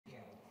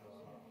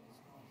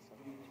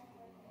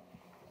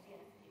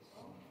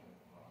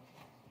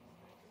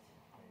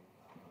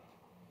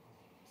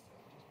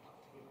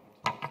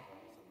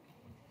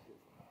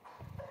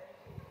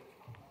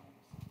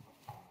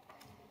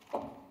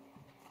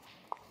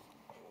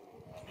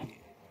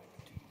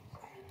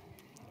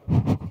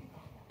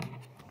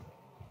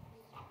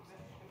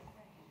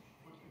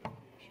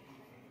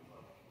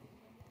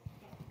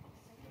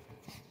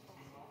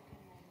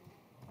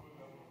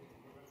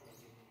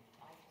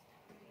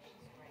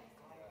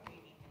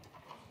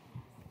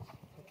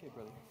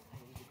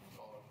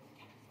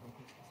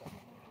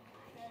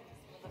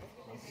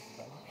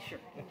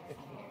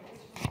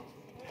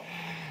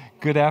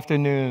Good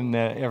afternoon,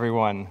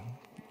 everyone.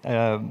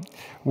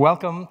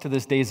 Welcome to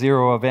this Day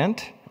Zero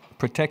event,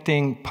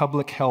 Protecting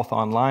Public Health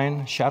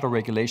Online, Shadow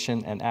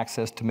Regulation, and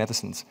Access to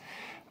Medicines.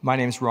 My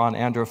name is Ron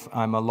Andruff.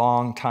 I'm a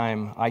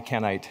long-time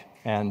ICANNite,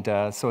 and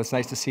so it's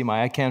nice to see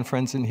my ICANN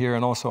friends in here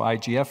and also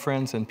IGF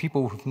friends and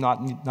people who've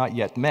not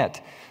yet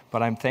met,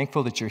 but I'm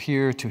thankful that you're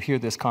here to hear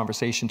this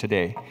conversation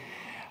today.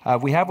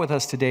 We have with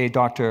us today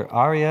Dr.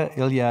 Arya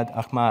Ilyad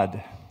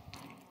Ahmad,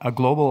 a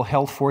Global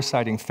Health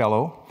Foresighting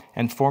Fellow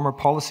and former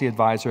policy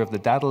advisor of the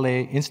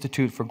Dadalay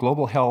Institute for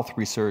Global Health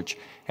Research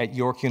at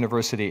York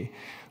University,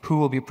 who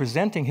will be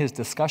presenting his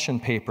discussion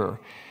paper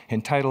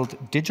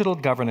entitled Digital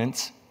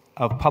Governance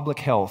of Public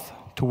Health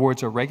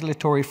Towards a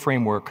Regulatory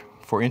Framework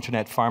for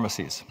Internet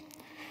Pharmacies.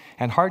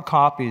 And hard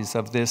copies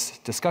of this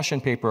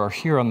discussion paper are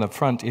here on the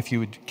front. If you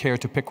would care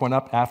to pick one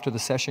up after the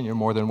session, you're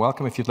more than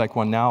welcome. If you'd like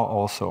one now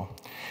also.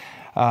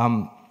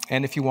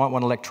 And if you want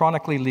one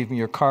electronically, leave me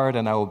your card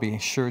and I will be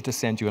sure to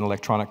send you an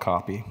electronic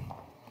copy.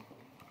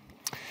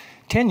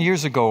 10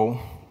 years ago,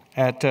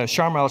 at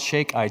Sharm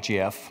el-Sheikh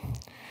IGF,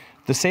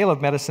 the sale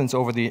of medicines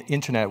over the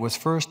internet was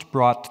first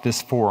brought to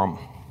this forum.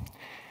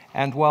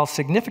 And while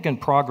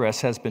significant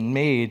progress has been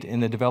made in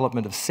the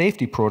development of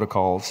safety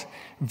protocols,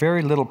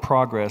 very little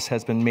progress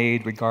has been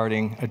made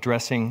regarding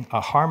addressing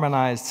a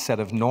harmonized set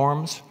of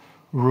norms,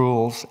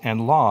 rules,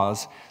 and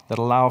laws that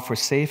allow for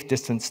safe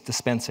distance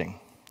dispensing.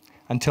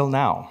 Until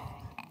now.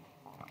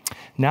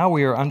 Now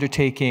we are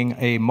undertaking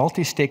a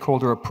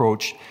multi-stakeholder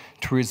approach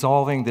to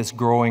resolving this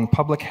growing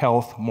public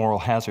health moral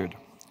hazard.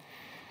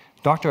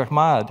 Dr.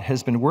 Ahmad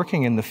has been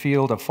working in the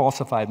field of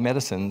falsified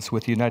medicines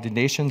with the United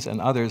Nations and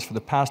others for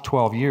the past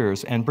 12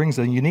 years and brings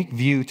a unique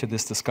view to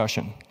this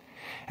discussion.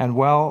 And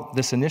while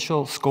this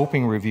initial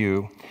scoping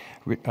review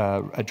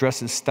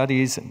addresses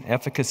studies and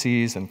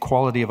efficacies and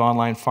quality of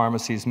online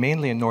pharmacies,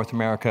 mainly in North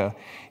America,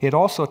 it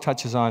also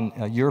touches on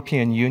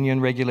European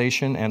Union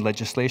regulation and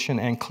legislation,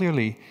 and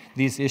clearly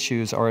these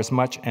issues are as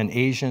much an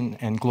Asian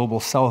and Global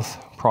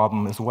South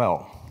problem as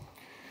well.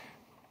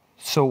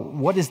 So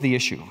what is the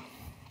issue?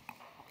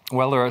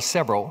 Well, there are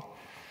several,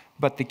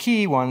 but the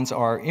key ones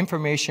are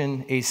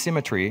information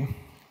asymmetry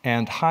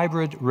and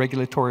hybrid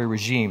regulatory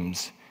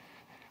regimes,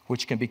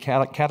 which can be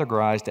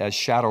categorized as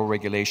shadow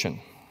regulation.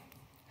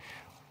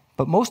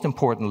 But most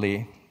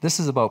importantly, this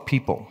is about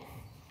people.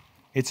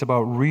 It's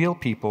about real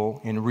people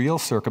in real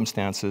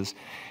circumstances,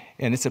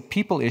 and it's a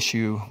people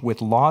issue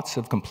with lots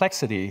of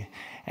complexity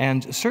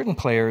and certain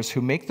players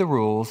who make the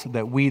rules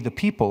that we, the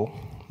people,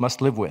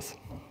 must live with.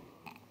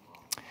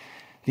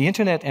 The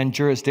Internet and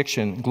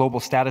Jurisdiction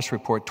Global Status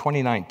Report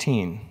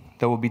 2019,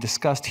 that will be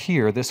discussed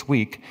here this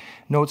week,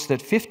 notes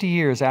that 50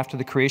 years after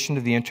the creation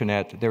of the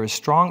Internet, there is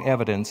strong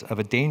evidence of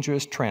a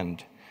dangerous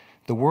trend: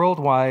 the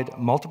worldwide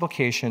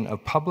multiplication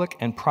of public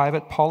and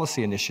private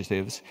policy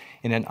initiatives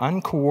in an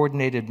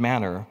uncoordinated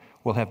manner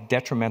will have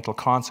detrimental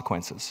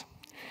consequences.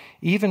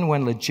 Even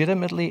when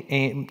legitimately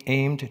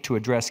aimed to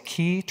address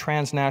key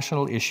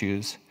transnational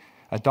issues,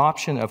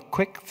 adoption of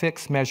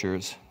quick-fix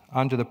measures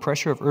under the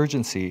pressure of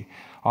urgency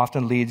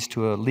often leads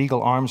to a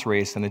legal arms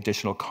race and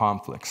additional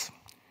conflicts.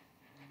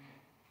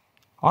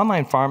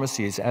 Online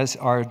pharmacies, as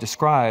are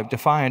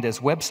defined as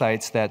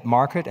websites that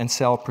market and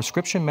sell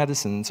prescription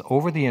medicines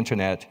over the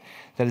internet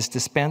that is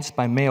dispensed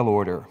by mail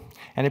order,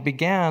 and it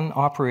began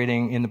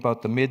operating in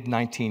about the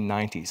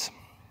mid-1990s.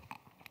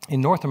 In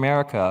North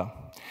America,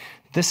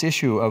 this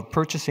issue of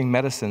purchasing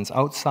medicines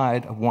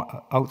outside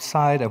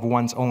of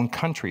one's own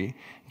country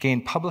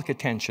gained public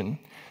attention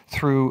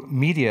through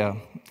media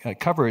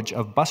coverage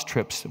of bus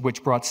trips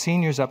which brought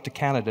seniors up to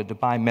Canada to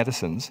buy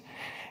medicines,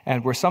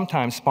 and were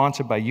sometimes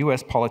sponsored by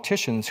US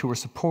politicians who were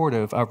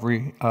supportive of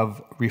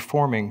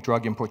reforming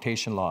drug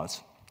importation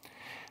laws.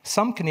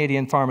 Some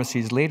Canadian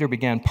pharmacies later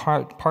began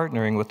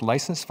partnering with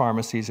licensed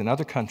pharmacies in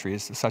other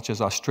countries, such as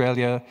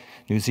Australia,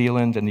 New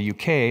Zealand, and the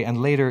UK,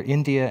 and later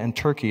India and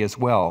Turkey as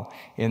well,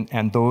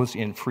 and those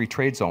in free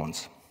trade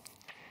zones.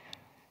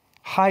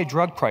 High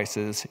drug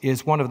prices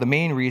is one of the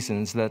main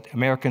reasons that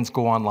Americans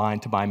go online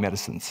to buy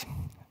medicines.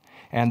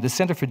 And the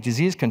Center for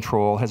Disease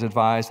Control has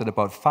advised that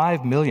about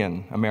 5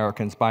 million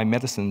Americans buy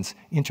medicines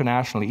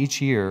internationally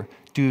each year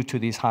due to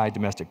these high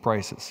domestic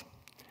prices.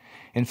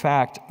 In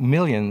fact,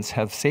 millions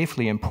have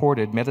safely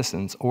imported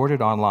medicines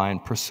ordered online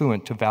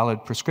pursuant to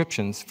valid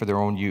prescriptions for their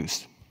own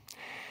use.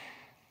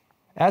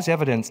 As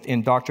evidenced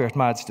in Dr.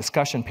 Ahmad's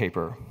discussion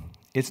paper,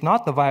 it's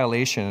not the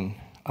violation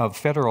of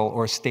federal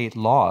or state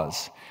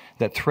laws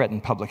that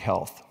threaten public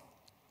health.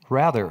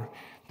 Rather,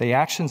 the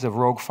actions of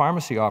rogue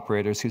pharmacy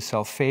operators who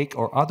sell fake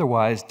or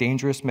otherwise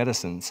dangerous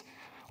medicines,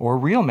 or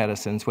real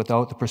medicines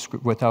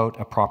without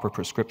a proper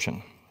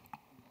prescription.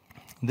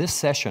 This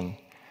session,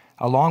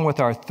 along with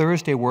our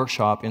Thursday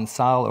workshop in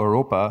Salle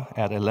Europa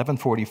at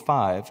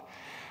 11:45,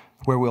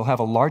 where we'll have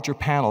a larger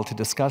panel to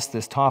discuss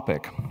this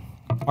topic,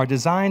 are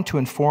designed to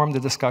inform the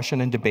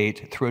discussion and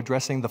debate through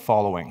addressing the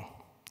following.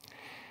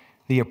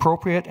 The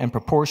appropriate and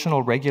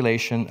proportional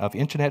regulation of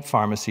internet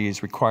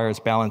pharmacies requires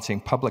balancing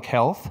public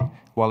health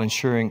while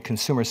ensuring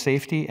consumer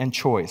safety and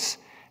choice,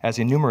 as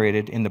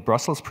enumerated in the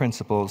Brussels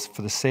Principles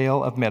for the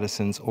Sale of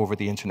Medicines over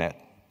the Internet?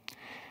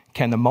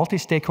 Can the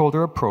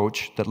multi-stakeholder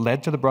approach that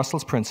led to the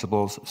Brussels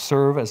Principles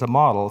serve as a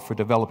model for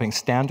developing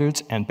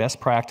standards and best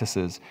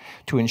practices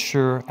to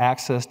ensure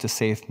access to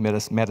safe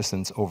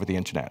medicines over the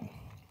Internet?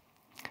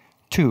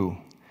 2,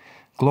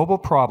 global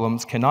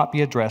problems cannot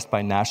be addressed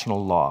by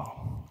national law.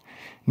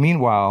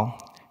 Meanwhile,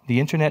 the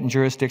Internet and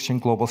Jurisdiction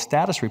Global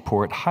Status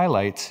Report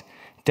highlights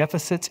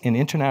deficits in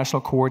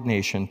international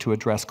coordination to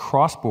address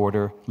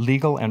cross-border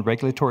legal and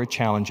regulatory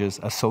challenges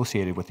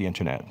associated with the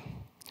Internet.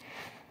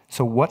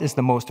 So what is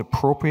the most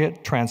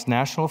appropriate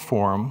transnational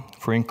forum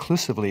for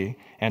inclusively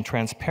and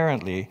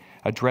transparently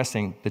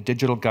addressing the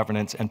digital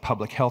governance and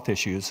public health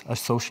issues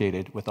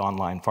associated with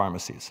online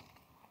pharmacies?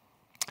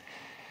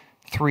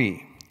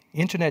 3,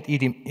 Internet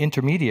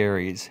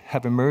intermediaries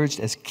have emerged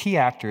as key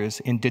actors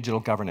in digital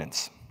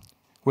governance.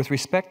 With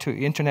respect to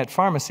Internet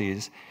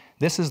pharmacies,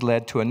 this has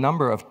led to a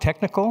number of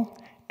technical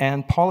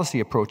and policy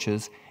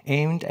approaches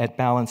aimed at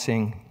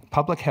balancing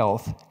public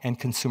health and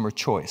consumer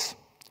choice.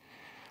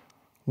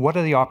 What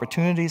are the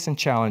opportunities and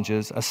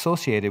challenges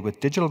associated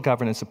with digital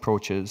governance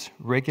approaches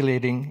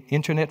regulating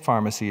Internet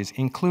pharmacies,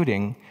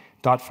 including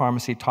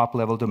 .pharmacy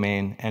top-level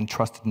domain and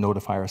trusted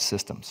notifier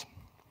systems?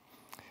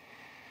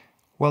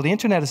 While the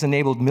Internet has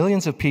enabled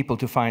millions of people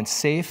to find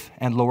safe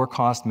and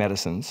lower-cost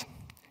medicines,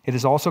 it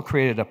has also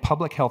created a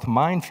public health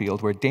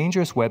minefield where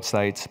dangerous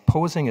websites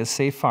posing as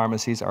safe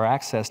pharmacies are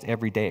accessed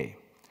every day.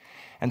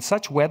 And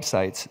such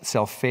websites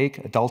sell fake,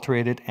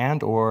 adulterated,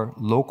 and/or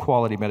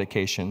low-quality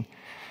medication,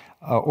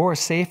 or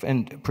safe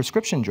and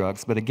prescription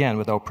drugs, but again,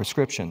 without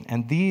prescription.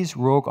 And these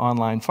rogue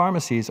online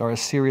pharmacies are a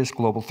serious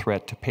global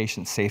threat to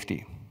patient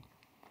safety,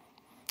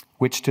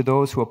 which to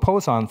those who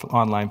oppose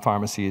online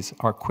pharmacies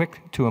are quick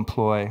to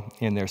employ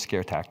in their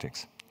scare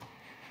tactics.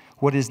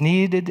 What is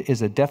needed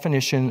is a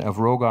definition of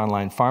rogue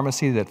online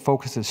pharmacy that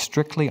focuses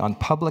strictly on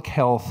public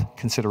health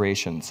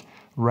considerations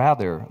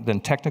rather than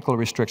technical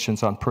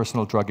restrictions on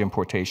personal drug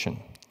importation.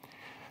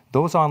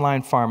 Those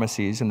online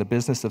pharmacies in the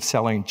business of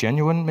selling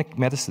genuine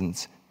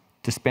medicines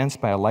dispensed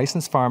by a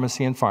licensed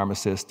pharmacy and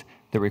pharmacist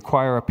that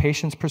require a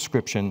patient's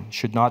prescription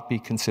should not be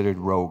considered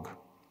rogue.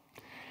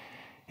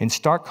 In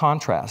stark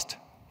contrast,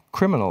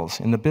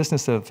 criminals in the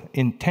business of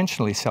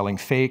intentionally selling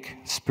fake,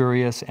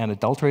 spurious, and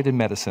adulterated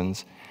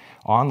medicines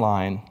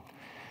online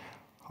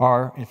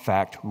are, in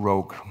fact,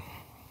 rogue.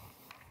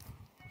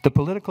 The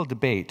political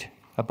debate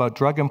about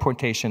drug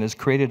importation has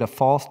created a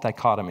false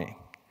dichotomy: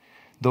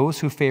 those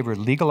who favor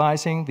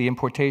legalizing the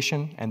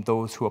importation and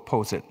those who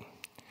oppose it.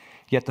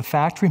 Yet the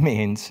fact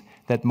remains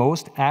that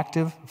most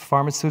active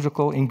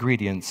pharmaceutical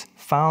ingredients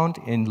found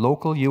in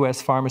local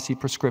US pharmacy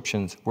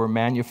prescriptions were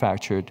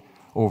manufactured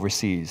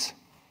overseas.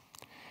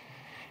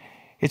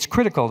 It's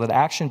critical that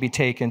action be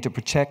taken to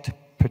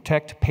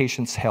protect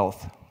patients'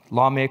 health.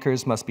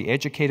 Lawmakers must be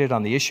educated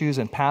on the issues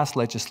and pass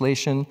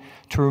legislation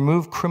to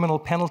remove criminal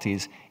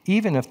penalties,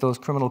 even if those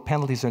criminal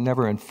penalties are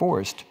never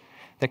enforced,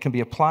 that can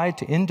be applied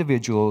to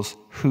individuals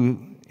who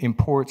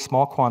import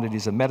small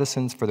quantities of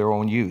medicines for their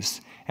own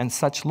use. And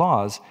such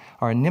laws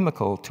are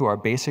inimical to our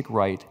basic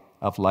right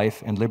of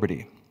life and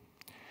liberty.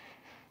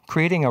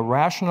 Creating a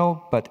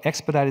rational but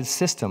expedited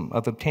system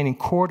of obtaining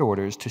court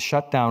orders to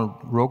shut down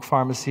rogue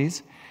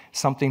pharmacies,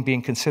 something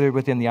being considered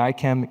within the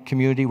ICANN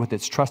community with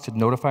its trusted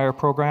notifier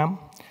program,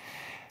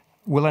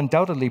 will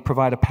undoubtedly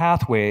provide a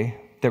pathway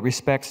that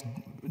respects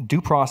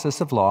due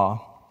process of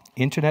law,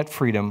 internet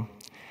freedom,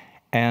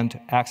 and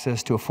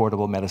access to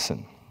affordable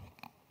medicine.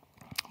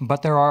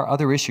 But there are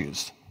other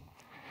issues.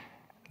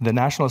 The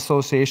National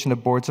Association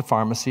of Boards of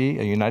Pharmacy,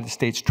 a United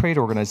States trade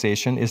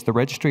organization, is the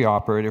registry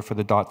operator for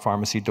the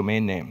 .pharmacy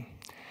domain name.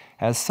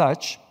 As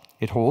such,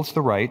 it holds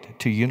the right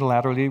to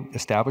unilaterally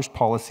establish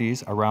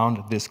policies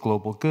around this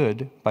global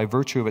good by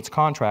virtue of its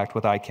contract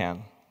with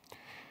ICANN.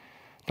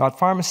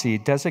 .pharmacy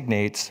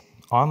designates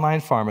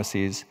online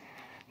pharmacies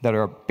that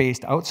are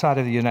based outside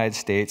of the United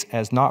States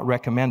as not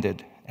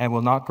recommended and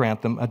will not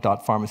grant them a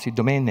 .pharmacy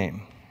domain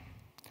name,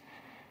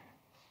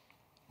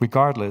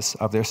 regardless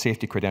of their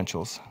safety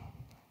credentials.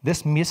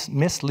 This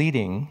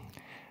misleading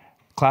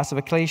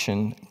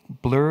classification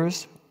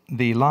blurs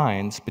the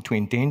lines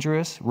between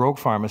dangerous rogue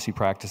pharmacy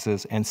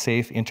practices and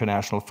safe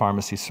international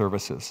pharmacy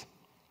services.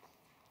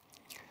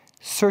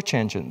 Search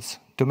engines,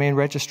 domain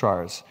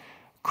registrars,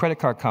 credit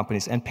card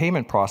companies, and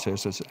payment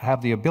processors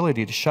have the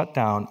ability to shut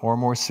down or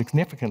more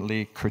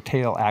significantly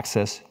curtail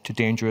access to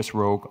dangerous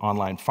rogue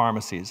online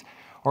pharmacies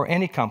or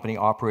any company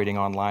operating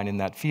online in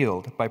that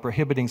field by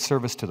prohibiting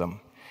service to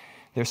them.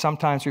 They're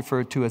sometimes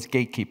referred to as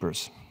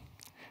gatekeepers.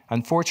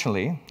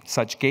 Unfortunately,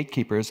 such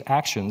gatekeepers'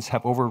 actions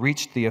have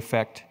overreached to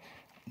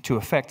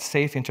affect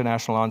safe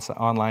international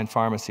online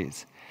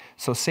pharmacies.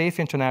 So safe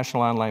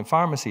international online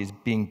pharmacies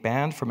being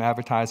banned from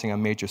advertising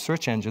on major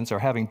search engines are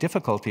having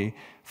difficulty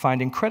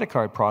finding credit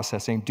card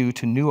processing due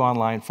to new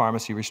online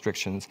pharmacy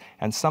restrictions,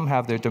 and some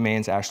have their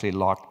domains actually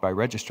locked by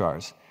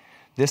registrars.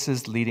 This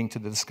is leading to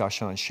the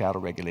discussion on shadow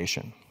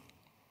regulation.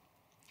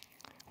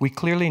 We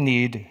clearly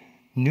need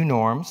new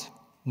norms,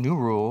 new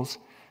rules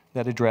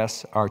that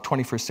address our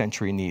 21st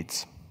century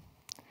needs.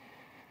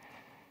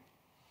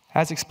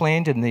 As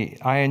explained in the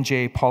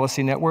INJ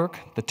Policy Network,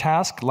 the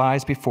task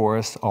lies before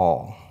us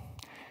all.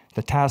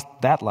 The task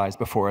that lies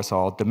before us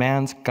all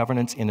demands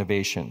governance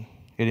innovation.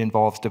 It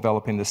involves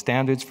developing the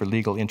standards for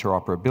legal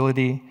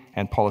interoperability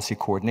and policy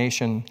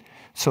coordination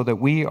so that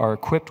we are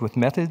equipped with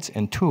methods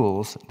and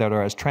tools that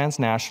are as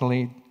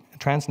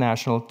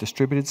transnational,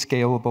 distributed,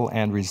 scalable,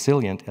 and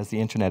resilient as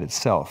the internet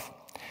itself.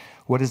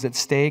 What is at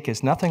stake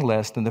is nothing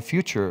less than the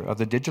future of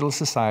the digital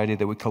society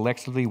that we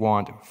collectively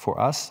want for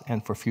us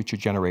and for future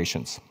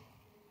generations.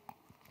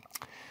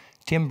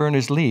 Tim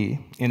Berners-Lee,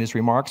 in his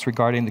remarks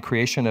regarding the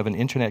creation of an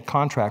internet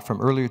contract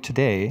from earlier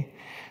today,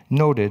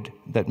 noted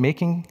that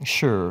making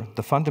sure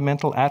the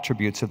fundamental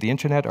attributes of the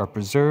internet are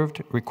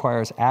preserved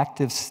requires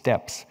active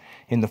steps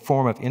in the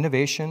form of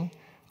innovation,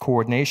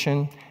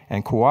 coordination,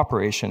 and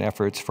cooperation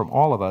efforts from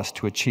all of us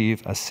to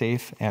achieve a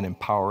safe and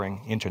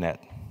empowering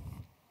internet.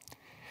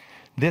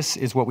 This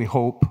is what we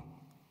hope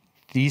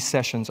these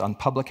sessions on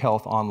public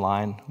health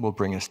online will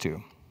bring us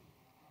to.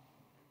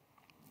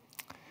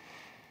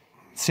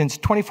 Since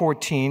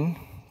 2014,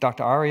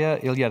 Dr. Arya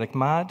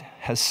Ilya-Ahmad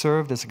has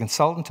served as a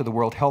consultant to the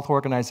World Health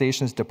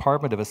Organization's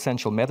Department of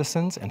Essential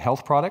Medicines and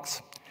Health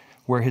Products,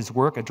 where his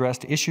work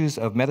addressed issues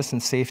of medicine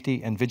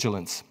safety and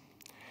vigilance.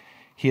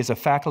 He is a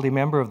faculty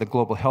member of the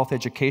Global Health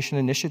Education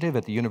Initiative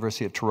at the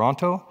University of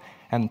Toronto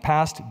and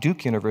past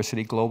Duke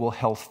University Global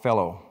Health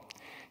Fellow.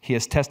 He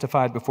has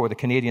testified before the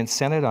Canadian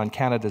Senate on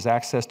Canada's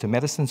access to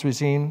medicines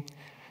regime,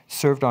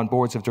 served on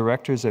boards of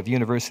directors of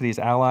universities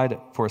allied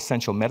for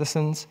essential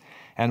medicines,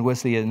 and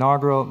was the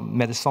inaugural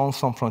Médecins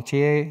Sans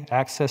Frontières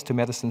Access to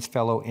Medicines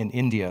Fellow in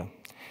India.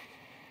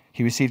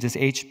 He received his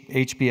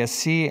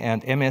HBSc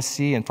and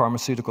MSc in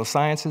Pharmaceutical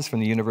Sciences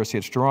from the University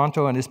of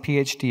Toronto and his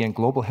PhD in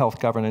Global Health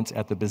Governance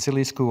at the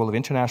Basile School of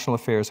International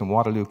Affairs in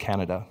Waterloo,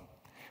 Canada.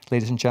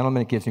 Ladies and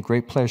gentlemen, it gives me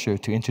great pleasure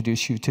to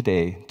introduce you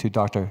today to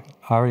Dr.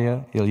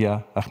 Arya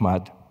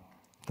Ilya-Ahmad.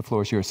 The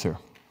floor is yours, sir.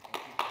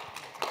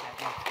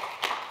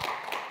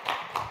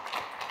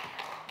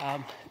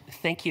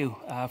 Thank you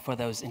for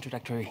those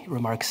introductory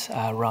remarks,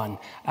 Ron,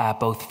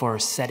 both for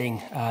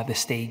setting the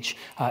stage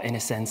in a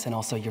sense and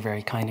also your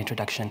very kind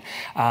introduction.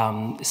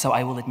 So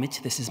I will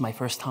admit this is my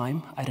first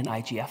time at an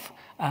IGF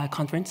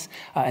conference,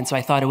 and so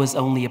I thought it was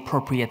only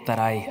appropriate that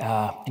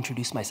I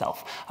introduce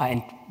myself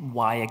and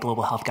why a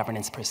global health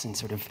governance person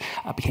sort of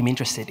became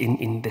interested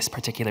in this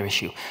particular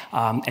issue.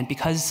 And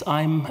because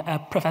I'm a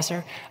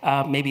professor,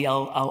 maybe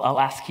I'll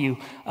ask you,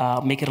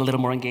 make it a little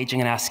more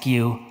engaging and ask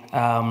you,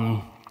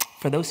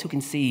 for those who can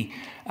see,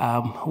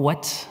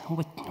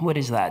 what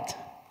is that?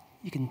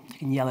 You can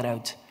yell it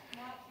out.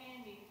 Not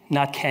candy.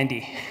 Not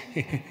candy.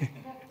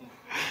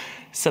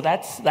 So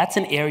that's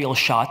an aerial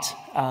shot,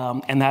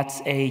 and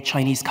that's a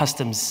Chinese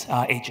customs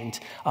agent,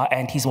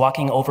 and he's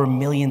walking over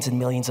millions and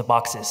millions of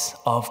boxes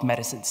of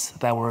medicines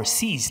that were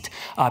seized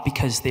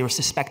because they were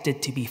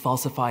suspected to be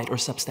falsified or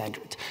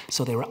substandard,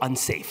 so they were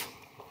unsafe.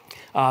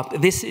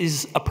 This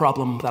is a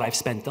problem that I've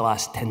spent the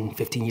last 10,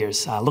 15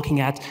 years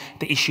looking at,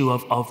 the issue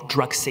of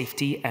drug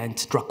safety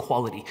and drug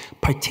quality,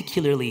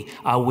 particularly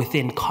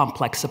within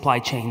complex supply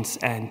chains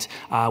and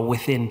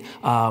within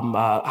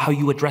how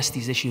you address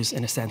these issues,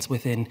 in a sense,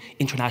 within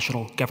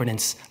international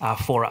governance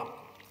fora.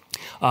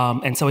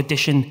 And so in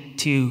addition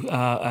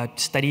to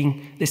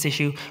studying this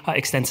issue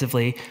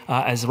extensively,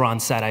 as Ron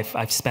said,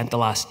 I've spent the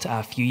last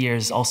few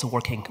years also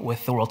working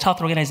with the World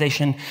Health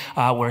Organization,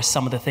 where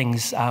some of the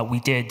things we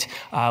did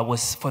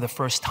was for the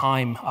first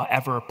time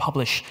ever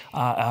publish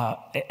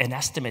an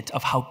estimate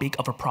of how big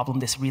of a problem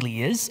this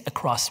really is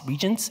across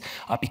regions,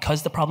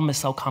 because the problem is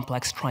so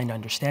complex, trying to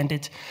understand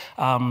it.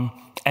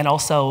 And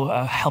also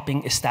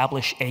helping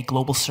establish a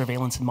global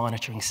surveillance and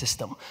monitoring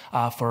system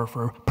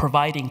for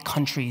providing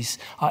countries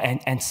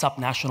and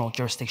subnational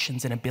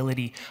jurisdictions an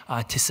ability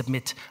to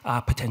submit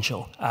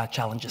potential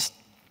challenges.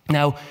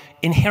 Now,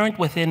 inherent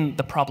within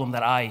the problem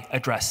that I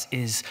address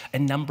is a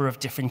number of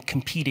different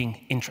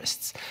competing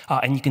interests.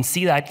 And you can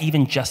see that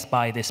even just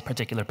by this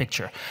particular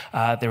picture.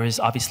 There is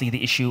obviously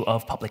the issue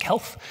of public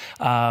health.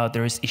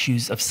 There is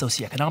issues of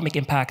socioeconomic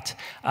impact.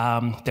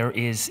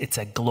 It's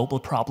a global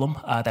problem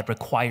that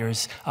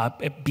requires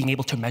being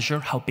able to measure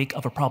how big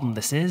of a problem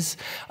this is.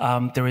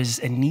 There is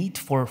a need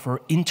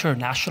for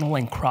international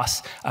and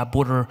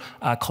cross-border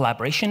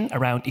collaboration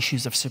around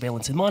issues of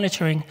surveillance and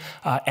monitoring.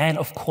 And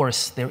of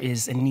course, there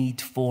is a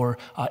need for,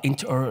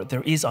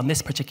 there is on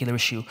this particular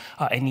issue,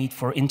 a need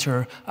for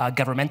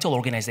intergovernmental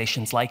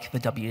organizations like the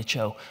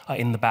WHO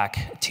in the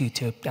back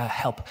to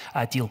help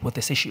deal with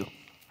this issue.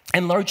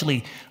 And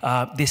largely,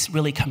 this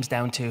really comes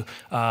down to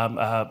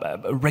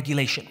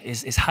regulation,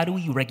 is how do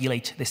we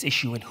regulate this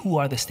issue and who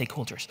are the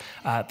stakeholders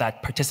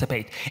that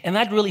participate? And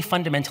that really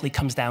fundamentally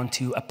comes down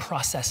to a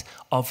process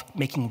of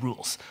making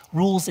rules.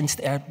 Rules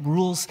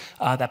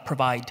that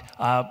provide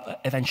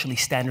eventually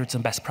standards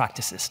and best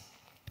practices.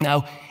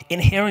 Now,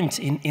 inherent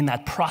in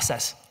that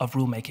process of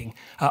rulemaking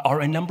are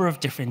a number of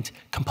different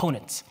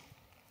components.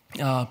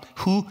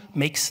 Who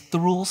makes the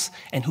rules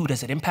and who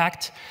does it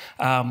impact?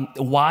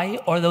 Why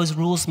are those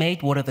rules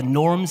made? What are the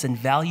norms and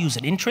values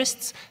and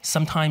interests?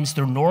 Sometimes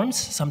they're norms,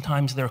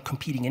 sometimes they're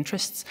competing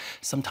interests,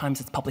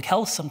 sometimes it's public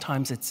health,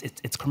 sometimes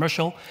it's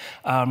commercial.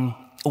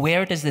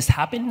 Where does this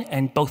happen?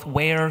 And both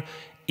where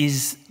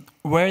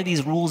are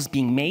these rules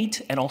being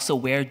made, and also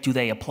where do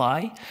they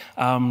apply?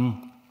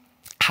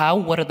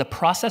 What are the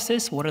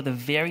processes? What are the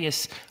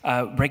various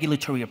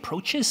regulatory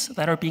approaches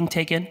that are being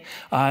taken?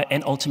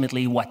 And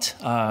ultimately, what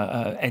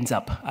ends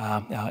up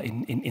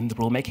in the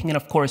rulemaking? And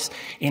of course,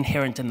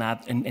 inherent in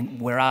that, and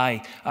where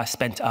I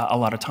spent a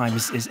lot of time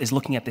is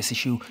looking at this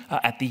issue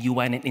at the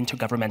UN and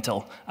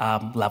intergovernmental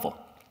level.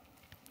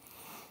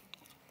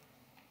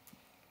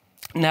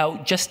 Now,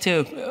 just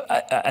to,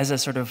 as a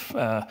sort of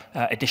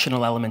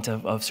additional element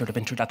of sort of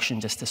introduction,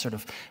 just to sort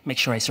of make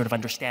sure I sort of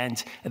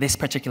understand this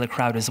particular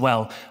crowd as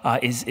well,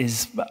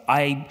 is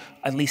I,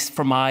 at least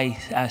for my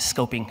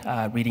scoping,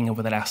 reading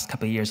over the last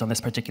couple of years on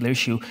this particular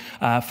issue,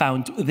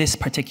 found this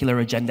particular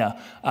agenda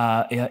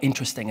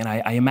interesting. And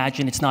I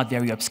imagine it's not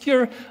very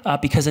obscure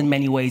because in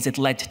many ways it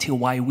led to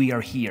why we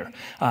are here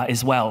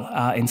as well.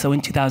 And so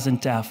in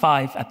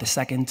 2005, at the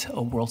second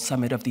World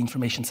Summit of the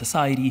Information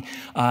Society,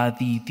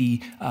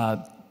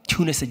 the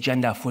Tunis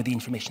agenda for the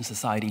Information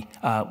Society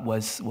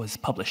was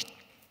published.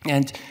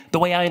 And the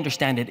way I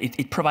understand it,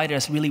 it provided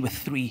us really with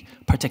three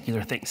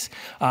particular things.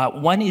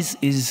 One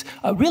is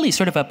really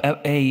sort of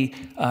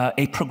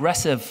a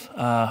progressive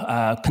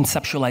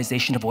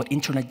conceptualization of what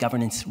internet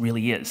governance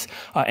really is.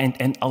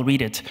 And I'll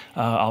read it,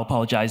 I'll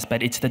apologize,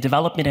 but it's the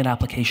development and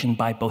application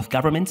by both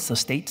governments, so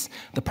states,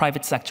 the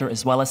private sector,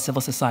 as well as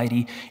civil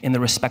society in the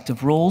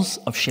respective roles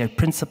of shared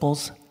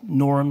principles,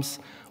 norms,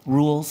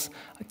 rules,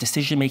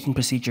 decision-making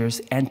procedures,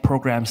 and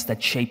programs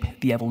that shape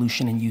the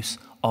evolution and use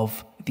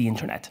of the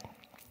internet.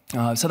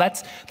 So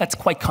that's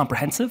quite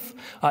comprehensive.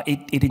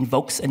 It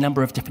invokes a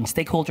number of different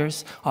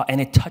stakeholders, and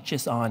it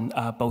touches on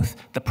both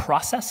the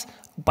process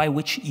by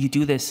which you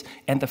do this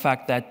and the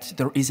fact that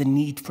there is a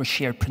need for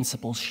shared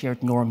principles,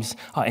 shared norms,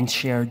 and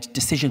shared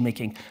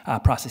decision-making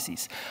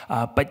processes.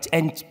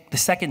 And the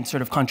second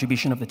sort of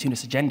contribution of the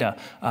Tunis agenda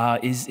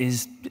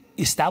is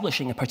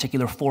establishing a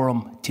particular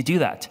forum to do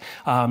that.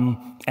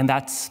 And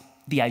that's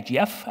the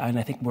IGF, and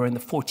I think we're in the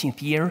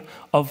 14th year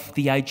of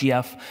the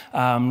IGF,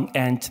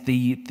 and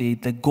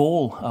the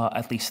goal,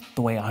 at least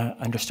the way I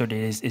understood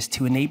it, is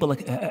to enable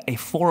a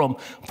forum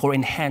for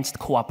enhanced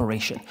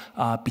cooperation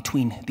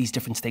between these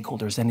different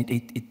stakeholders, and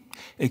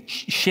it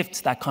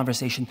shifts that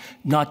conversation,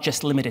 not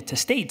just limited to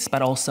states,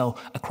 but also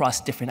across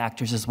different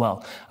actors as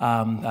well.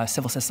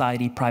 Civil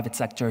society, private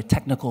sector,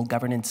 technical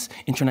governance,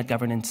 internet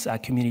governance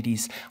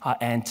communities,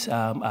 and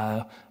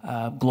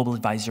global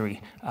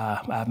advisory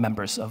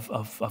members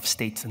of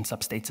states and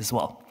sub-states as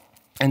well.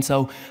 And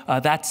so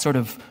that's sort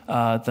of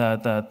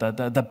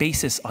the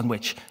basis on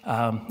which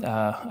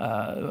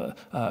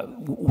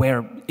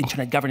where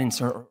internet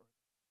governance or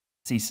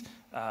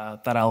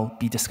that I'll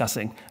be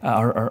discussing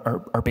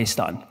are based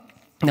on.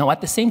 Now,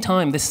 at the same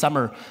time, this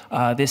summer,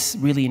 this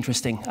really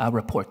interesting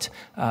report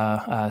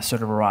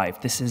sort of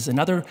arrived. This is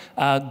another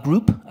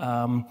group,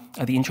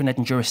 the Internet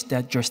and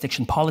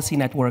Jurisdiction Policy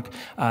Network,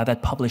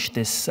 that published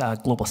this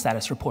global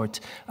status report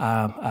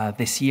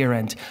this year.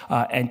 And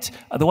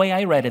the way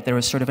I read it, there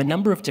was sort of a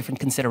number of different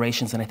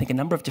considerations, and I think a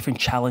number of different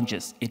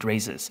challenges it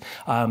raises.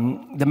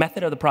 The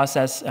method of the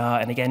process,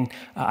 and again,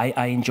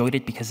 I enjoyed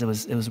it because it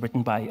was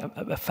written by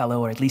a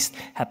fellow, or at least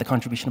had the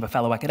contribution of a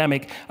fellow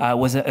academic,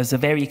 was a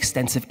very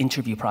extensive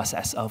interview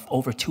process of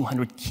over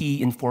 200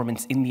 key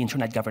informants in the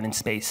internet governance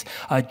space,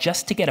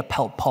 just to get a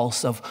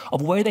pulse of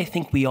where they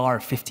think we are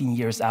 15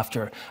 years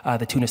after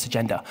the Tunis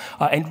agenda.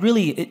 And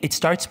really, it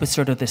starts with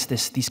sort of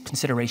these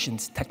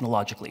considerations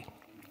technologically,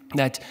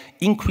 that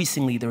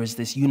increasingly there is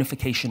this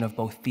unification of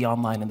both the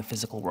online and the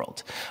physical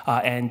world.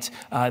 And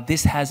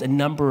this has a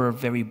number of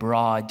very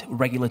broad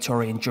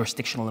regulatory and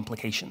jurisdictional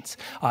implications.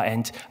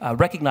 And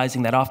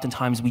recognizing that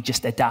oftentimes we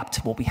just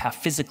adapt what we have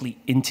physically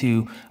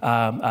into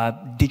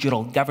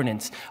digital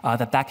governance,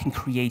 that can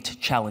create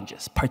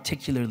challenges,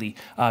 particularly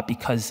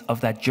because of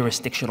that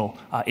jurisdictional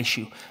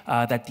issue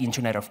that the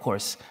internet, of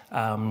course,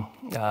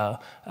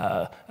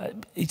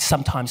 it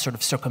sometimes sort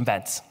of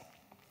circumvents.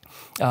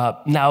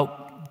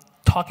 Now,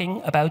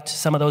 talking about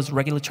some of those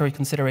regulatory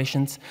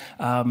considerations,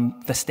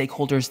 the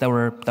stakeholders that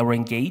were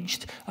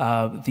engaged,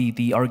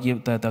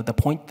 the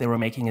point they were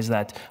making is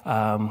that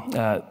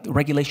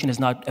regulation is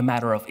not a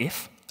matter of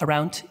if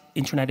around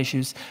internet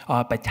issues,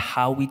 but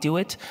how we do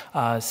it.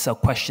 So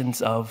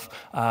questions of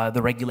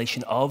the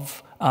regulation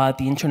of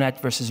the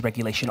internet versus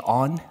regulation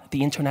on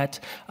the internet.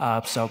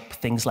 So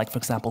things like, for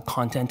example,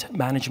 content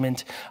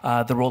management,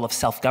 the role of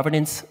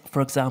self-governance,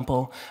 for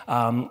example,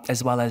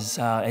 as well as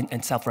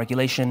and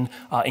self-regulation,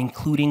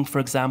 including, for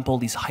example,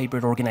 these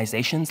hybrid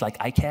organizations like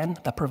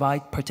ICANN that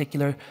provide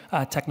particular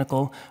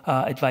technical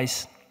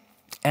advice.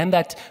 and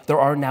that there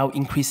are now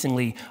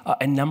increasingly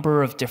a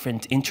number of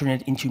different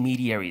internet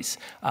intermediaries.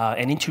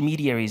 And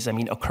intermediaries, I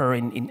mean, occur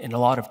in a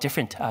lot of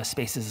different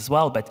spaces as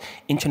well, but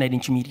internet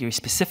intermediaries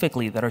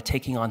specifically that are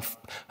taking on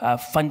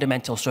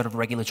fundamental sort of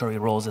regulatory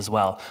roles as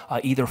well,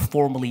 either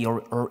formally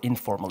or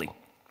informally.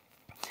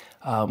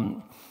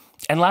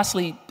 And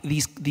lastly,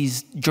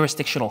 these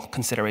jurisdictional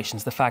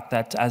considerations, the fact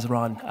that, as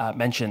Ron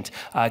mentioned,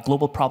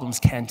 global problems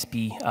can't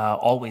be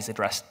always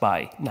addressed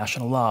by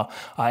national law.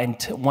 And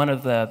one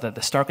of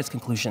the starkest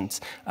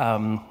conclusions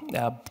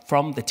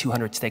from the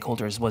 200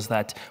 stakeholders was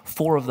that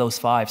 4 of those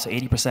 5, so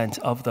 80%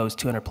 of those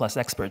 200 plus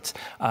experts,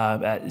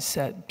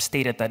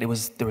 stated that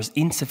there was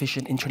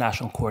insufficient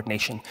international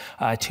coordination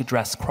to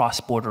address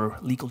cross-border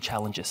legal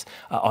challenges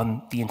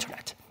on the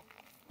internet.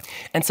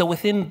 And so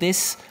within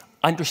this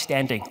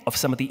understanding of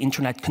some of the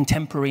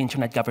contemporary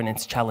internet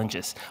governance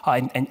challenges,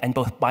 and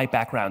both my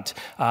background,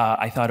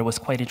 I thought it was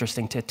quite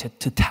interesting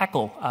to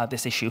tackle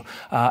this issue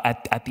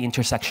at the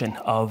intersection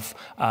of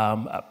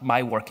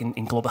my work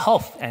in global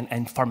health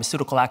and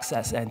pharmaceutical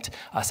access and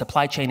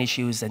supply chain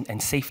issues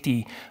and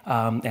safety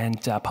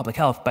and public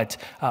health, but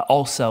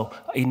also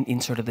in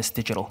sort of this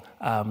digital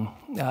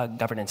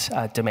governance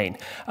domain.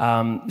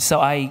 So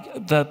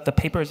the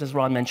papers, as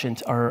Ron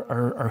mentioned,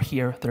 are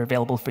here. They're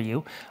available for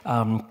you.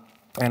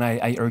 And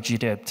I urge you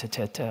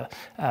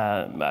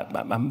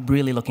I'm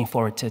really looking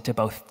forward to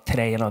both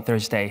today and on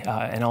Thursday,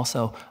 and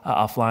also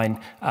offline,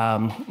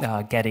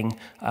 getting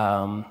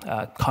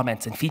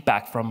comments and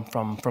feedback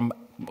from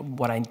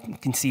what I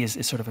can see is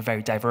sort of a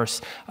very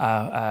diverse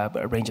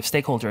range of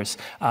stakeholders.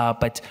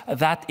 But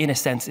that, in a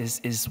sense,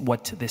 is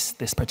what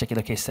this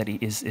particular case study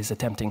is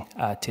attempting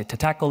to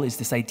tackle, is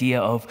this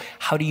idea of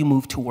how do you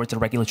move towards a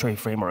regulatory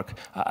framework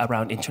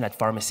around internet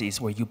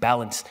pharmacies where you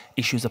balance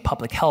issues of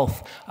public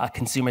health,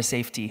 consumer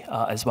safety,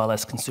 as well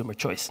as consumer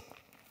choice.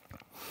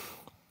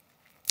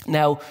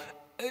 Now,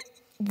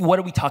 what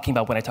are we talking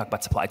about when I talk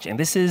about supply chain?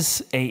 This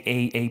is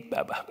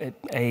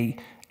a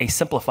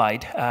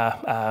simplified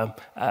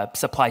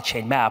supply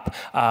chain map,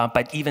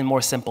 but even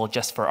more simple,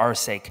 just for our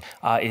sake,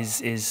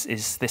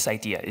 is this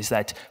idea, is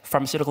that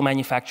pharmaceutical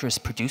manufacturers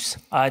produce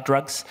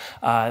drugs,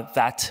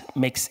 that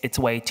makes its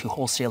way to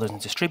wholesalers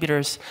and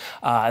distributors,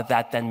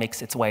 that then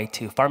makes its way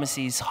to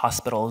pharmacies,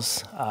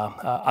 hospitals,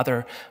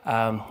 other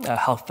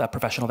health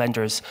professional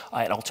vendors,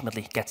 and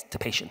ultimately gets to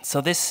patients.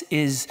 So this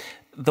is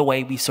the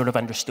way we sort of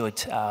understood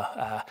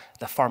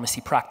the pharmacy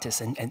practice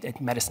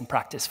and medicine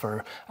practice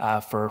for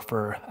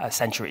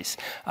centuries.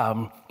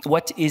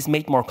 What is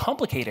made more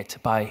complicated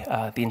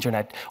by the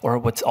internet, or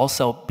what's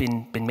also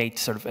been made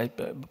sort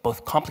of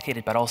both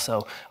complicated but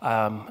also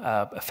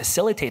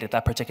facilitated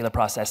that particular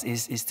process,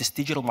 is this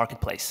digital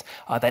marketplace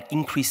that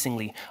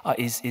increasingly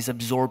is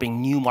absorbing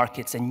new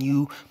markets and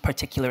new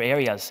particular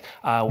areas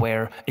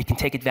where it can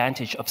take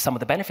advantage of some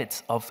of the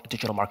benefits of a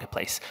digital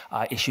marketplace.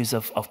 Issues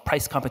of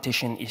price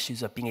competition,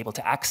 issues of being able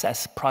to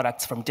access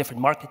products from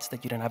different markets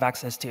that you don't have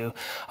access to,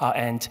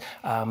 and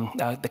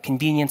the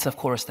convenience, of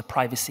course, the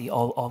privacy,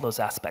 all those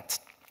aspects.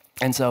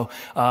 And so,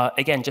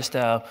 again, just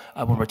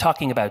when we're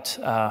talking about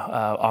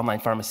online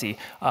pharmacy,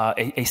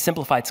 a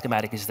simplified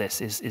schematic is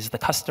this, is the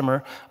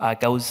customer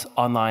goes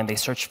online, they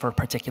search for a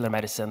particular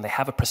medicine, they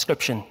have a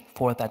prescription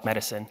for that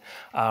medicine.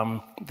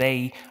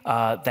 They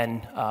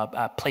then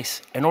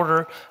place an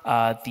order.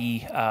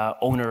 The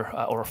owner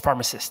or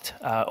pharmacist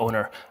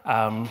owner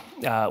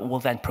will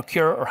then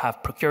procure or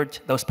have procured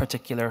those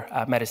particular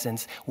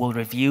medicines, will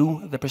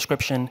review the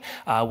prescription,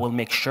 will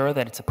make sure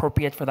that it's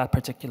appropriate for that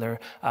particular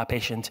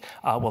patient,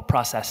 will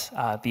process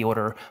the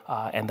order,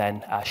 and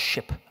then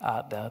ship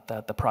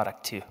the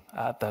product to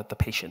the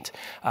patient,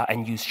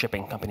 and use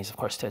shipping companies, of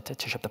course,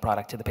 to ship the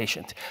product to the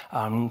patient.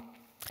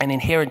 And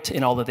inherent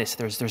in all of this,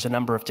 there's a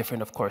number of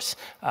different, of course,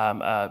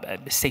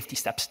 safety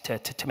steps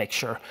to make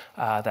sure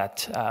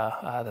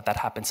that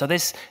happens. So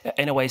this,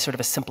 in a way, is sort of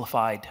a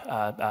simplified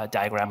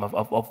diagram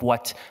of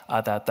what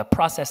the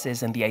process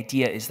is, and the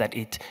idea is that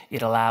it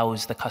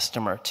allows the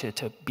customer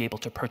to be able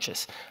to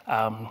purchase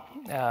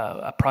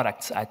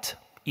products at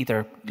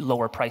either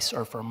lower price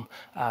or from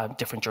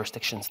different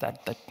jurisdictions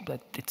that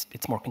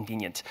it's more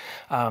convenient.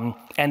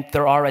 And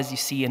there are, as you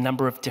see, a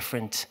number of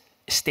different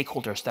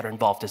stakeholders that are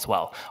involved as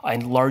well,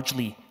 and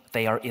largely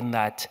they are in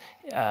that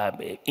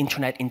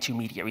internet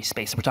intermediary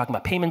space. We're talking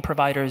about payment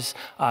providers,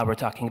 we're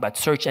talking about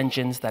search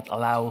engines that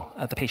allow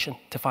the patient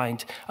to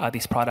find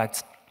these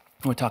products.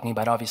 We're talking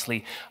about,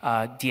 obviously,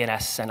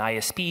 DNS and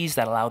ISPs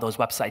that allow those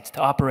websites to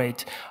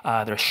operate.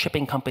 There are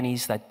shipping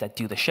companies that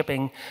do the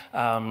shipping.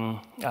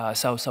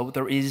 So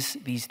there is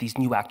these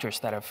new actors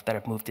that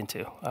have moved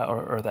into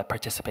or that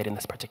participate in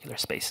this particular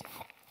space.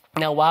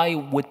 Now, why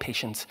would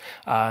patients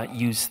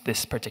use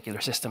this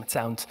particular system? It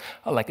sounds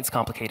like it's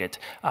complicated.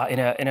 In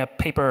a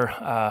paper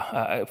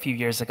a few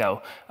years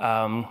ago,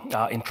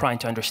 in trying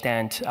to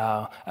understand,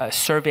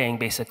 surveying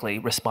basically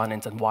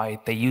respondents and why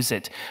they use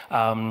it,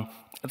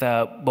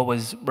 what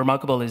was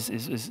remarkable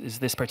is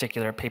this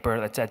particular paper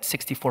that said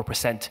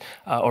 64%,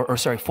 or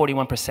sorry,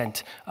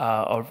 41%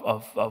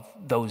 of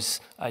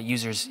those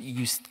users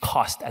used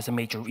cost as a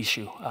major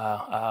issue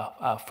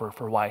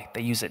for why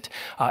they use it.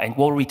 And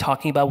what were we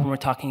talking about when we're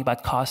talking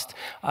about cost?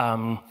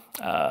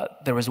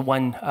 There was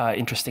one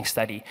interesting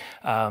study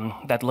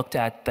that looked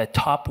at the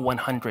top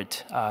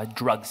 100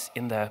 drugs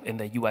in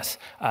the U.S.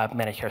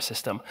 Medicare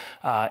system,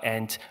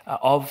 and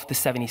of the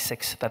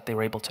 76 that they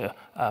were able to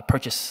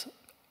purchase,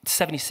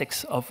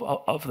 76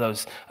 of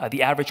those,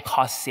 the average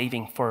cost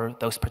saving for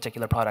those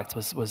particular products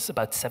was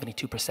about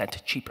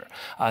 72% cheaper.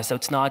 So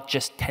it's not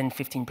just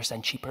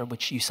 10-15% cheaper,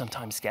 which you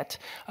sometimes get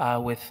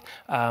with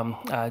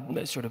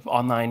sort of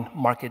online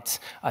markets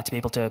to be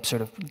able to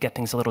sort of get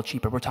things a little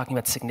cheaper. We're talking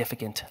about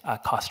significant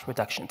cost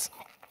reductions.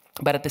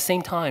 But at the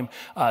same time,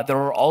 there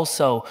are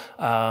also,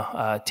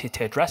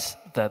 to address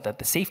the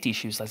safety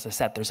issues, as I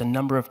said, there's a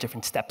number of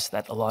different steps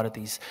that a lot of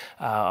these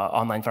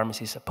online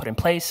pharmacies have put in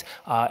place,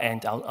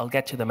 and I'll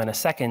get to them in a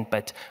second,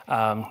 but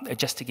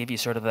just to give you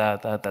sort of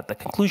the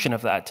conclusion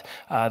of that,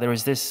 there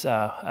was this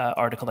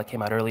article that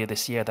came out earlier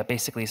this year that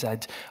basically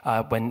said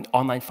when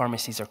online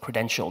pharmacies are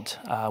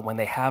credentialed, when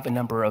they have a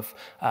number of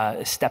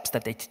steps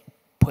that they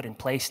put in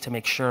place to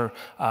make sure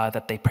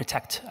that they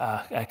protect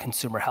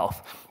consumer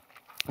health,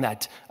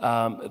 that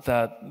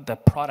the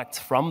products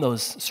from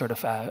those sort of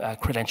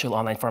credentialed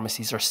online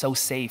pharmacies are so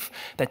safe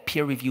that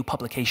peer review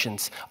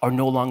publications are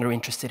no longer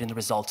interested in the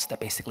results that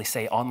basically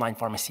say online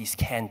pharmacies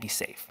can be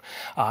safe.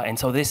 And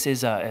so this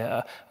is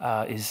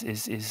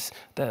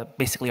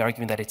basically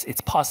arguing that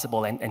it's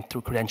possible, and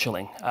through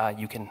credentialing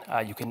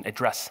you can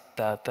address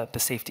the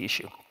safety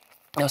issue.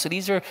 Now, so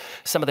these are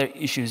some of the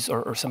issues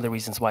or some of the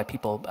reasons why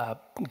people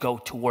go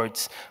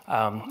towards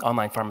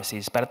online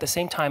pharmacies. But at the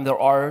same time, there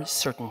are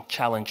certain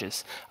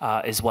challenges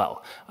as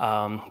well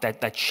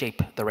that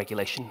shape the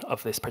regulation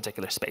of this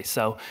particular space.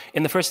 So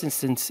in the first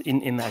instance,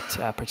 in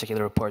that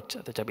particular report,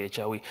 the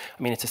WHO, I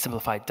mean, it's a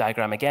simplified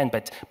diagram again,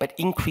 but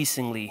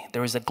increasingly,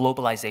 there is a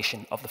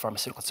globalization of the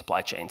pharmaceutical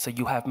supply chain. So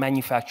you have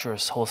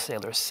manufacturers,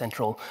 wholesalers,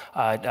 central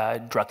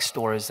drug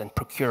stores, and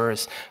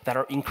procurers that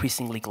are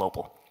increasingly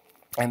global.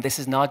 And this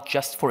is not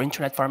just for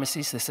internet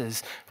pharmacies. This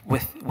is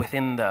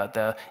within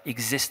the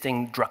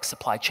existing drug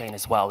supply chain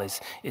as well.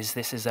 This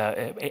is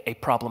a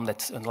problem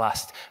that's in the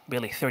last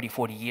really 30,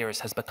 40 years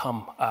has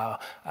become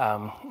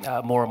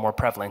more and more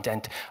prevalent.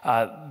 And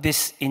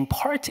this in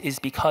part is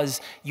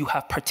because you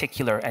have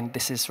particular, and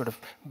this is sort of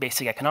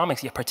basic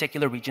economics, you have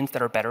particular regions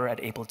that are better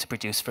at able to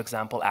produce, for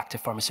example,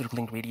 active pharmaceutical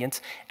ingredients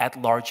at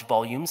large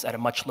volumes at a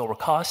much lower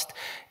cost,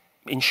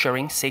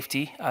 ensuring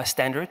safety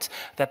standards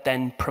that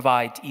then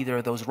provide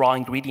either those raw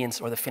ingredients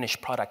or the finished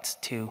products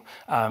to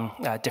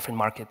different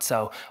markets.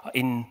 So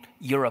in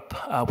Europe,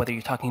 whether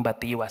you're talking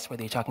about the US,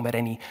 whether you're talking about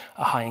any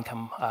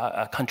high-income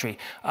country,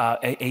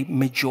 a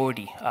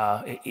majority,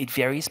 it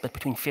varies, but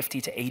between 50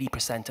 to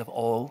 80% of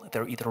all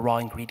their either raw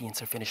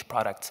ingredients or finished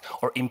products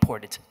are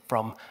imported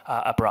from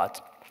abroad.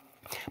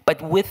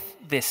 But with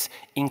this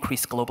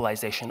increased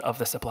globalization of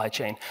the supply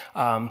chain,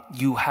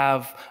 you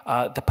have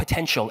the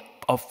potential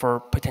for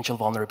potential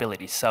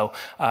vulnerabilities. So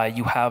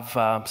you have,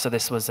 so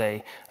this was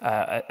a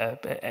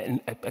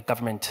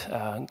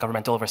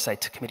governmental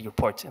oversight committee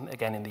report,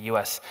 again in the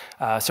US,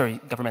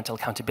 Governmental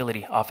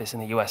Accountability Office in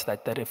the US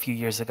that a few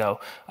years ago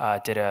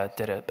did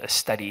a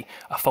study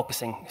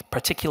focusing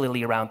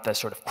particularly around the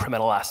sort of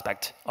criminal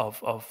aspect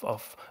of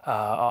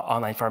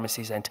online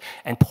pharmacies.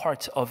 And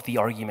part of the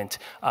argument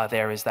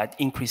there is that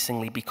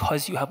increasingly,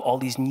 because you have all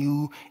these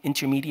new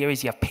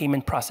intermediaries, you have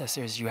payment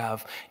processors, you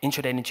have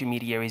intraday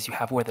intermediaries, you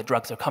have where the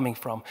drugs are coming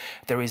from,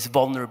 there is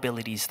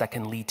vulnerabilities that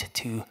can lead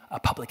to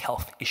public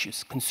health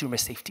issues, consumer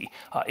safety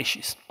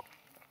issues.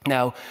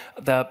 Now,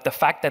 the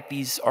fact that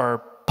these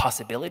are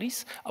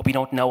possibilities, we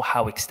don't know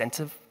how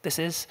extensive this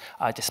is,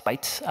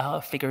 despite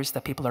figures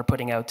that people are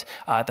putting out.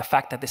 The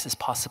fact that this is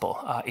possible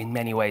in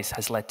many ways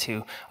has led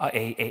to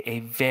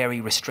a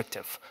very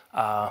restrictive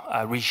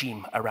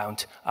regime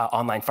around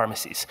online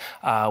pharmacies,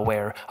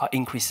 where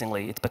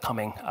increasingly it's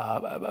becoming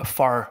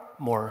far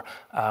more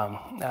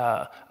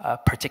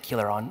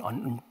particular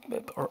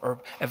or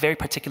a very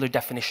particular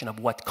definition of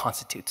what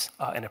constitutes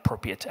an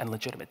appropriate and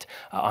legitimate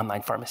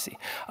online pharmacy.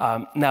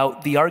 Now,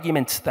 the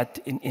argument that,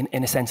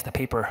 in a sense, the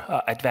paper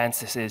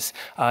advances is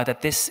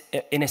that this,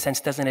 in a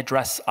sense, doesn't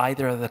address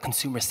either the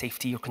consumer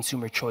safety or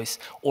consumer choice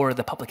or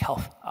the public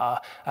health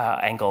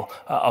angle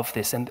of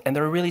this. And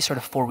there are really sort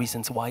of four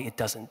reasons why it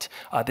doesn't.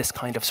 This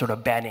kind of sort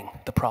of banning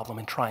the problem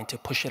and trying to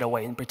push it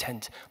away and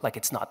pretend like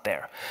it's not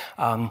there.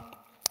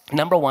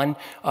 Number one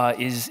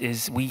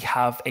is we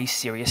have a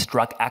serious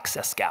drug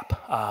access gap.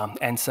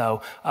 And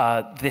so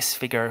this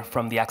figure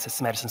from the Access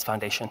to Medicines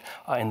Foundation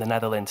in the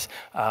Netherlands,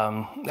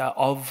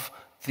 of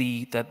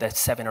the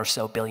 7 or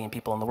so billion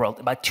people in the world,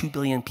 about 2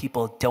 billion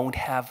people don't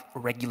have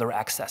regular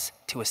access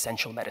to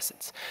essential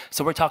medicines.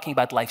 So we're talking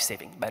about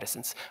life-saving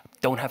medicines,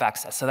 don't have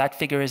access. So that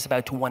figure is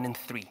about 1 in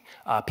 3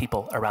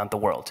 people around the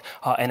world.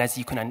 And as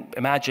you can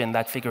imagine,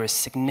 that figure is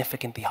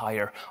significantly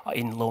higher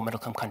in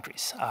low-middle-income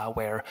countries,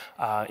 where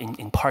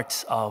in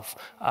parts of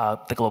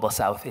the global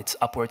south, it's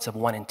upwards of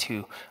 1 in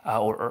 2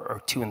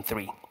 or 2 in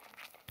 3.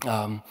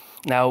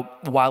 Now,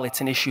 while it's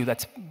an issue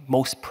that's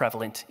most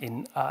prevalent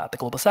in the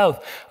global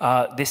south,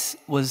 this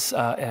was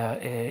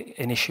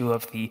an issue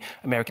of the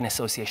American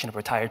Association of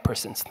Retired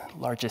Persons, the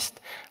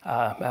largest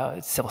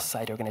civil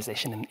society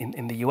organization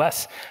in the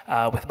US,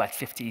 with about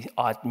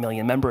 50-odd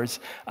million members.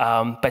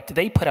 But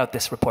they put out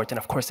this report, and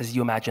of course, as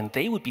you imagine,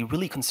 they would be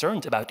really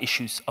concerned about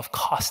issues of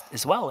cost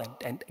as well,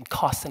 and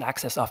cost and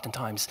access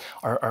oftentimes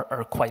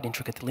are quite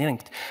intricately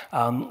linked.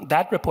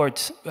 That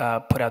report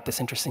put out this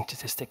interesting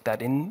statistic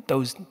that in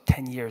those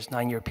 10 years,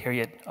 9-year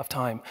period of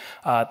time,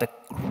 the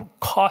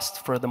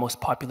cost for the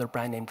most popular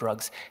brand name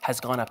drugs has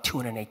gone up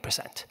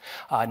 208%.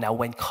 Now,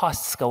 when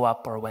costs go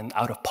up or when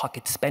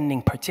out-of-pocket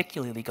spending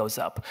particularly goes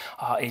up,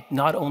 it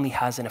not only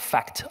has an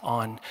effect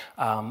on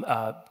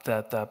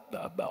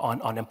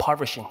on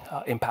impoverishing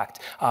impact,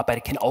 but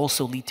it can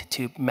also lead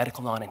to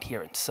medical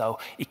non-adherence. So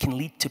it can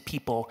lead to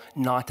people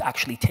not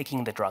actually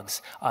taking the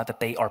drugs that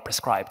they are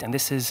prescribed. And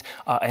this is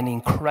an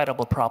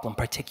incredible problem,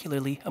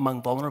 particularly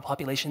among vulnerable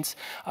populations,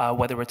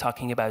 whether we're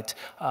talking about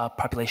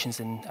populations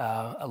in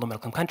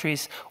low-middle-income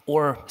countries,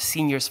 or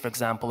seniors, for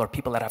example, or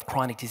people that have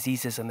chronic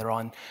diseases and they're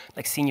on,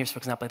 like seniors, for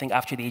example, I think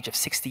after the age of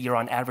 60, you're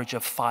on average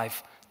of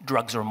 5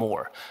 drugs or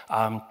more.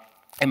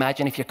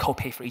 Imagine if your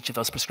copay for each of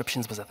those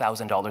prescriptions was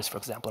 $1,000, for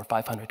example, or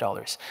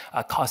 $500.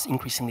 Cost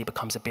increasingly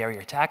becomes a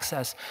barrier to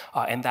access,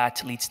 and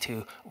that leads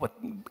to what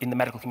in the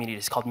medical community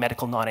is called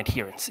medical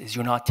non-adherence, is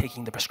you're not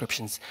taking the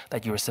prescriptions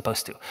that you were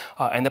supposed to.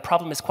 And the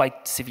problem is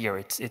quite severe.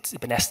 It's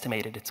been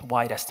estimated, it's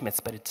wide estimates,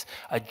 but it's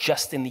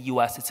just in the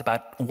US, it's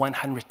about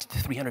 $100 to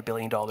 $300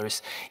 billion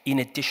in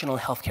additional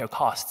healthcare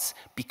costs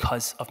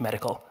because of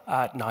medical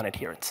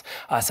non-adherence.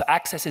 So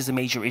access is a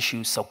major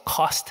issue, so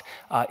cost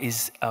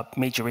is a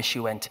major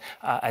issue, and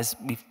as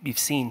we've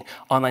seen,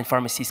 online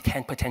pharmacies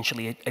can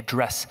potentially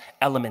address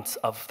elements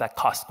of that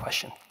cost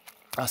question.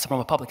 So from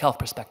a public health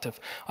perspective,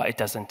 it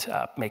doesn't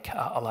make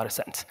a lot of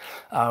sense.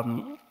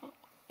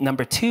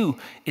 Number two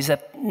is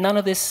that none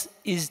of this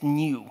is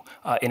new,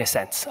 in a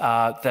sense.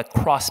 The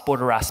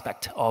cross-border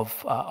aspect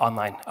of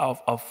online,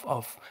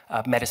 of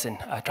medicine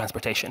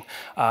transportation.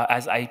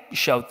 As I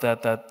showed,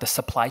 the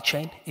supply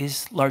chain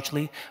is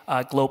largely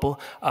global,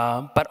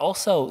 but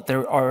also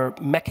there are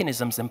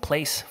mechanisms in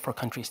place for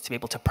countries to be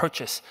able to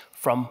purchase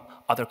from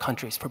other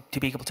countries, to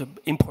be able to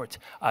import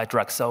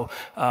drugs. So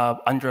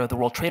under the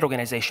World Trade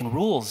Organization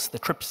rules, the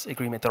TRIPS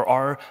agreement, there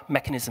are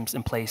mechanisms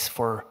in place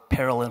for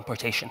parallel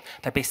importation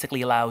that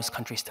basically allows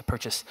countries to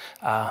purchase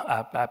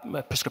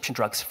prescription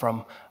drugs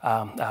from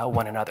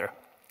one another.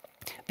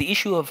 The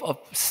issue of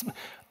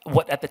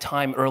what at the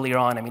time earlier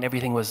on, I mean,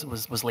 everything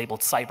was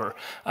labeled cyber.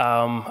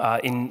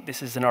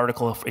 This is an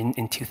article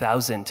in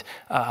 2000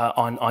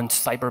 on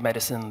cyber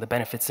medicine, the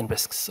benefits and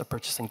risks of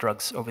purchasing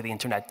drugs over the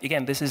internet.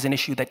 Again, this is an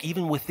issue that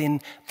even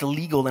within the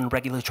legal and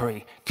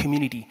regulatory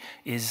community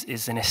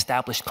is an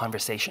established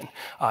conversation.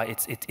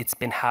 It's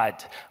been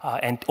had.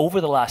 And over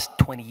the last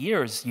 20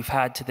 years, you've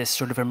had this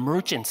sort of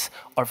emergence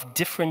of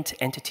different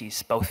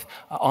entities, both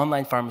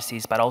online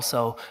pharmacies, but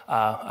also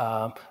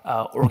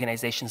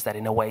organizations that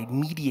in a way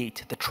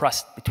mediate the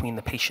trust between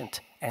the patient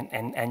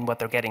and what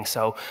they're getting.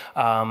 So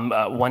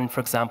one,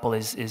 for example,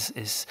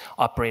 is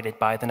operated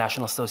by the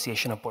National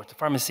Association of Boards of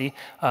Pharmacy,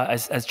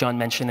 as John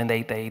mentioned, and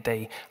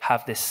they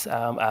have this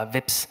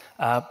VIPS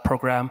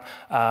program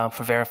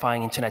for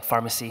verifying internet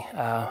pharmacy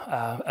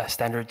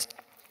standards.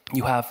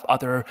 You have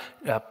other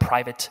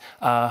private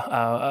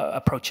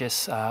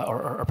approaches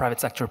or private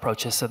sector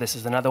approaches. So this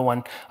is another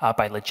one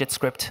by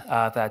LegitScript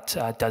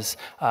that does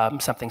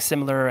something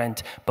similar,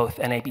 and both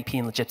NABP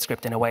and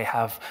LegitScript in a way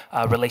have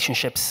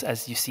relationships,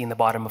 as you see in the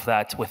bottom of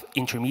that, with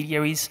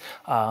intermediaries.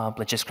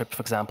 LegitScript,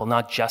 for example,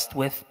 not just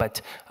with, but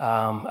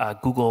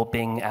Google,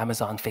 Bing,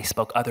 Amazon,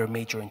 Facebook, other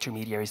major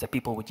intermediaries that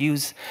people would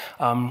use.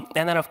 And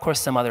then, of course,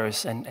 some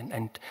others,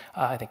 and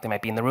I think they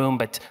might be in the room,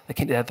 but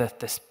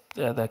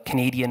the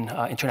Canadian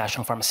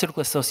International Pharmaceutical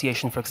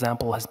Association, for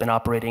example, has been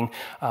operating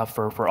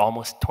for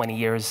almost 20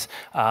 years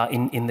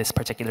in this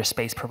particular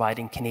space,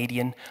 providing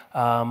Canadian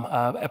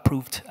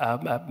approved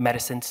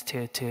medicines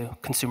to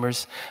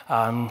consumers.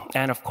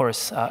 And of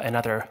course,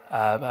 another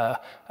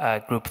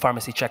group,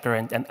 Pharmacy Checker,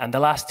 and the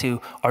last two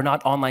are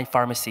not online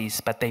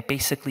pharmacies, but they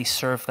basically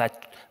serve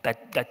that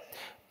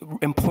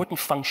important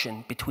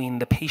function between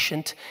the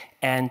patient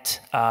and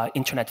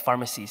internet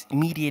pharmacies,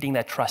 mediating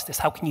that trust, is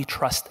how can you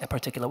trust a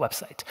particular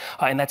website?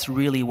 And that's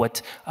really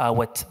what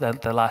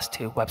the last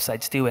two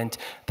websites do. And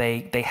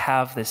they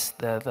have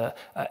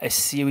a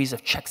series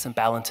of checks and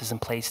balances in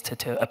place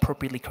to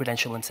appropriately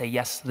credential and say,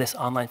 yes, this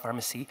online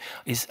pharmacy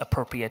is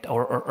appropriate,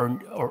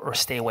 or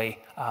stay away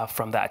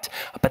from that.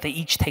 But they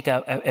each take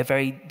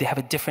they have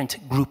a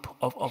different group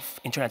of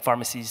internet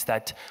pharmacies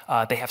that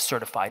they have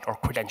certified or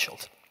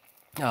credentialed.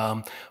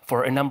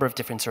 For a number of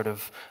different sort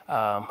of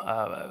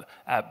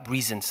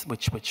reasons,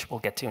 which we'll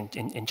get to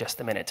in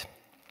just a minute.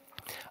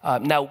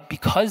 Now,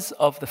 because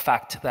of the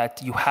fact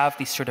that you have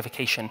these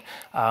certification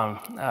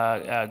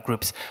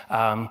groups,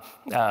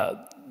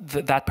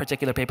 that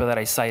particular paper that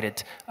I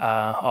cited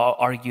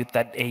argued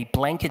that a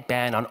blanket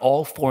ban on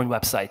all foreign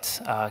websites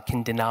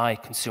can deny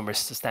consumers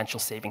substantial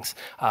savings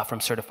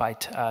from certified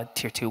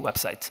Tier 2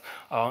 websites.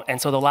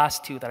 And so the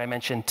last two that I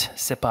mentioned,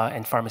 SIPA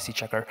and Pharmacy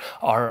Checker,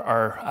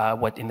 are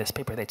what in this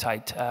paper they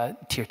tied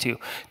Tier 2.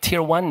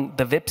 Tier 1,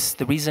 the VIPs,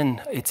 the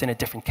reason it's in a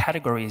different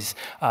category is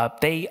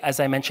they, as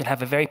I mentioned,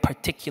 have a very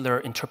particular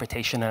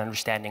interpretation and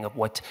understanding of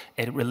what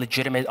a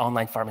legitimate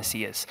online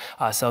pharmacy is.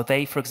 So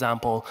they, for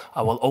example,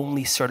 will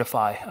only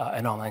certify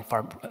an online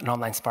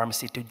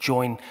pharmacy to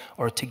join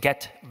or to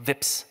get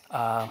VIPs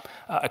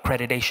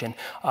accreditation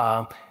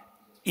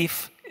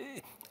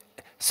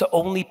so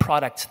only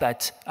products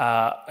that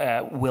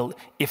will,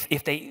 if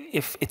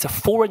it's a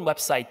foreign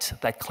website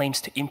that claims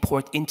to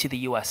import into the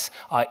US,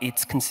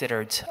 it's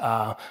considered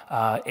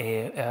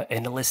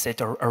an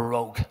illicit or a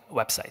rogue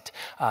website.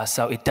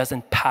 So it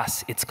doesn't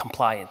pass its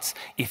compliance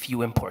if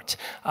you import.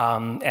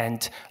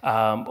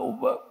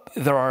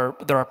 There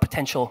are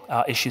potential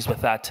issues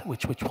with that,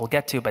 which we'll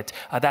get to, but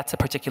that's a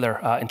particular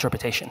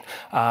interpretation.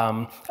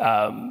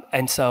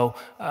 And so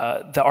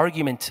the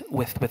argument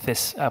with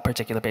this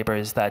particular paper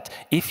is that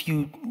if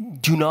you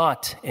do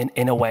not,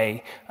 in a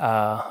way,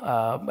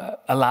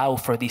 allow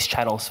for these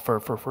channels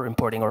for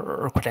importing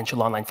or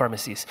credential online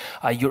pharmacies,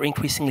 you're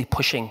increasingly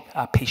pushing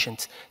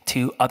patients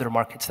to other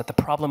markets, that the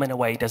problem, in a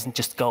way, doesn't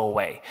just go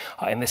away.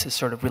 And this is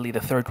sort of really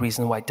the third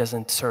reason why it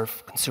doesn't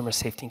serve consumer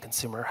safety and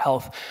consumer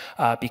health,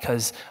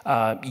 because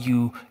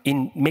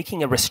in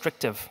making a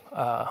restrictive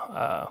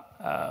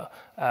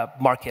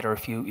market, or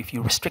if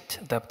you restrict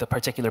the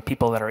particular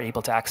people that are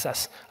able to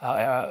access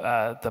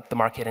the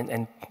market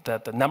and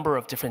the number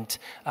of different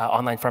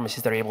online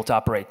pharmacies that are able to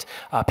operate,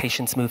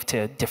 patients move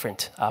to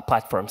different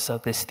platforms. So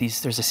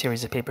there's a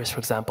series of papers, for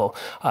example,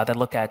 that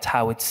look at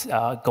how it's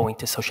going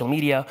to social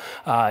media,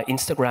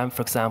 Instagram,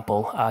 for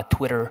example,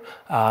 Twitter,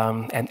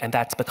 and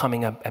that's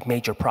becoming a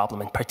major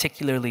problem. And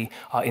particularly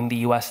in the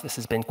US, this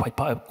has been quite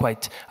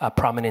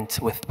prominent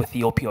with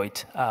the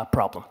opioid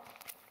problem.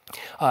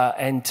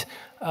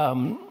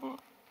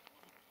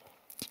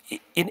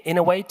 In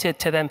a way,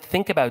 to then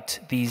think about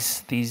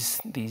these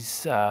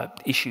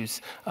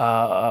issues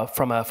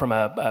from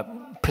a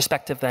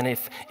perspective, then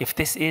if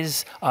this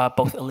is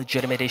both a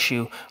legitimate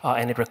issue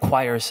and it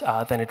requires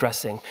then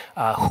addressing,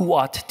 who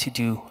ought to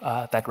do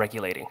that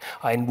regulating,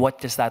 and what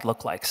does that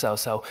look like?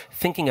 So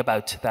thinking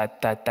about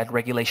that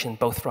regulation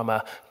both from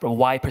a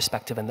why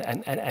perspective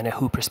and a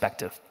who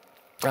perspective,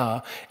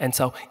 and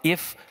so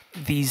if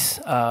these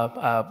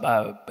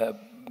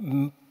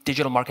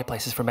digital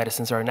marketplaces for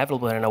medicines are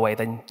inevitable in a way,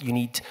 then you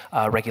need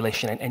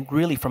regulation. And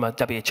really, from a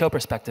WHO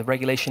perspective,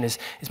 regulation is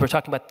we're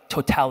talking about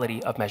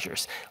totality of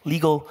measures.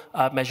 Legal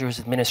measures,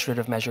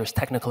 administrative measures,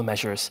 technical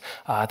measures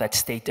that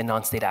state and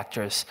non-state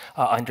actors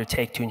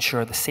undertake to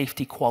ensure the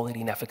safety,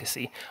 quality, and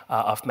efficacy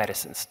of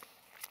medicines.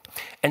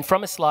 And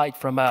from a slide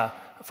from a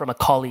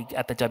colleague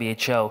at the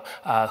WHO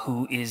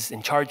who is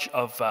in charge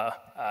of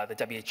the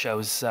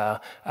WHO's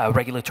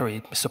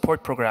regulatory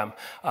support program,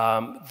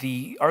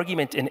 the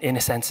argument in a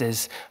sense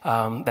is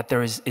that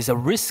there is a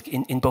risk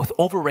in both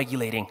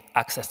over-regulating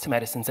access to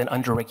medicines and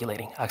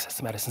under-regulating access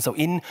to medicines. So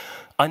in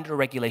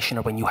under-regulation,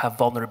 or when you have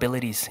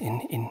vulnerabilities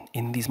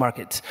in these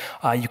markets,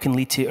 you can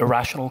lead to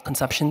irrational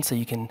consumption, so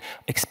you can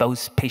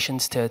expose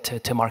patients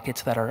to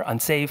markets that are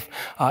unsafe,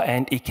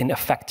 and it can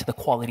affect the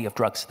quality of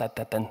drugs that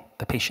then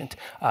the patient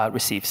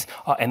receives.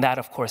 And that,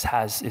 of course,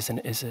 is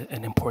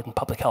an important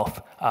public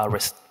health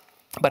risk.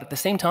 But at the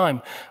same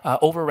time,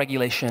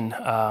 over-regulation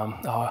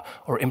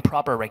or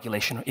improper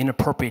regulation or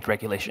inappropriate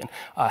regulation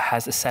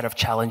has a set of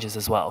challenges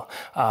as well.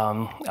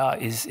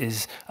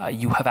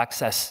 You have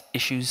access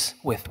issues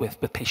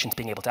with patients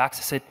being able to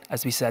access it.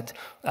 As we said,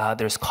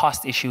 there's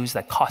cost issues,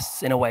 that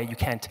costs, in a way, you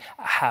can't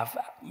have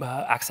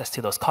access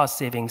to those cost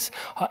savings.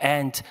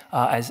 And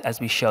as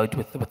we showed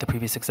with the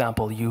previous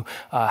example, you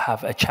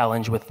have a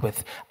challenge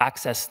with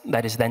access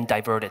that is then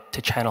diverted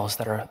to channels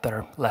that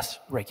are less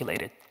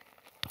regulated.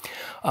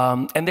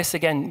 And this,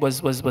 again,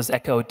 was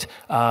echoed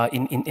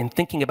in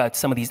thinking about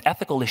some of these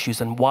ethical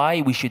issues and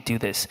why we should do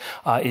this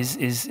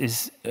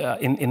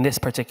in this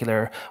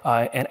particular,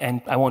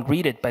 and I won't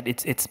read it, but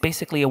it's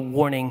basically a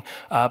warning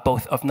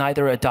both of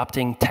neither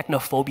adopting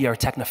technophobia or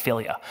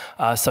technophilia.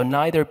 So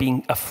neither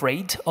being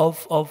afraid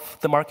of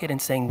the market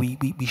and saying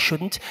we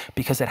shouldn't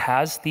because it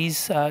has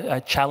these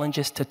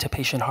challenges to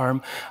patient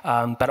harm,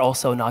 but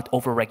also not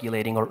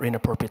over-regulating or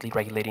inappropriately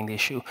regulating the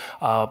issue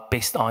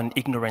based on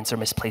ignorance or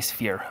misplaced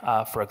fear,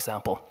 for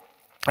example.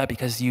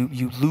 Because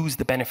you lose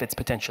the benefits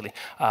potentially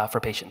for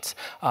patients.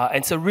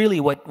 And so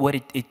really what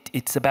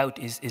it's about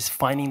is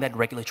finding that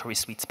regulatory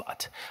sweet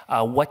spot.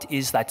 What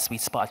is that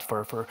sweet spot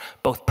for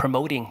both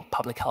promoting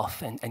public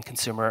health and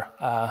consumer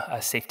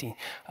safety,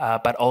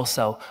 but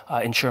also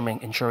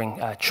ensuring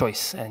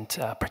choice and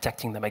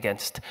protecting them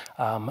against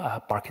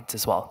markets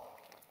as well.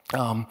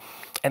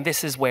 And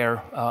this is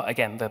where,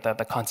 again,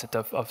 the concept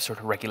of sort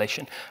of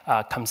regulation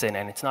comes in.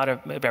 And it's not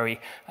a very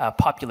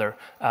popular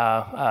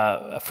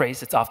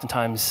phrase. It's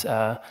oftentimes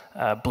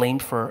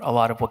blamed for a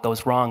lot of what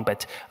goes wrong,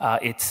 but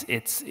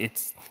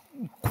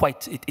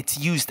it's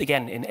used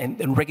again,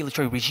 and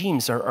regulatory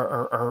regimes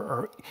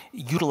are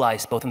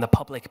utilized both in the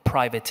public,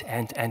 private,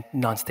 and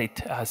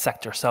non-state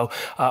sector. So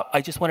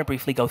I just want to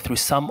briefly go through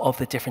some of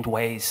the different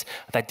ways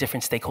that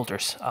different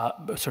stakeholders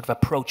sort of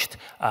approached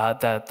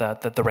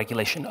the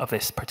regulation of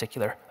this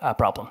particular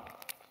problem.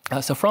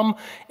 So from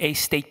a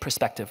state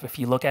perspective, if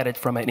you look at it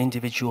from an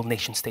individual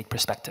nation-state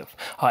perspective,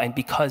 and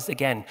because,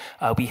 again,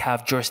 we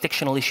have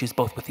jurisdictional issues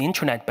both with the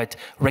internet, but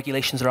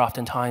regulations are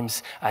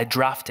oftentimes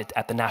drafted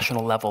at the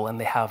national level, and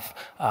they have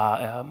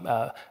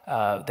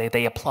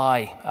they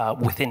apply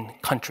within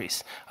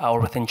countries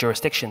or within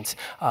jurisdictions.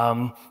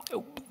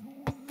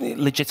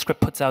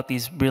 LegitScript puts out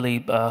these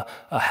really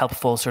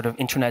helpful sort of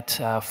internet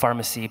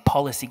pharmacy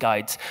policy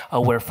guides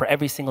where for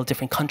every single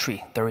different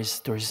country there's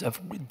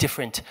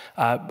different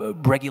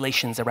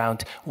regulations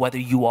around whether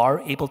you are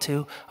able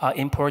to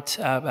import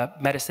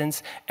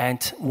medicines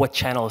and what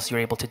channels you're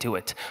able to do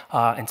it.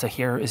 And so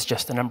here is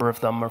just a number of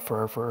them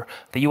for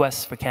the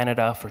US, for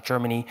Canada, for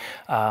Germany,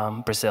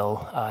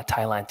 Brazil,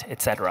 Thailand,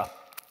 etc.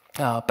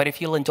 But if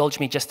you'll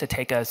indulge me just to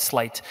take a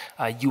slight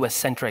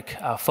US-centric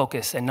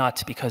focus, and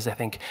not because I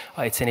think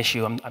it's an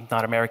issue, I'm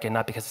not American,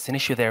 not because it's an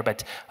issue there,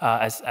 but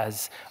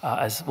as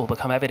will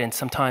become evident,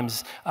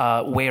 sometimes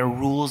where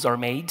rules are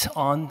made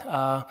on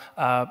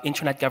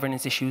internet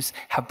governance issues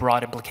have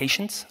broad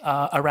implications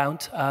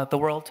around the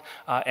world.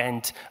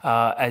 And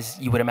as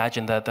you would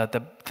imagine,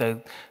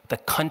 the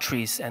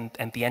countries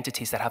and the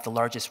entities that have the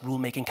largest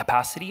rulemaking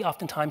capacity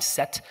oftentimes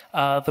set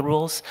the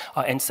rules.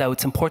 And so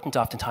it's important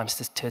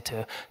oftentimes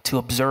to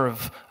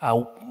observe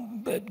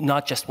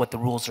not just what the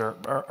rules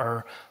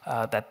are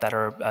that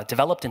are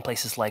developed in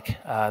places like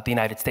the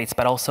United States,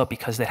 but also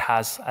because it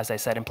has, as I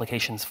said,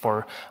 implications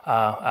for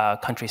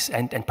countries,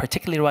 and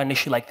particularly around an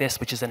issue like this,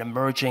 which is an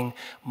emerging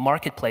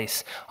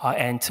marketplace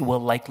and will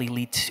likely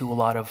lead to a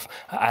lot of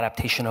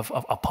adaptation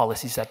of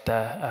policies at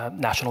the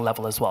national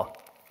level as well.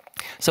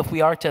 So if we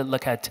are to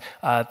look at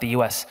the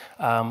US,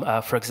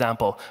 for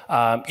example,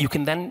 you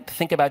can then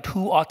think about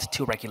who ought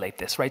to regulate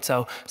this, right?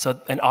 So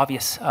an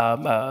obvious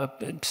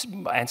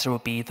answer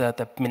would be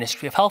the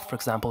Ministry of Health, for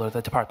example, or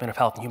the Department of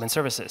Health and Human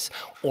Services,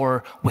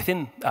 or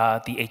within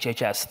the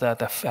HHS,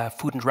 the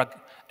Food and Drug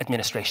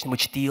Administration,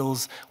 which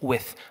deals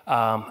with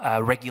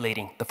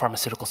regulating the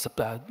pharmaceutical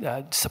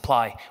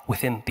supply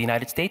within the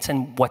United States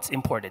and what's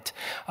imported.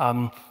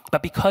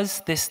 But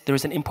because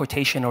there's an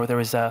importation, or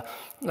there's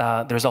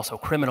also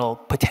criminal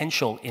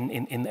potential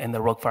in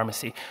the rogue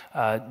pharmacy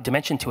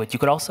dimension to it, you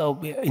could also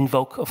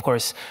invoke, of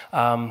course,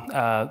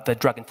 the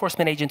Drug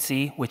Enforcement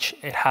Agency, which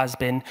it has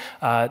been,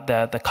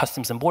 the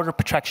Customs and Border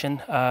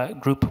Protection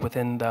group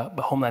within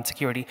the Homeland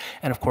Security,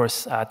 and of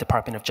course,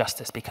 Department of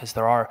Justice, because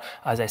there are,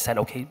 as I said,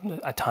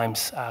 at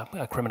times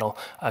criminal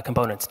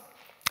components.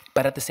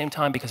 But at the same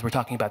time, because we're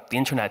talking about the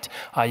internet,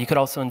 you could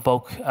also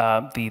invoke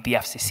the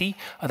FCC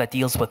that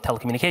deals with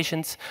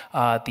telecommunications,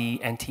 the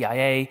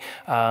NTIA,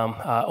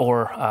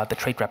 or the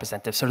trade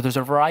representative. So there's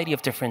a variety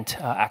of different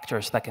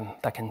actors that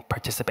can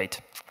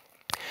participate.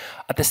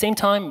 At the same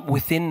time,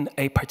 within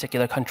a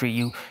particular country,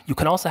 you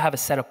can also have a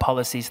set of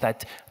policies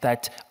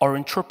that are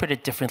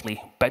interpreted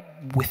differently, but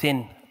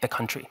within the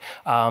country.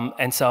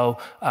 And so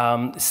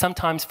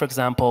sometimes, for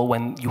example,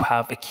 when you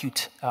have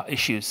acute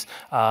issues,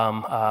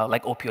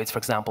 like opioids, for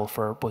example,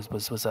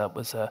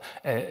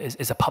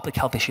 is a public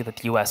health issue that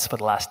the US for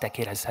the last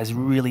decade has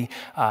really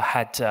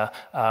had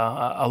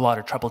a lot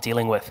of trouble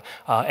dealing with.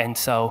 And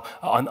so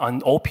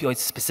on opioids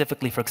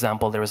specifically, for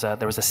example, there was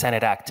a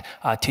Senate Act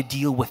to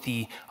deal with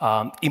the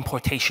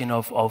importation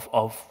of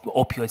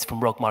opioids from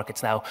rogue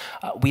markets. Now,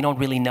 we don't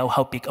really know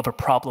how big of a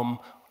problem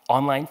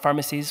online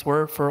pharmacies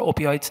were for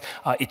opioids.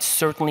 It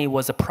certainly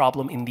was a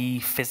problem in the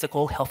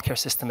physical healthcare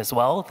system as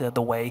well.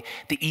 The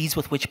ease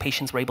with which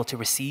patients were able to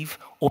receive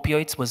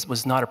opioids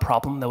was not a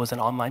problem. That was an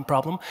online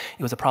problem.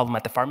 It was a problem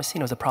at the pharmacy,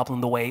 and it was a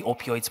problem the way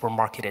opioids were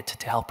marketed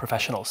to health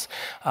professionals.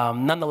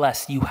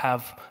 Nonetheless, you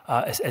have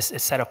a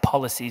set of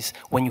policies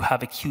when you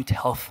have acute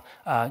health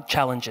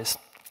challenges.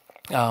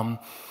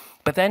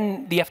 But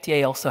then the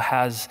FDA also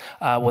has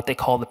what they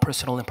call the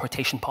personal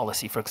importation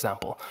policy, for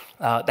example,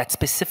 that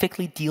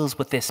specifically deals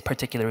with this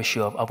particular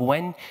issue of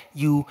when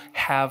you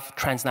have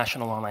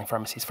transnational online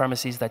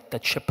pharmacies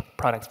that ship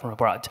products from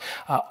abroad.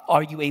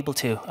 Are you able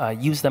to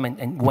use them,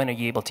 and when are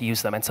you able to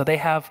use them? And so they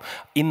have,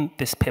 in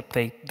this PIP,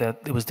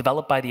 it was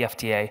developed by the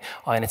FDA,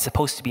 and it's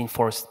supposed to be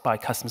enforced by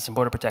Customs and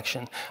Border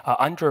Protection.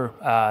 Under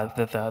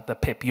the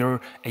PIP,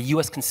 a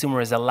US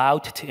consumer is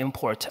allowed to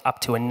import up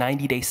to a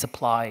 90-day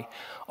supply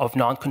of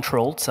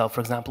non-controlled, so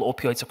for example,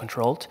 opioids are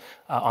controlled.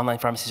 Online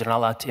pharmacies are not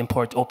allowed to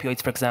import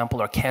opioids, for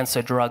example, or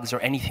cancer drugs, or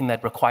anything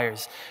that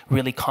requires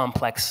really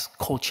complex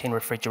cold chain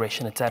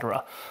refrigeration,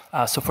 etc.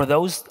 So for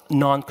those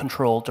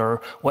non-controlled,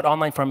 or what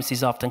online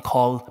pharmacies often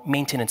call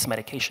maintenance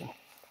medication.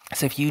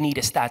 So if you need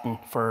a statin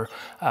for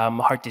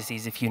heart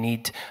disease, if you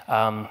need,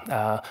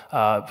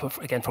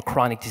 again, for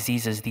chronic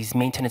diseases, these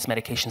maintenance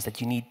medications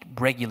that you need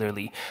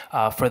regularly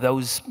for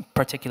those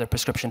particular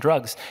prescription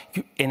drugs,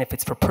 and if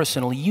it's for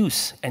personal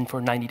use and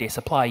for 90-day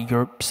supply,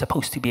 you're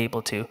supposed to be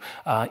able to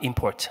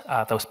import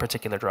those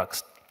particular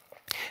drugs.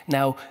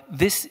 Now,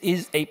 this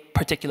is a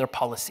particular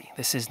policy.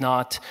 This is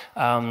not,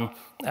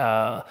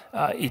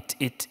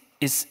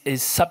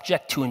 is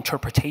subject to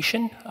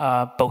interpretation,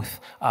 both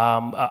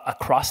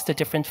across the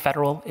different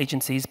federal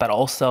agencies, but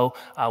also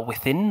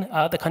within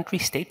the country.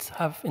 States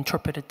have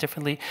interpreted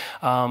differently.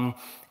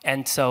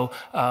 And so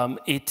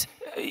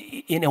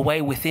in a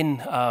way,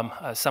 within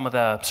some of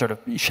the sort of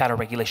shadow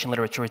regulation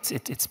literature,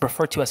 it's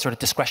referred to as sort of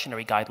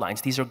discretionary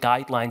guidelines. These are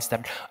guidelines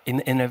that,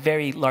 in a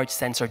very large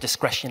sense, are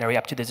discretionary,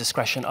 up to the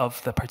discretion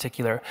of the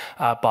particular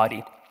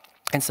body.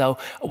 And so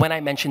when I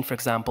mentioned, for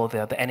example,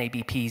 the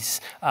NABP's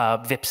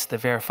VIPS, the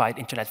Verified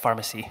Internet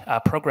Pharmacy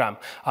program,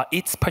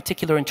 its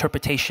particular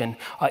interpretation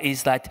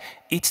is that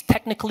it's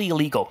technically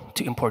illegal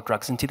to import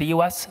drugs into the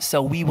US,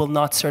 so we will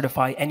not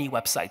certify any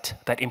website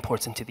that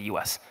imports into the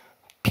US,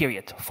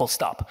 period, full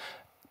stop.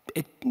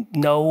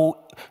 No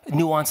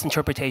nuanced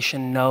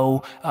interpretation,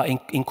 no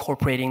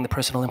incorporating the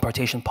personal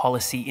importation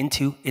policy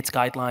into its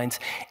guidelines.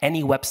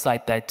 Any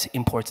website that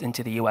imports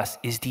into the US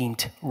is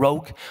deemed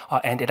rogue,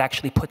 and it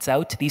actually puts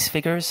out these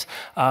figures.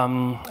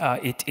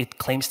 It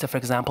claims to, for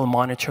example,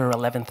 monitor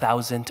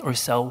 11,000 or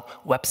so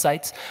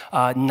websites,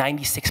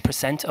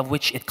 96% of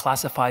which it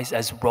classifies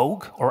as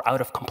rogue or out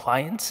of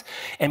compliance.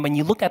 And when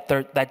you look at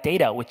that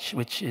data,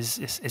 which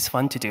is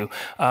fun to do,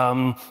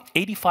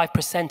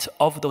 85%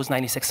 of those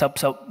 96,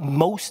 so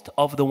most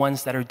of the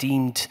ones that are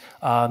deemed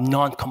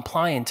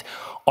non-compliant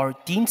are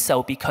deemed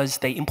so because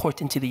they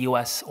import into the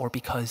US or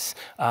because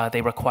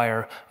they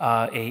require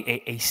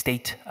a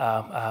state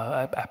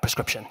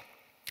prescription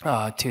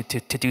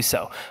to do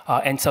so.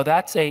 And so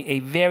that's a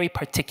very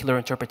particular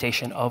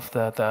interpretation of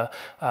the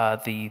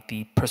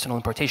personal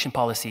importation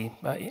policy,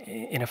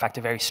 in effect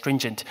a very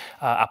stringent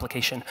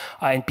application.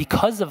 And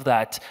because of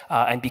that,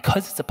 and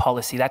because it's a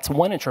policy, that's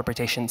one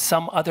interpretation.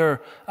 Some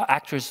other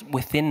actors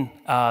within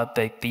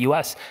the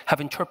US have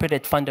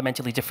interpreted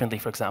fundamentally differently,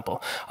 for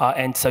example.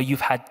 And so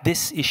you've had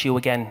this issue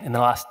again in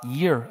the last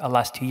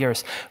 2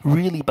 years,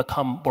 really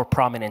become more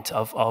prominent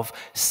of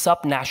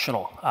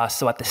subnational.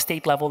 So at the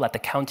state level, at the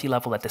county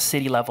level, at the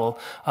city level,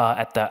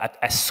 at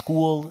a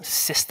school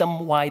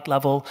system-wide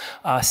level,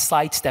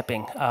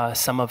 sidestepping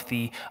some of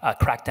the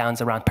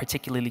crackdowns around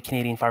particularly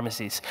Canadian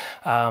pharmacies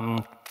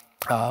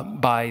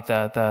by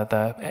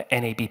the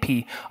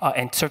NABP,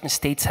 and certain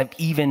states have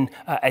even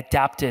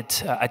adopted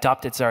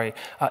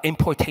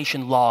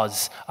importation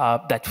laws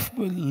that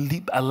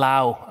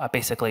allow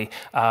basically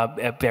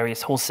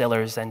various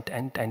wholesalers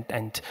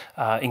and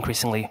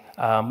increasingly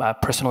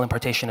personal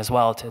importation as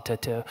well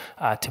to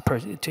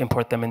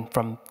import them in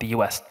from the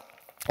US.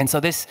 And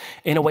so this,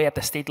 in a way, at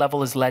the state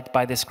level, is led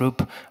by this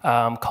group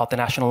called the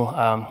National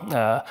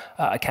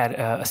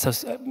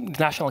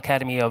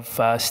Academy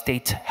of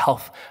State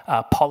Health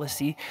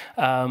Policy.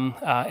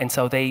 And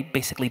so they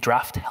basically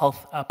draft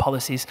health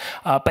policies.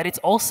 But it's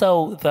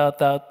also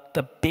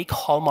the big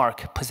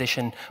hallmark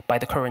position by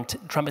the current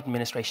Trump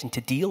administration to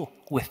deal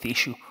with the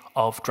issue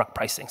of drug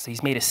pricing. So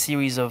he's made a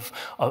series of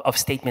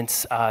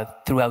statements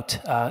throughout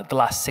the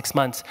last 6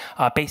 months,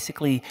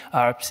 basically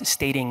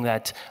stating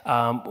that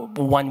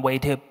one way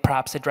to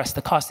perhaps address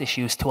the cost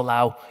issue is to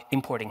allow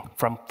importing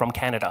from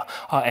Canada.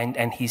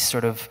 And he's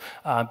sort of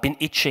been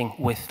itching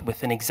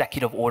with an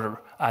executive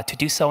order to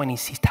do so, and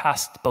he's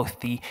tasked both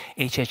the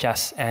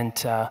HHS and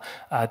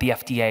the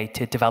FDA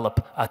to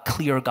develop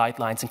clear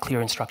guidelines and clear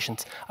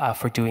instructions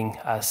for doing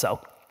so.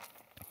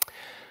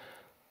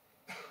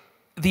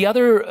 The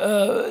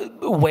other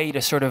way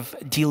to sort of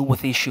deal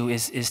with the issue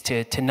is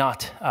to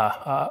not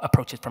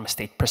approach it from a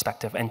state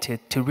perspective and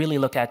to really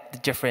look at the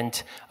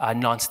different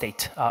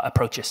non-state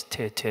approaches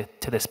to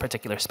this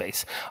particular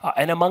space.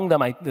 And among them,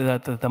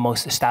 the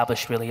most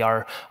established really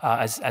are,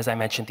 as I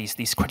mentioned,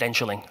 these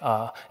credentialing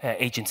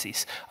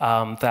agencies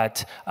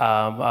that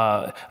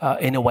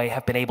in a way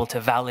have been able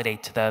to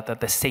validate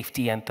the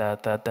safety and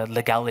the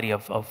legality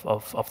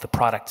of the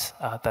products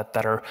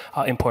that are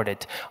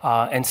imported.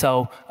 And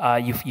so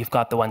you've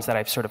got the ones that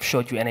I've sort of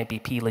showed you: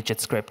 NABP,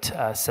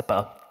 LegitScript,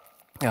 SIPA,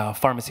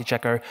 Pharmacy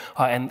Checker,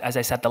 and as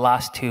I said, the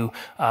last two,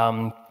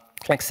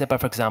 like SIPA,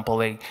 for example,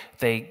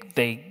 the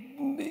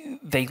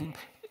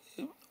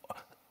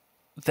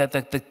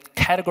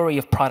category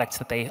of products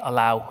that they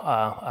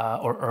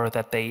allow, or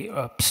that they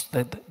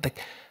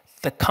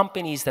the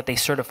companies that they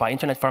certify,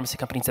 internet pharmacy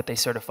companies that they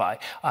certify,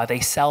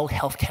 they sell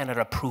Health Canada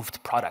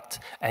approved product.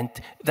 And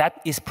that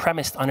is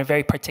premised on a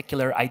very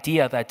particular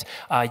idea that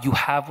you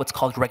have what's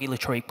called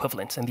regulatory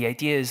equivalence. And the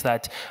idea is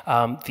that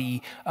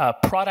the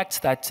products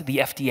that the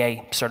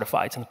FDA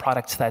certifies and the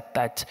products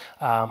that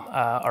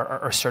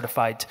are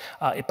certified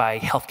by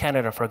Health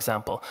Canada, for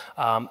example,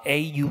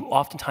 you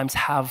oftentimes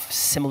have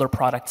similar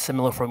products,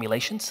 similar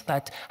formulations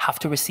that have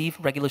to receive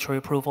regulatory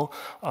approval,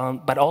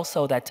 but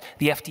also that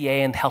the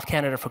FDA and Health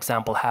Canada, for example,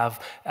 have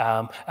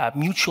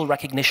mutual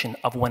recognition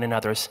of one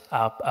another's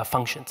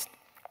functions.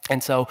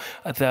 And so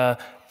the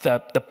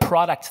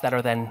products that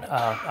are then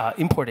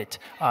imported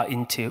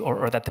into,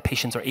 or that the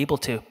patients are able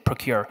to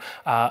procure,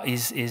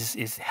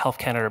 is Health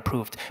Canada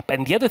approved.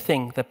 But the other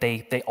thing that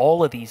they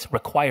all of these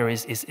require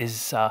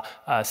is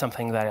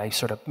something that I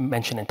sort of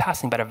mentioned in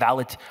passing, but a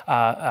valid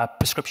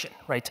prescription,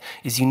 right?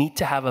 Is you need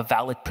to have a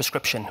valid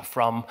prescription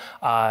from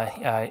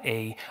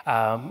a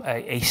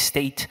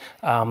state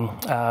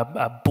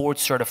board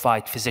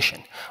certified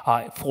physician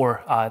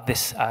for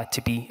this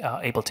to be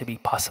able to be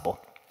possible.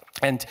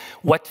 And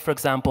what, for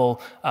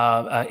example,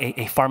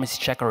 a pharmacy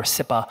checker or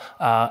SIPA,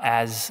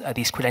 as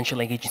these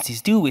credentialing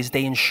agencies do, is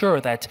they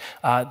ensure that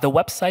the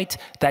website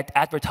that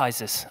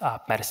advertises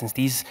medicines,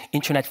 these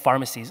internet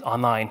pharmacies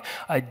online,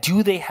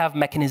 do they have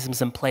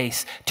mechanisms in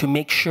place to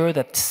make sure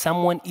that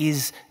someone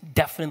is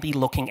definitely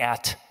looking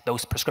at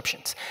those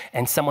prescriptions,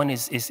 and someone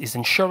is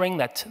ensuring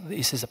that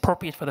this is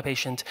appropriate for the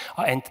patient,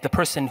 and the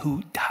person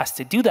who has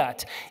to do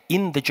that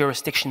in the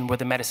jurisdiction where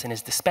the medicine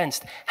is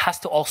dispensed has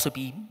to also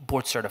be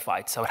board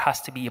certified. So it has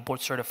to be a board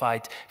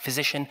certified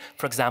physician,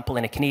 for example,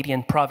 in a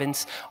Canadian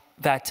province,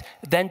 that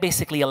then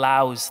basically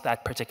allows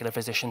that particular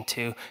physician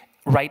to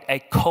write a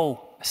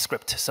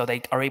co-script. So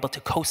they are able to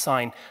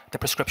co-sign the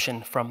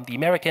prescription from the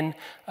American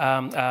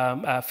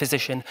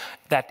physician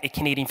that a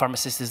Canadian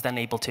pharmacist is then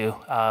able to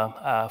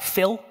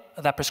fill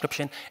that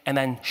prescription and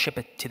then ship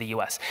it to the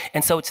US.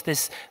 And so it's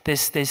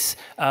this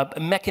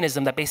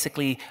mechanism that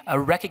basically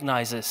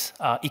recognizes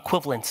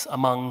equivalence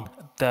among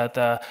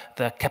the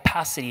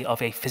capacity of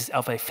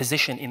a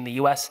physician in the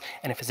US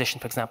and a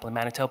physician, for example, in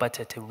Manitoba,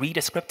 to read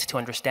a script, to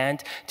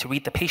understand, to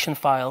read the patient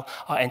file,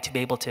 and to be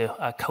able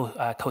to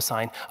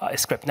co-sign a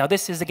script. Now,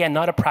 this is, again,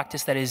 not a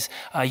practice that is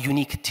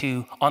unique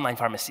to online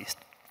pharmacies.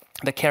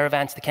 The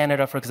caravans to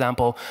Canada, for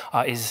example,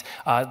 is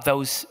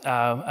those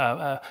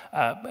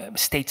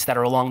states that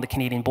are along the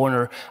Canadian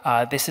border.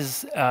 This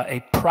is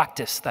a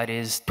practice that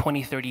is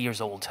 20, 30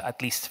 years old,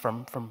 at least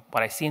from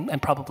what I've seen,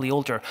 and probably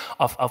older,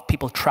 of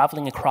people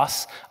traveling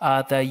across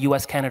the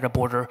US-Canada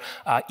border,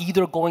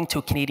 either going to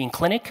a Canadian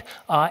clinic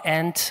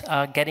and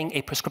getting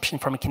a prescription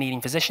from a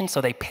Canadian physician.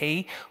 So they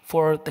pay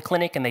for the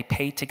clinic and they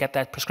pay to get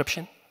that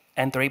prescription,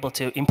 and they're able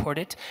to import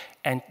it,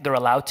 and they're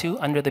allowed to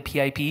under the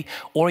PIP.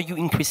 Or you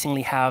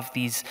increasingly have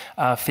these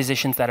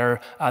physicians that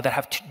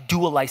have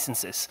dual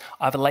licenses.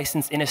 Have a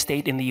license in a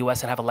state in the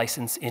US and have a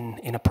license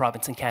in a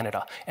province in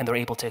Canada, and they're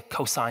able to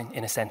co-sign,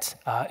 in a sense,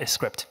 a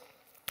script.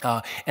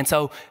 And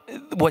so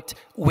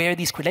where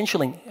these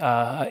credentialing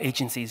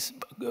agencies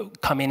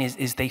come in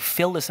is they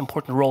fill this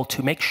important role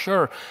to make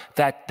sure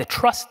that the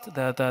trust,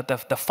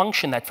 the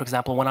function that, for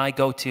example, when I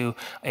go to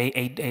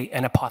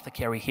an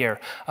apothecary here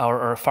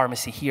or a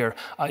pharmacy here,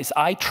 is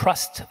I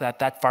trust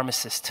that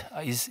pharmacist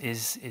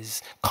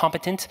is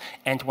competent,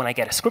 and when I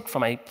get a script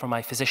from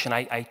my physician,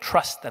 I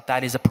trust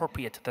that is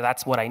appropriate,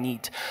 that's what I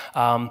need.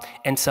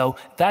 And so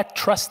that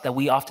trust that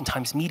we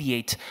oftentimes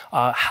mediate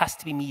has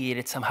to be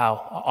mediated somehow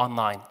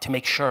online, to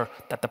make sure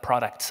that the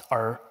products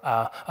are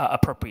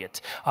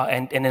appropriate.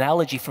 And an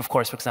analogy,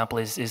 for example,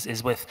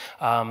 is with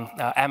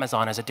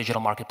Amazon as a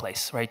digital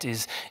marketplace, right?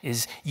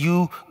 Is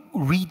you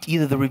read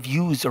either the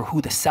reviews or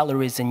who the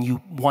seller is, and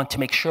you want to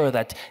make sure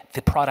that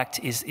the product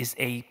is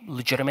a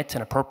legitimate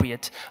and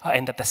appropriate,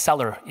 and that the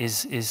seller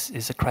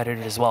is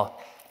accredited as well.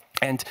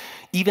 And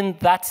even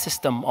that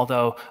system,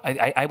 although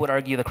I would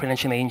argue the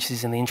credentialing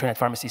agencies in the internet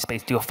pharmacy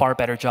space do a far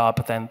better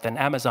job than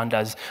Amazon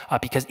does,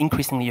 because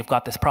increasingly you've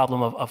got this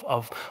problem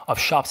of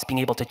shops being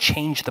able to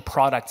change the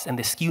products and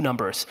the SKU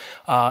numbers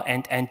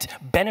and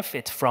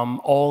benefit from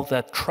all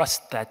the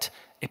trust that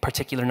a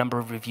particular number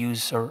of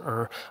reviews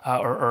or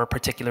a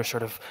particular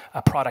sort of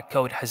product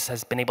code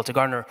has been able to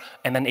garner,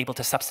 and then able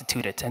to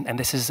substitute it. And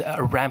this is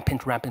a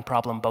rampant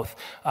problem, both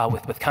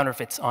with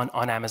counterfeits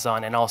on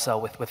Amazon and also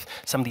with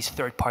some of these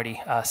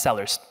third-party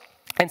sellers.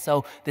 And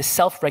so this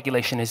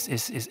self-regulation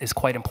is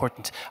quite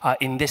important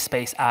in this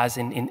space as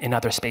in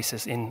other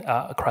spaces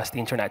across the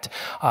internet.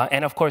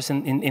 And of course,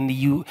 in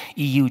the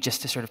EU,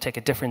 just to sort of take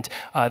a different,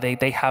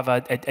 they have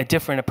a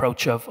different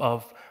approach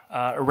of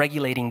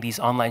regulating these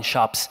online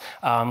shops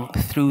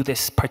through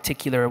this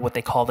particular, what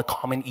they call the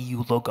common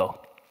EU logo.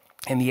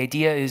 And the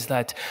idea is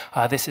that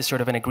this is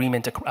sort of an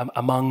agreement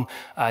among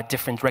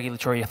different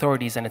regulatory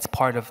authorities, and it's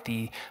part of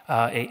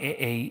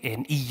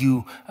an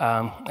EU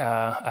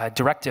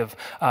directive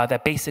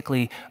that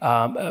basically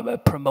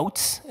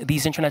promotes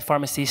these internet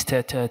pharmacies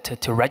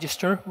to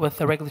register with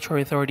the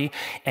regulatory authority.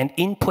 And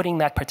in putting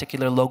that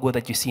particular logo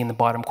that you see in the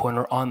bottom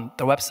corner on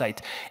the website,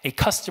 a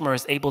customer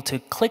is able to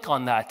click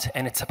on that,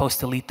 and it's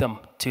supposed to lead them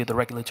to the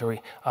regulatory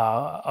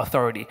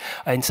authority.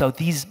 And so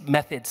these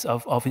methods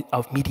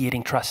of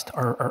mediating trust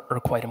are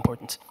quite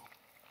important.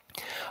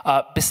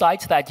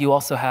 Besides that, you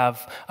also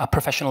have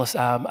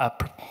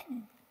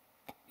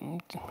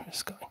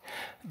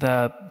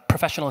the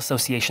professional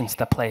associations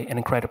that play an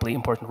incredibly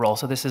important role.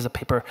 So this is a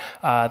paper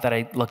that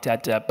I looked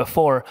at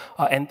before,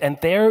 and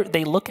there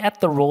they look at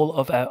the role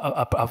of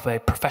a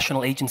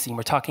professional agency. And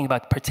we're talking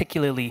about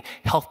particularly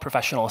health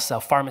professionals,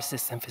 so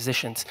pharmacists and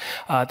physicians,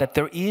 that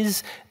there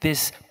is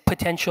this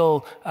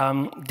potential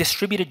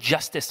distributed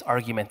justice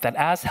argument that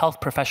as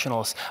health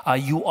professionals,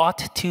 you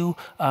ought to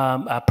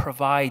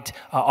provide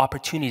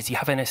opportunities. You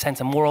have, in a sense,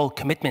 a moral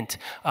commitment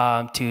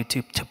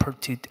to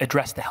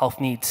address the health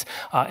needs.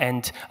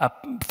 And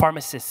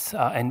pharmacists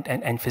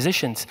and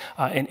physicians,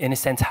 in a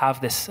sense,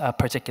 have this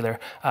particular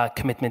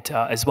commitment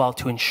as well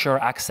to ensure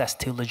access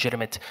to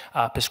legitimate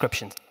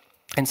prescriptions.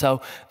 And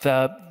so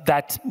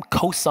that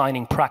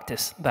co-signing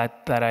practice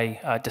that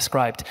I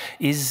described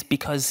is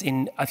because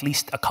in at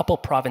least a couple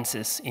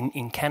provinces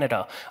in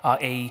Canada,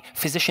 a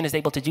physician is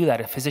able to do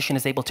that. A physician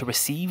is able to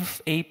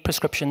receive a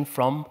prescription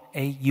from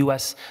a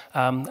US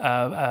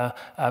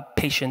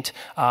patient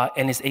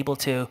and is able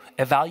to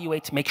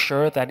evaluate, make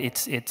sure that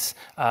it's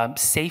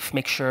safe,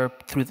 make sure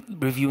through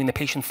reviewing the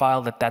patient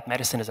file that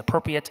medicine is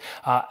appropriate.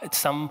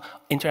 Some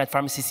internet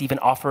pharmacies even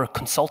offer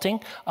consulting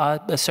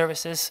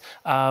services,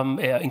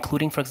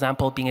 including, for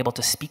example, being able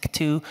to speak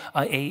to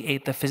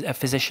a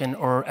physician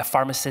or a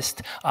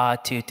pharmacist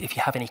if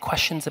you have any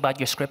questions about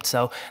your script.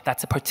 So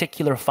that's a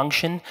particular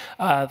function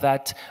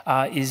that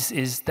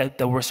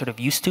we're sort of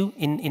used to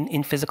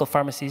in physical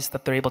pharmacies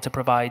that they're able to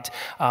provide.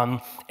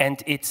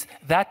 And it's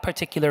that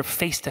particular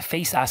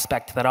face-to-face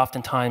aspect that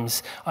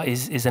oftentimes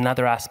is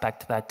another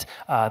aspect that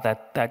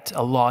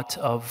a lot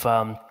of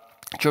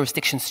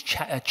jurisdictions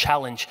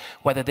challenge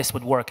whether this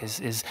would work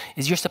is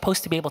you're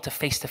supposed to be able to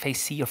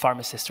face-to-face see your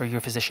pharmacist or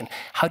your physician.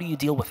 How do you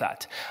deal with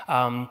that?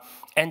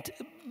 And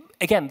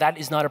again, that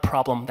is not a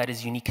problem that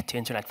is unique to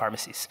internet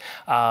pharmacies.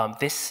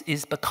 This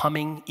is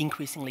becoming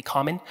increasingly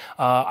common.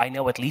 I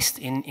know at least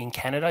in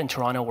Canada, in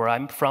Toronto, where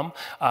I'm from,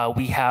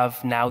 we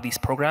have now these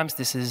programs.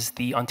 This is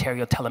the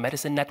Ontario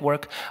Telemedicine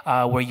Network,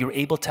 where you're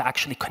able to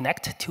actually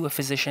connect to a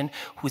physician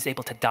who's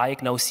able to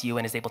diagnose you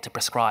and is able to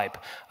prescribe.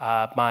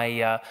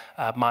 My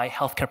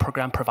healthcare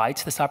program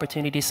provides this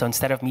opportunity. So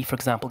instead of me, for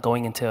example,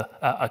 going into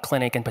a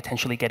clinic and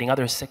potentially getting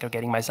others sick or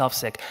getting myself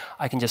sick,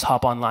 I can just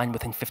hop online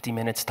within 50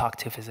 minutes, talk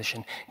to a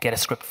physician, get a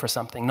script for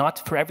something.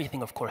 Not for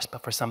everything, of course,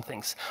 but for some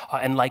things.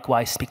 And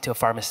likewise, speak to a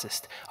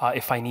pharmacist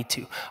if I need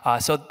to.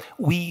 So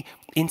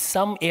in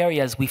some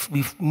areas,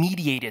 we've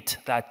mediated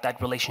that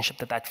relationship,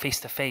 that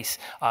face-to-face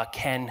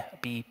can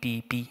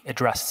be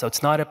addressed. So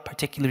it's not a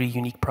particularly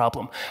unique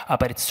problem,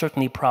 but it's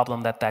certainly a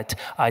problem that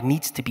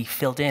needs to be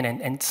filled in.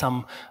 And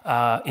some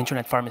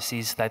internet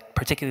pharmacies, that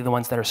particularly the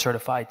ones that are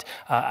certified,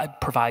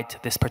 provide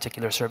this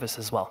particular service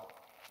as well.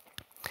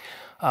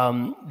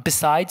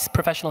 Besides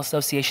professional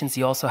associations,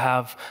 you also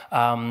have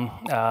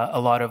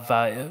a lot of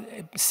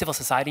civil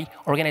society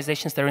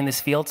organizations that are in this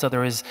field. So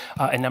there is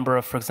a number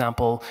of, for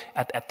example,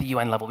 at the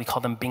UN level, we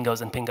call them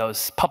bingos and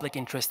pingos, public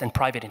interest and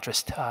private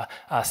interest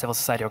civil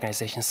society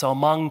organizations. So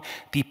among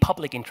the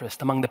public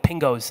interest, among the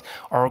pingos,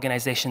 are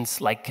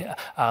organizations like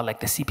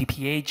the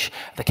CPPH,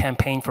 the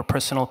Campaign for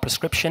Personal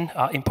Prescription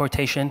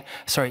Importation,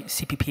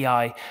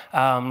 CPPI,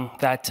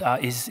 that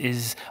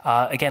is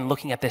again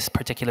looking at this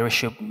particular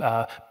issue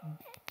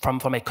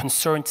from a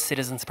concerned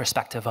citizen's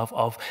perspective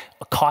of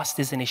cost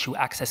is an issue,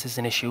 access is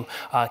an issue.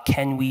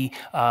 Can we,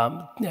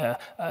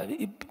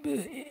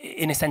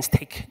 in a sense,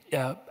 take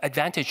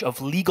advantage of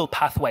legal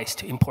pathways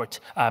to import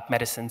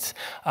medicines?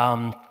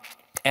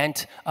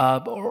 And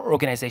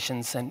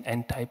organizations,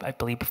 and I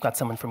believe we've got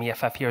someone from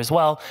EFF here as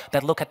well,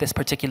 that look at this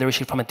particular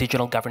issue from a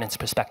digital governance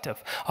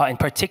perspective, and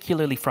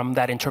particularly from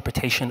that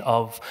interpretation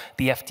of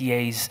the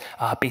FDA's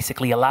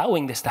basically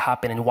allowing this to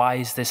happen, and why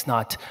is this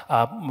not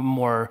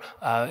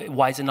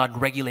why is it not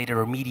regulated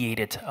or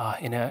mediated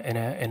in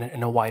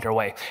a wider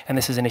way? And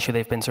this is an issue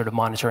they've been sort of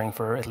monitoring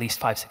for at least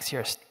 5-6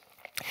 years.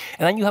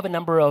 And then you have a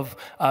number of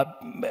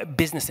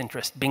business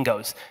interest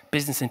bingos,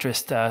 business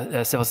interest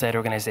civil society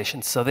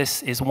organizations. So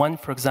this is one,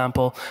 for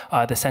example,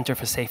 the Center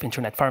for Safe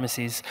Internet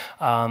Pharmacies,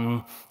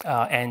 and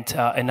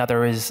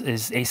another is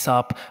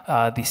ASOP,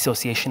 the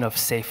Association of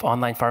Safe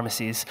Online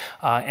Pharmacies.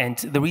 And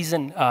the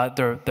reason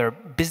their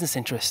business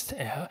interest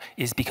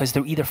is because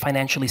they're either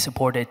financially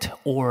supported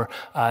or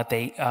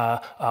they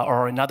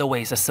are in other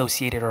ways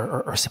associated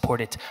or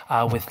supported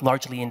with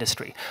largely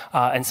industry.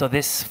 And so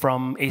this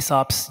from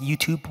ASOP's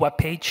YouTube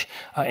webpage,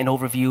 an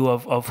overview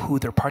of who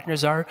their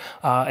partners are.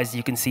 As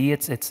you can see,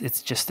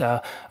 it's just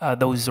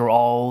those are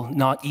all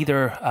not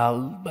either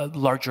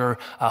larger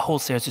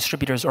wholesalers,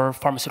 distributors, or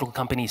pharmaceutical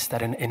companies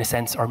that, in a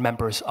sense, are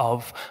members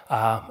of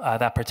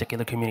that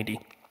particular community.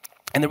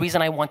 And the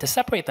reason I want to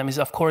separate them is,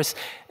 of course,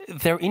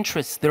 their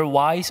interests, their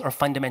whys are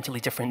fundamentally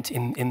different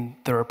in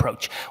their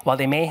approach. While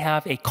they may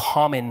have a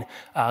common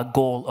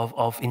goal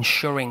of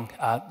ensuring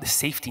the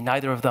safety,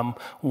 neither of them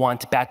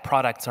want bad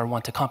products or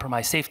want to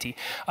compromise safety.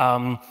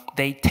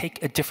 They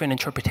take a different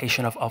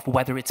interpretation of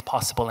whether it's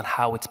possible and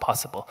how it's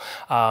possible.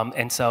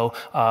 And so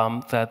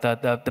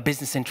the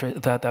business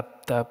interest,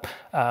 the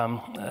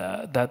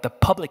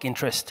public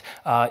interest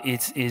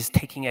is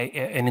taking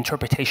an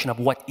interpretation of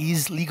what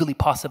is legally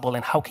possible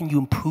and how can you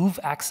improve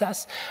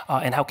access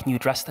and how can you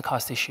address the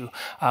cost issue,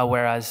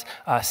 whereas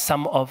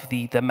some of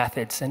the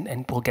methods,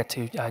 and we'll get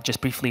to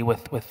just briefly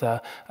with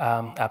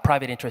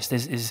private interest,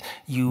 is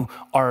you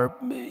are,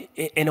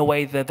 in a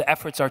way, the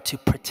efforts are to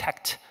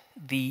protect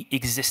the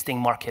existing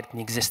market and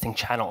the existing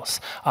channels,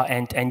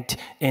 and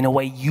in a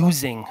way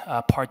using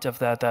part of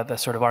the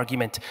sort of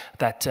argument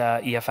that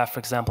EFF, for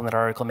example, in that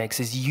article makes,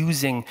 is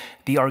using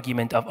the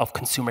argument of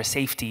consumer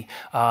safety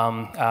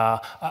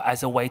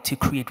as a way to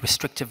create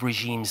restrictive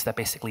regimes that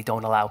basically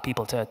don't allow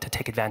people to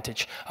take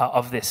advantage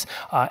of this.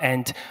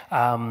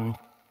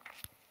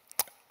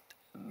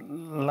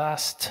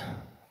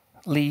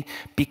 Lastly,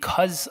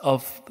 because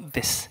of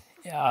this,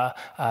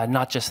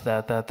 not just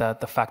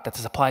the fact that the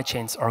supply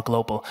chains are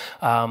global,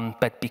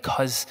 but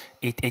because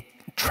it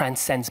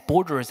transcends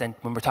borders, and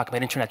when we're talking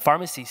about internet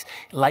pharmacies,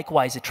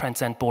 likewise it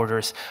transcends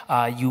borders,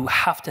 you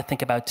have to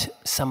think about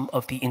some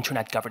of the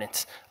internet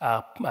governance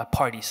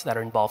parties that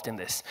are involved in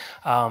this.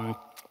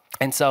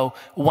 And so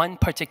one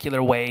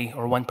particular way,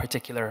 or one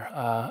particular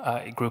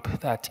group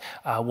that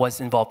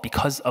was involved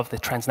because of the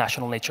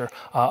transnational nature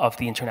of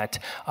the internet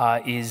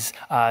is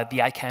the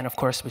ICANN, of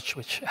course,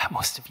 which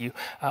most of you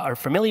are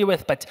familiar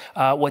with. But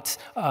what's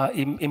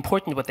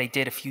important, what they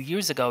did a few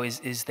years ago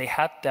is they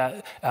had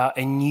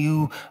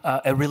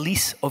a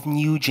release of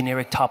new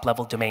generic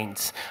top-level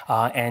domains.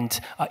 And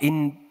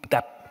in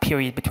that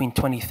period between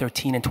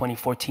 2013 and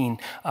 2014,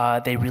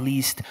 they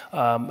released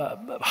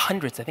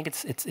hundreds, I think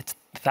it's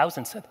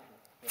thousands,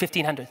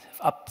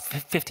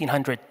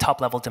 1,500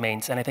 top-level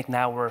domains, and I think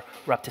now we're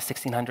up to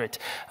 1,600.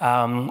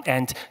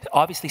 And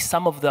obviously,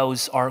 some of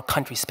those are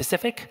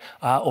country-specific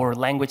or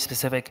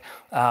language-specific.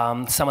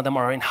 Some of them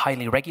are in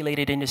highly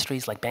regulated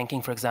industries, like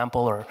banking, for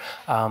example, or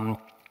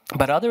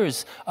but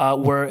others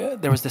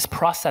there was this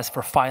process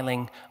for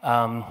filing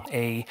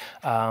an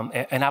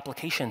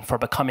application for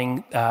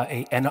becoming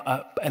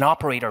an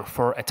operator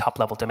for a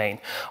top-level domain.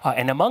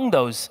 And among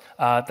those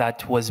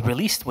that was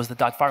released was the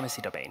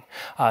 .pharmacy domain.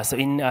 So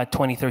in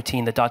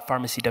 2013, the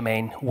 .pharmacy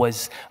domain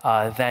was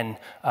then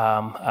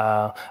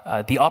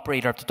the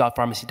operator of the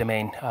 .pharmacy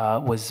domain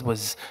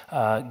was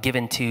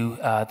given to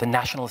the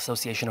National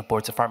Association of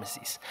Boards of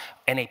Pharmacies,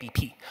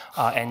 NABP,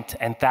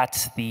 and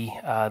that's the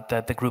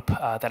group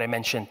that I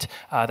mentioned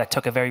that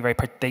took a very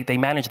they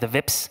manage the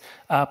VIPS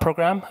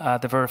program,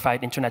 the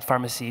Verified Internet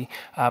Pharmacy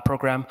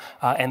program,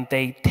 and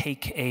they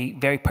take a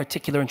very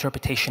particular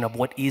interpretation of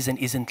what is and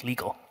isn't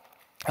legal.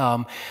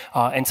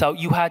 And so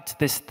you had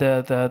this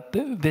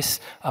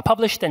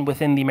published, and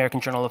within the American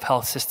Journal of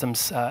Health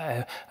Systems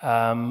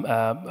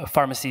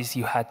pharmacies,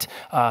 you had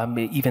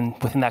even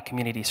within that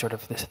community sort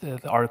of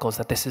the articles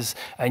that this is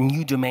a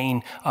new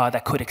domain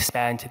that could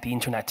expand the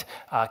internet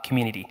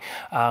community.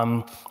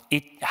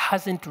 It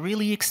hasn't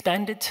really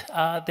expanded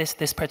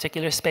this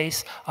particular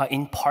space,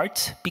 in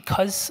part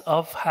because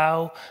of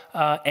how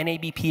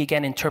NABP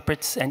again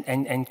interprets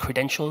and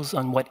credentials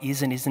on what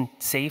is and isn't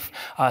safe.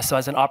 So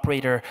as an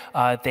operator,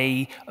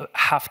 they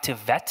have to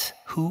vet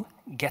who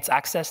gets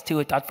access to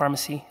a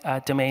 .pharmacy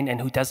domain and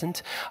who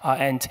doesn't.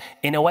 And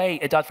in a way,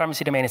 a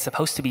 .pharmacy domain is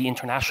supposed to be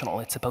international.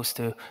 It's supposed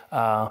to,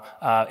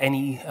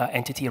 any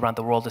entity around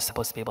the world is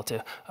supposed to be able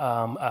to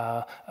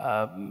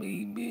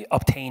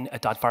obtain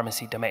a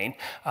 .pharmacy domain.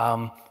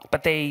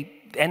 But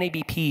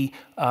NABP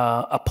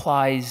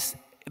applies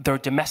their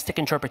domestic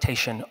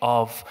interpretation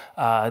of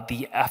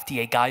the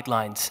FDA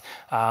guidelines,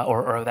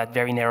 or that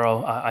very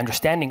narrow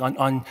understanding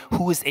on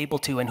who is able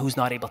to and who's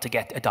not able to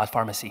get a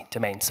 .pharmacy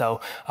domain.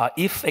 So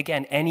if,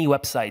 again, any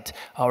website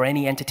or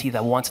any entity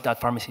that wants a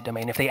 .pharmacy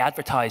domain, if they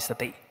advertise that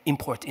they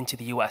import into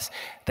the US,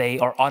 they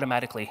are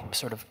automatically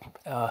sort of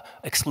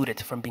excluded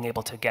from being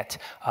able to get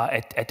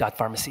a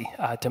 .pharmacy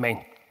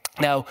domain.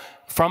 Now,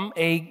 from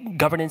a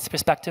governance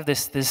perspective,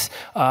 it's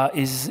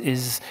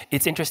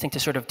interesting to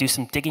sort of do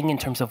some digging in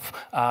terms of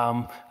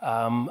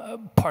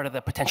part of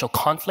the potential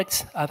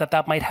conflicts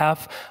that might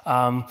have.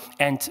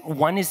 And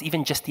one is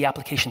even just the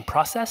application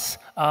process.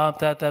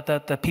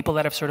 The people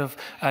that have sort of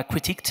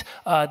critiqued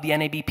the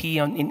NABP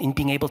in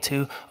being able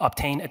to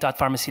obtain a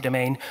 .pharmacy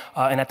domain.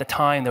 And at the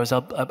time, there was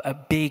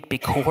a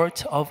big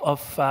cohort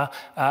of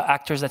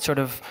actors that sort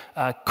of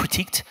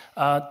critiqued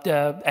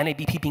the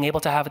NABP being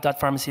able to have a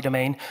 .pharmacy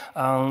domain.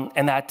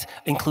 And that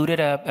included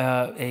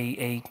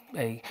a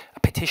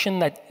petition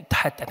that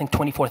had, I think,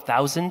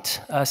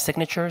 24,000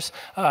 signatures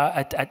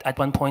at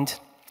one point.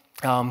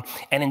 And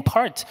in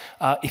part,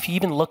 if you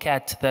even look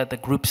at the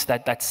groups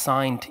that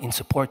signed in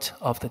support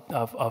of the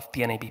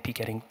NABP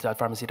getting the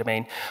pharmacy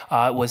domain,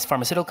 was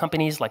pharmaceutical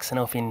companies like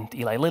Sanofi and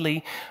Eli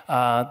Lilly,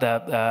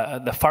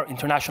 the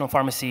International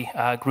Pharmacy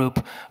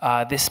Group.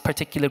 This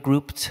particular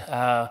group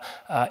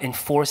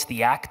enforced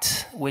the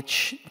Act,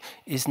 which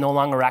is no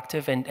longer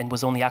active and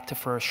was only active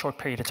for a short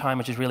period of time,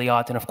 which is really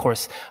odd. And of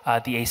course,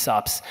 the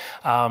ASOPs.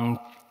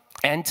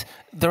 And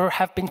there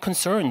have been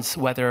concerns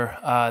whether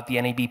the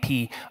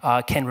NABP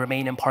can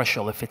remain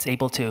impartial if it's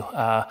able to,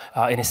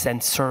 in a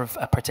sense, serve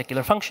a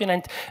particular function.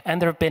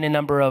 And there have been a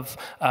number of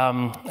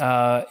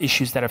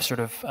issues that have sort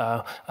of,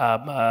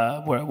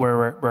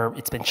 where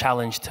it's been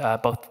challenged,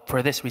 both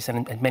for this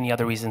reason and many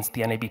other reasons,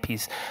 the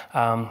NABP's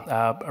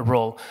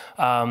role.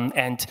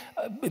 And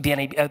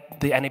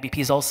the NABP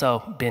has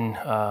also been,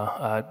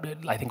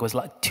 I think it was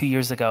 2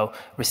 years ago,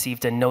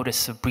 received a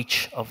notice of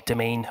breach of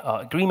domain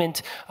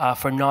agreement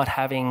for not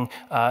having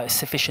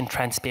sufficient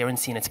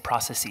transparency in its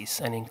processes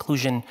and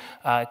inclusion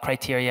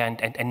criteria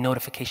and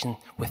notification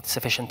with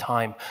sufficient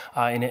time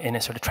in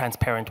a sort of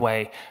transparent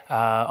way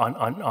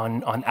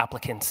on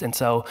applicants. And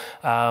so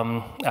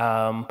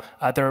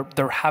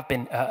there have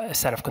been a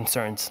set of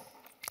concerns.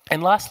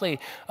 And lastly,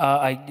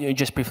 I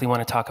just briefly want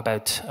to talk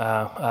about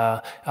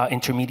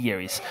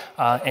intermediaries.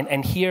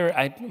 And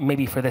here,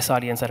 maybe for this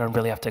audience, I don't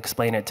really have to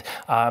explain it,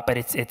 but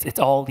it's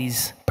all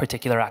these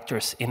particular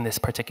actors in this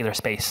particular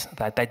space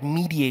that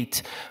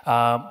mediate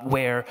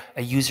where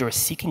a user is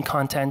seeking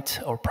content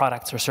or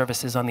products or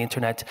services on the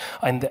internet,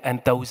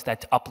 and those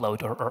that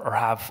upload or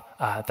have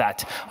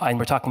that. And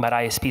we're talking about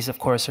ISPs, of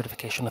course,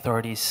 certification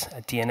authorities,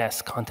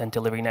 DNS, content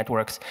delivery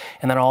networks,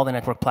 and then all the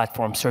network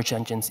platforms, search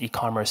engines,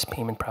 e-commerce,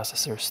 payment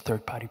processors,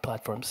 third-party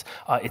platforms,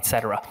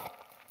 etc.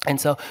 And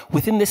so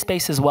within this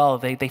space as well,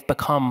 they've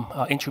become,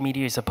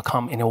 intermediaries have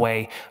become, in a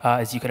way,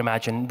 as you can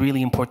imagine,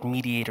 really important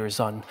mediators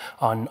on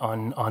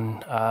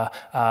the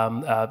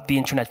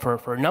internet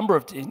for a number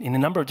of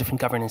different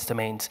governance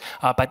domains,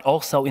 but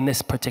also in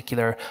this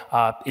particular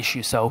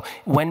issue. So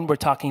when we're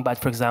talking about,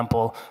 for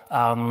example,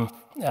 the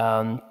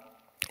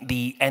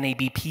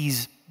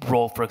NABP's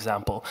role, for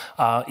example,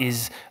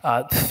 is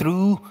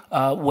through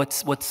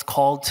what's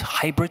called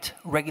hybrid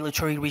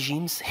regulatory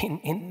regimes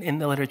in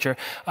the literature.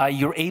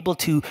 You're able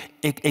to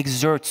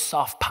exert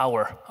soft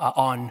power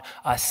on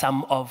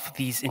some of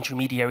these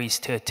intermediaries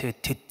to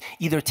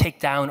either take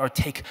down or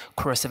take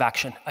coercive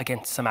action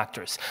against some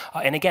actors.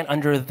 And again,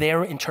 under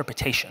their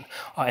interpretation.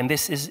 And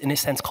this is, in a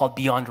sense, called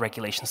beyond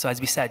regulation. So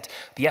as we said,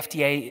 the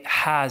FDA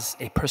has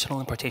a personal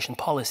importation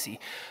policy,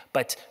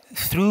 but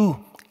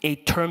through a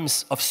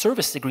terms of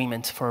service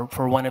agreement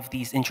for one of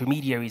these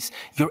intermediaries,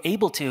 you're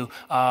able to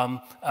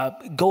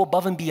go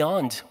above and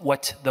beyond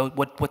what's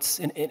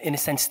in a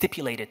sense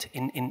stipulated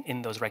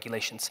in those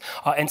regulations.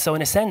 And so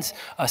in a sense,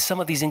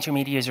 some of these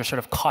intermediaries are sort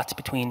of caught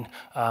between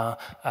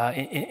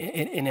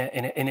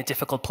in a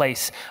difficult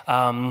place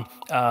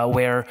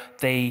where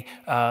they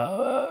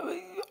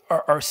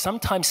are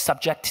sometimes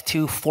subject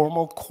to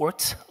formal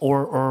court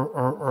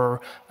or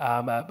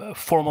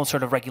formal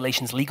sort of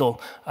regulations, legal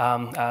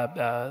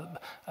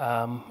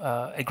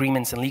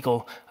agreements and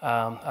legal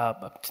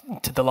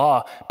to the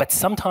law, but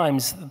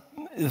sometimes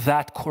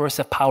that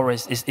coercive power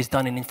is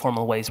done in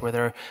informal ways where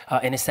they're,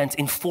 in a sense,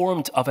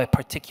 informed of a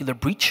particular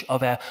breach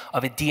of a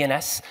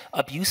DNS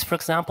abuse, for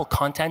example,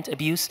 content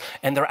abuse,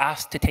 and they're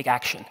asked to take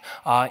action,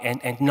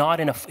 and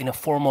not in a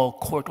formal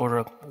court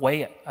order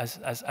way,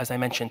 as I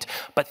mentioned,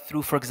 but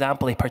through, for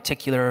example, a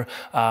particular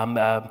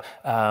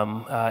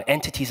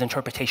entity's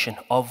interpretation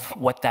of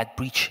what that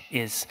breach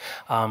is.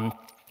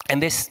 And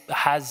this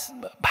has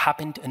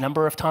happened a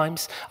number of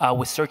times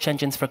with search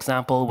engines, for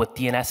example, with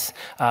DNS,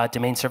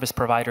 domain service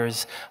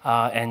providers,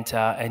 and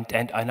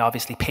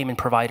obviously payment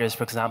providers,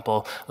 for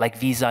example, like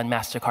Visa and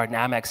MasterCard and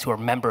Amex, who are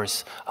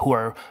members, who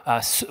are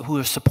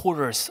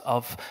supporters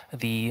of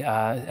the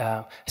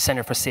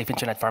Center for Safe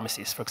Internet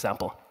Pharmacies, for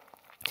example.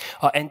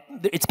 And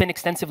it's been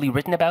extensively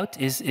written about,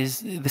 is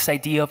this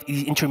idea of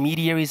these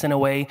intermediaries in a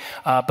way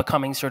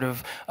becoming sort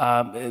of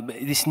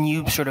this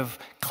new sort of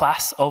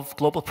class of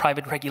global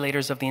private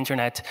regulators of the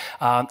internet.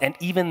 And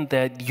even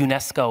the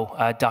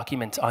UNESCO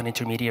document on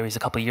intermediaries a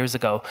couple of years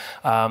ago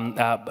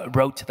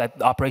wrote that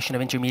the operation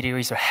of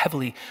intermediaries are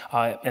heavily,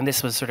 and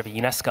this was sort of a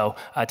UNESCO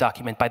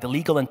document, by the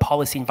legal and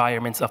policy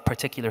environments of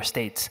particular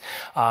states,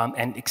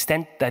 and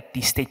extent that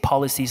these state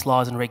policies,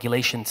 laws, and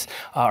regulations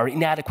are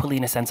inadequately,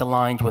 in a sense,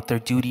 aligned with their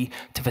duty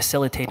to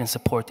facilitate and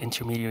support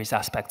intermediaries'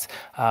 aspects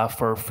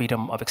for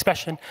freedom of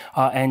expression.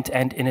 And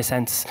in a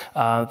sense,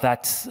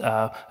 that's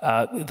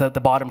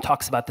the bottom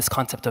talks about this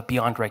concept of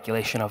beyond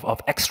regulation,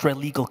 of extra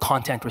legal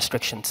content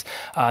restrictions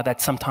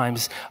that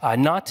sometimes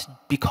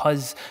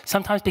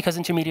sometimes because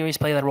intermediaries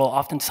play that role,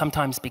 often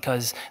sometimes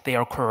because they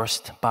are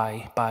coerced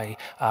by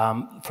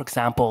for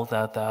example,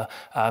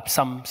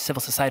 some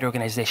civil society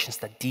organizations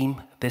that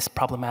deem this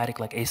problematic,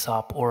 like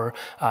ASOP or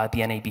the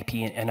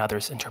NABP and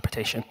others'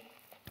 interpretation.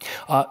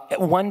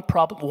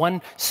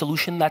 One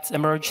solution that's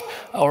emerged,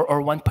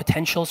 or one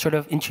potential sort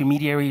of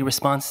intermediary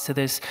response to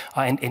this,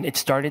 and it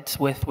started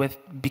with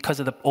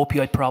because of the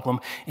opioid problem,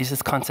 is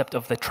this concept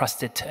of the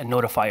trusted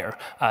notifier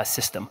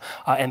system.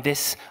 And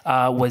this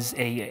was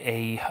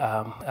in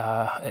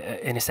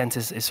a sense,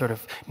 is sort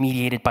of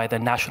mediated by the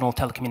National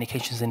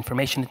Telecommunications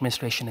Information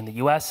Administration in the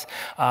US,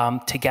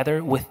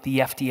 together with the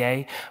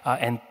FDA.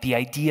 And the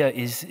idea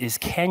is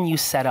can you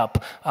set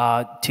up,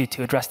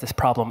 to address this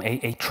problem,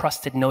 a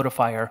trusted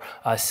notifier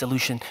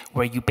solution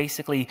where you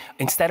basically,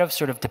 instead of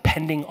sort of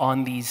depending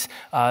on these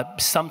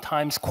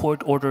sometimes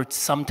court-ordered,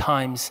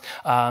 sometimes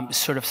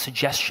sort of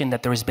suggestion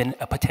that there has been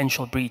a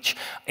potential breach,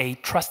 a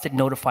trusted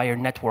notifier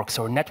network,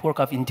 so a network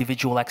of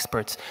individual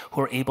experts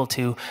who are able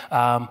to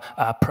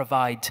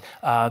provide,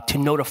 to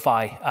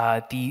notify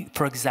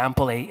for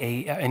example,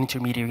 an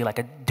intermediary like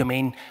a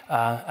domain,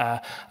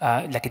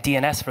 like a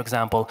DNS, for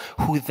example,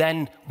 who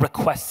then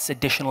requests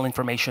additional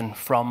information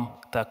from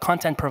the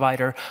content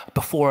provider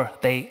before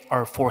they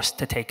are forced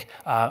to take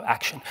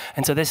action.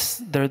 And so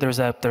there's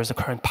a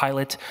current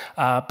pilot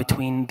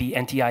between the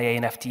NTIA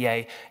and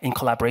FDA in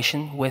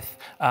collaboration with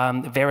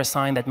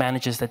VeriSign that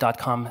manages the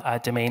 .com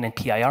domain, and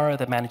PIR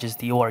that manages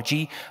the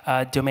 .org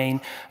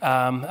domain,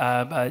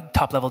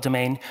 top-level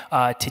domain,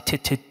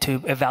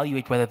 to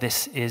evaluate whether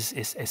this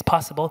is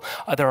possible.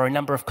 There are a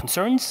number of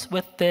concerns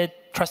with the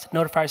trusted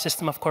notifier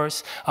system, of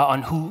course,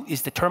 on who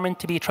is determined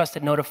to be a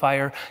trusted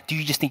notifier. Do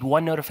you just need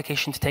one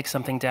notification to take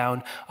something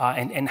down?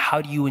 And how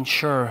do you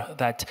ensure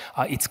that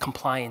it's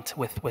compliant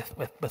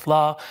with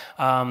law?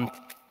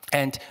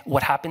 And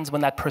what happens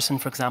when that person,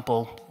 for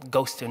example,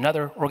 goes to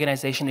another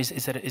organization? Is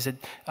it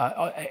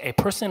a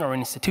person or an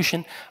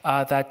institution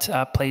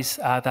that plays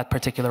that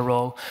particular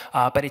role?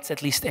 But it's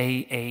at least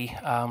a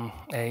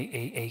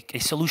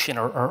solution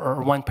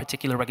or one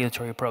particular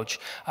regulatory approach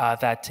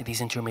that these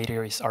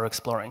intermediaries are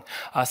exploring.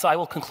 So I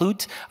will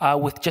conclude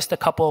with just a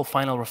couple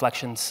final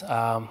reflections,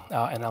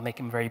 and I'll make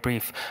them very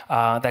brief,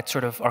 that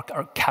sort of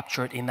are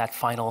captured in that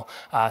final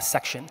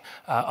section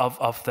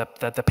of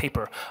the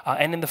paper.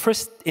 And in the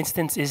first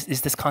instance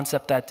is this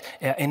concept that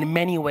in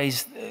many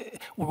ways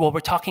what we're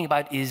talking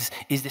about is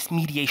this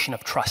mediation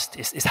of trust,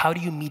 is how do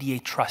you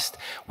mediate trust?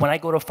 When I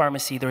go to a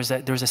pharmacy, there's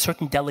a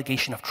certain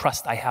delegation of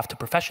trust I have to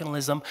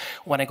professionalism.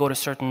 When I go to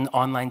certain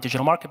online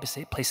digital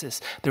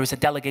marketplaces, there is a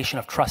delegation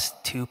of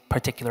trust to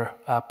particular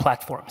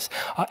platforms.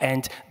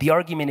 And the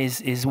argument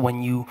is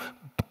when you,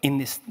 in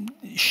this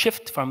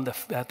shift from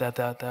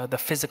the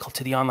physical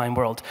to the online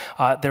world,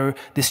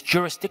 this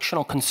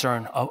jurisdictional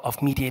concern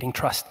of mediating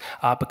trust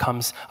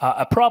becomes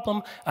a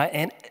problem,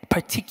 and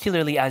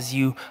particularly as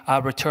you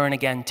return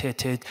again to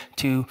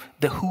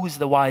the who's,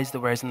 the why's, the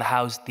where's, and the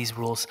how's these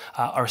rules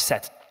are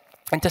set.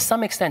 And to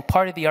some extent,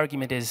 part of the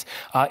argument is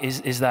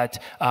that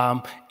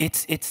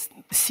it's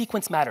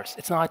sequence matters.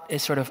 It's not a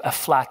sort of a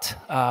flat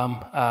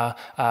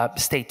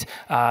state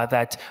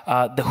that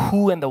the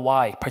who and the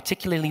why,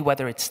 particularly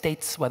whether it's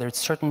states, whether it's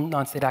certain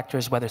non-state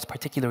actors, whether it's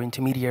particular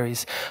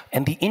intermediaries,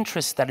 and the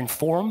interests that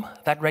inform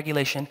that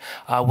regulation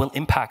will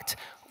impact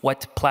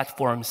what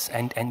platforms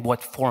and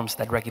what forms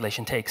that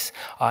regulation takes,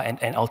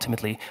 and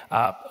ultimately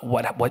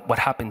what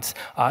happens.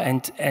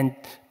 And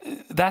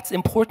that's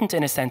important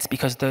in a sense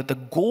because the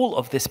goal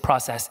of this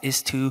process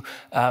is to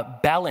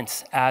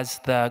balance, as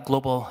the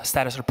Global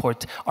Status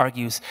Report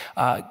argues,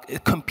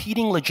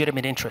 competing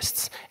legitimate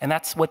interests, and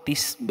that's what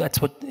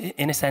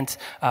in a sense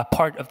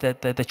part of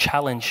the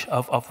challenge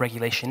of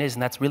regulation is,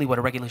 and that's really what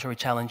a regulatory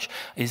challenge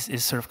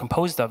is sort of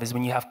composed of, is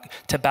when you have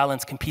to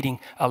balance competing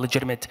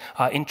legitimate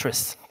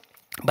interests.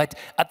 But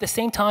at the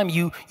same time,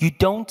 you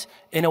don't,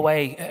 in a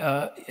way,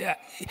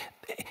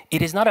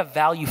 it is not a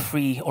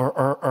value-free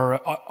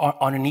or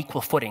on an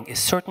equal footing. Is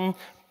certain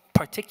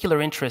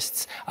particular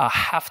interests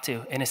have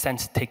to, in a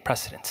sense, take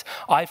precedence.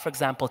 I, for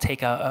example,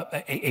 take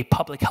a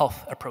public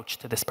health approach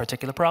to this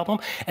particular problem,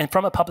 and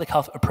from a public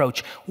health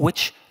approach,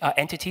 which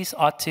entities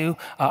ought to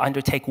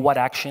undertake what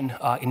action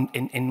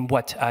in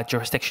what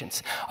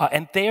jurisdictions.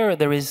 And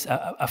there is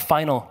a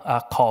final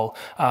call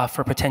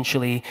for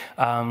potentially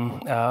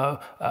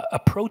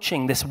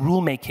approaching this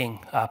rulemaking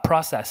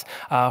process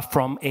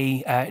from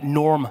a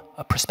norm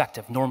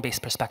perspective,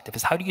 norm-based perspective.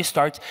 Is how do you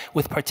start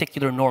with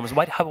particular norms?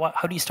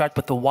 How do you start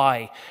with the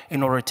why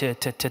in order to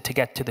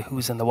get to the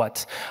who's and the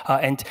what's?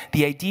 And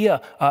the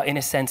idea, in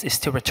a sense, is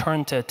to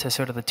return to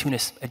sort of the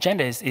Tunis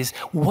agenda is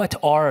what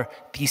are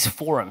these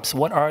forums?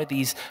 What are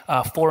these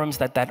forums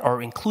that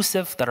are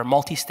inclusive, that are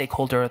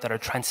multi-stakeholder, that are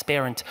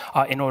transparent,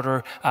 in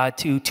order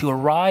to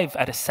arrive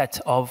at a set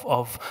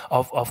of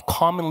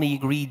commonly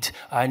agreed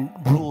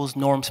rules,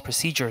 norms,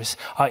 procedures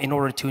in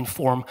order to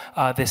inform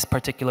this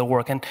particular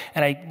work. And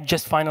I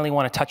just finally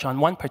want to touch on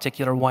one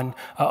particular one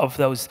of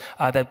those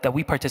that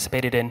we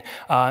participated in,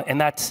 and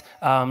that's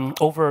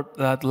over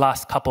the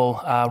last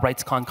couple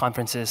RightsCon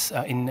conferences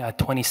in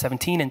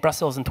 2017 in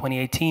Brussels, in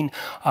 2018,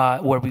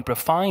 where we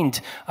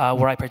refined,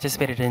 where I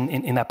participated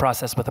in that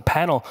process with a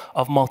panel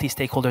of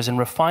multi-stakeholders in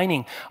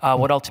refining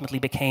what ultimately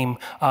became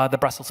the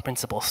Brussels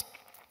Principles.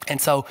 And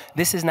so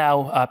this has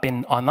now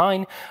been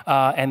online,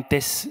 and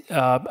this,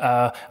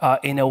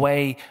 in a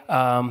way,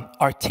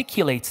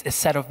 articulates a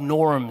set of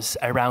norms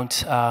around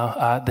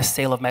the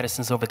sale of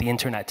medicines over the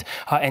internet.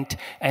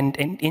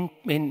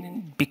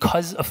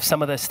 Because of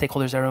some of the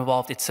stakeholders that are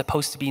involved, it's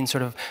supposed to be in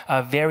sort of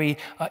a very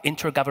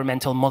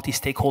intergovernmental,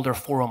 multi-stakeholder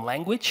forum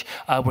language,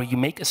 where you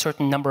make a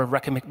certain number of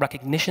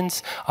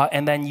recognitions,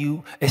 and then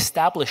you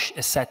establish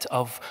a set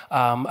of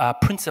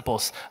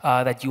principles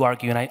that you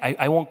argue. And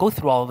I won't go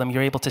through all of them.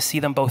 You're able to see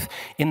them both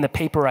in the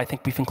paper. I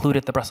think we've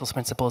included the Brussels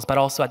Principles, but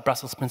also at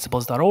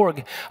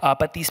brusselsprinciples.org.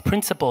 But these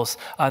principles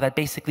that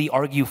basically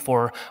argue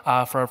from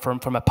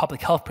a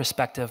public health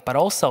perspective, but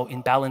also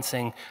in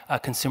balancing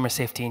consumer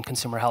safety and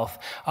consumer health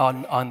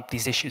on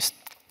these issues,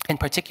 and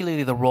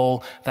particularly the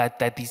role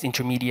that these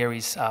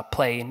intermediaries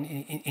play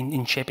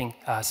in shaping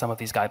some of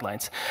these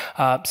guidelines.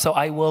 So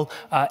I will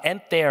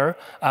end there.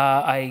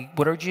 I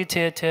would urge you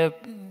to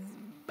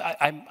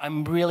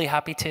I'm really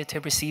happy to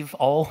receive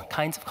all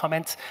kinds of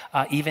comments,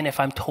 even if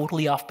I'm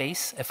totally off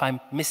base, if I'm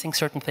missing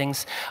certain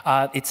things.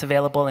 It's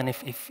available, and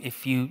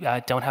if you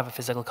don't have a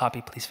physical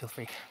copy, please feel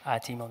free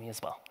to email me as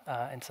well.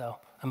 And so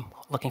I'm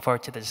looking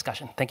forward to the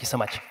discussion. Thank you so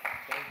much.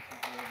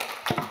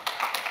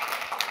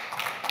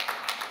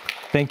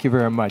 Thank you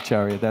very much,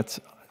 Arya. That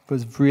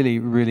was really,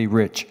 really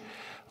rich.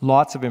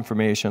 Lots of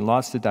information,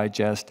 lots to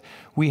digest.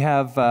 We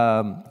have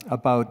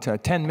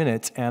about 10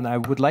 minutes, and I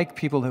would like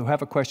people who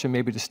have a question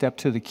maybe to step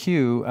to the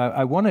queue.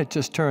 I want to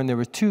just turn, there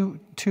were two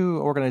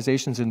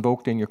organizations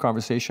invoked in your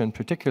conversation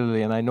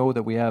particularly, and I know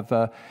that we have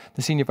the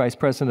Senior Vice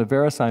President of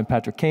VeriSign,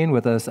 Patrick Kane,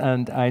 with us,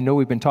 and I know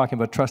we've been talking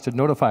about trusted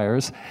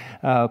notifiers.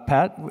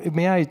 Pat,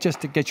 may I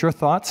just get your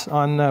thoughts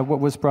on what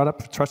was brought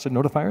up, trusted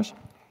notifiers?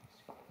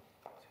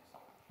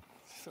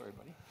 Sorry,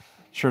 buddy.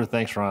 Sure,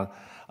 thanks, Ron.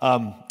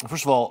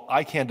 First of all,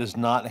 ICANN does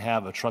not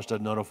have a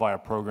trusted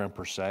notifier program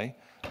per se.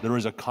 There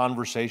is a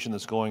conversation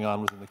that's going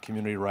on within the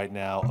community right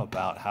now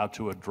about how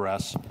to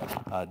address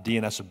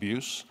DNS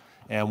abuse,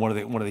 and one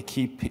of the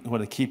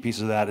key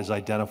pieces of that is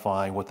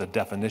identifying what the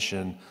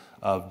definition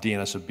of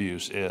DNS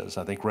abuse is.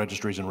 I think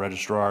registries and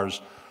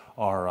registrars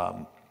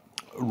are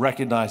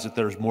recognize that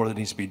there's more that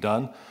needs to be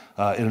done.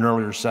 In an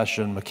earlier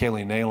session, Michele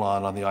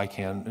Nalon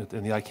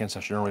in the ICANN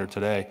session earlier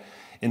today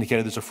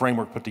indicated there's a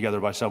framework put together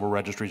by several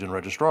registries and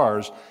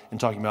registrars in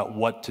talking about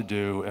what to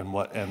do and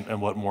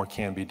what more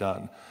can be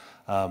done.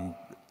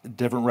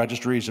 Different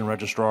registries and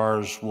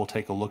registrars will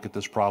take a look at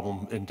this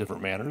problem in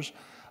different manners.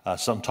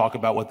 Some talk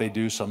about what they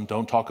do, some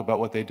don't talk about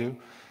what they do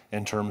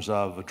in terms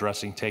of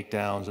addressing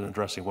takedowns and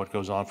addressing what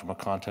goes on from a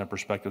content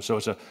perspective. So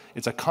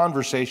it's a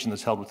conversation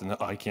that's held within the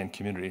ICANN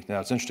community.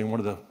 Now it's interesting. One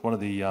of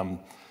the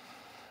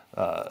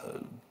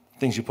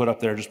things you put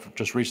up there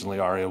just recently,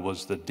 Arya,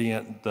 was the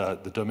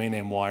domain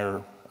name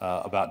wire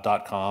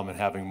about .com and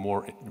having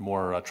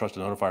more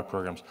trusted notifier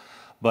programs.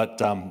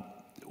 But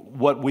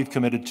what we've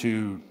committed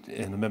to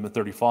in Amendment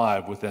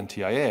 35 with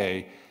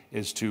NTIA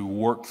is to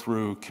work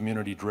through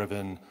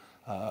community-driven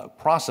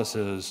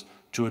processes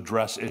to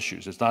address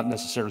issues. It's not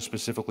necessarily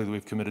specifically that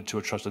we've committed to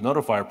a trusted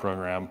notifier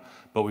program,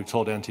 but we've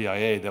told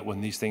NTIA that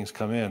when these things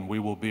come in, we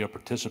will be a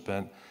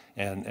participant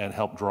and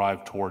help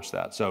drive towards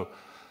that. So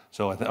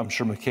I'm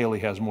sure Michele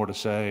has more to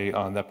say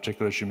on that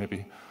particular issue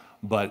maybe,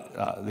 but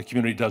the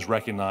community does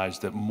recognize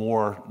that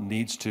more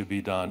needs to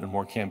be done and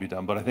more can be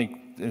done. But I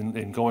think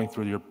in going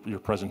through your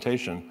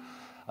presentation,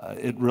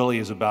 it really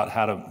is about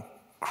how to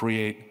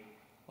create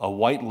a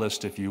white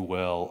list, if you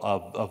will,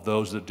 of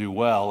those that do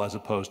well, as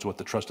opposed to what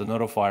the Trusted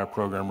Notifier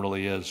program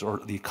really is, or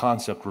the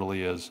concept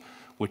really is,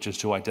 which is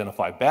to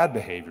identify bad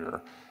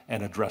behavior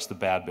and address the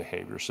bad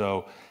behavior.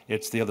 So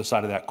it's the other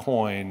side of that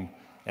coin,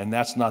 and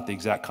that's not the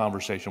exact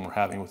conversation we're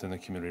having within the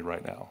community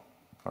right now.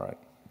 All right.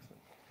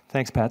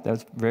 Thanks, Pat. That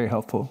was very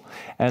helpful.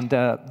 And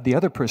the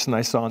other person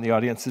I saw in the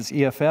audience is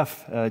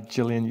EFF,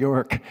 Gillian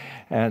York.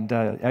 And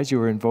as you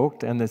were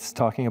invoked, and it's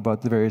talking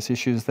about the various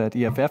issues that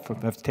EFF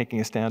have taken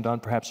a stand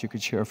on, perhaps you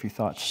could share a few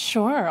thoughts.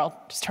 Sure. I'll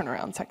just turn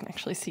around so I can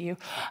actually see you.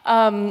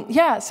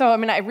 Yeah, so I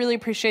mean, I really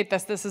appreciate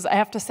this. This is, I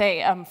have to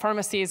say,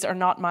 pharmacies are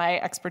not my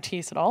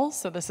expertise at all.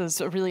 So this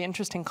is a really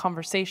interesting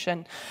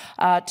conversation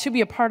to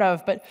be a part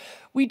of. But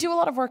we do a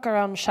lot of work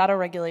around shadow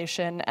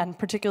regulation, and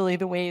particularly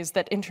the ways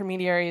that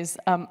intermediaries,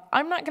 I'm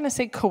not going to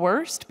say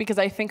coerced, because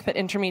I think that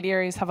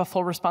intermediaries have a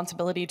full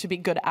responsibility to be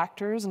good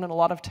actors, and in a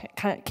lot of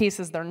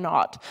cases they're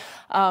not.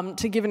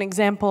 To give an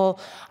example,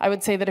 I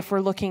would say that if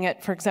we're looking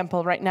at, for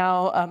example, right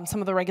now, some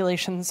of the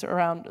regulations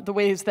around the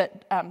ways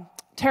that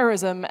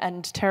terrorism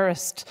and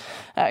terrorist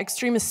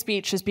extremist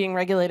speech is being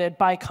regulated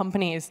by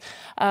companies.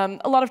 A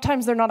lot of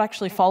times they're not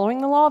actually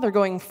following the law, they're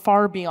going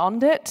far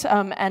beyond it,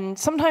 and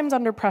sometimes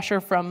under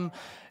pressure from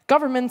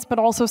governments, but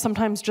also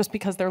sometimes just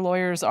because their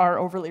lawyers are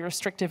overly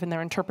restrictive in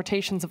their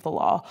interpretations of the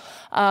law.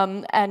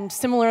 And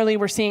similarly,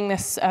 we're seeing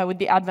this with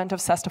the advent of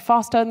Sesta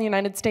Fosta in the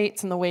United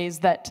States, and the ways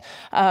that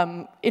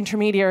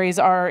intermediaries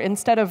are,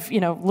 instead of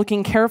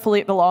looking carefully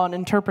at the law and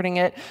interpreting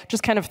it,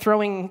 just kind of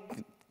throwing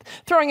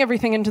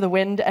everything into the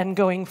wind and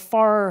going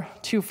far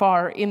too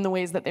far in the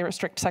ways that they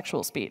restrict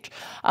sexual speech.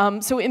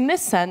 So in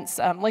this sense,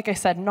 like I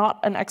said, not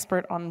an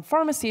expert on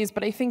pharmacies,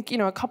 but I think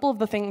a couple of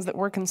the things that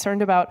we're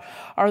concerned about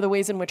are the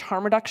ways in which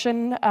harm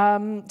reduction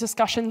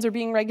discussions are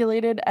being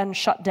regulated and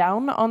shut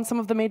down on some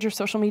of the major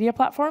social media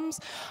platforms,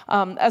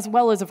 as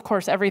well as, of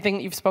course, everything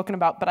that you've spoken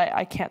about, but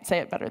I can't say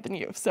it better than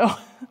you. So.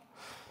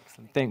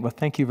 Well,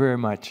 thank you very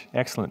much.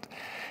 Excellent.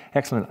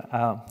 Excellent.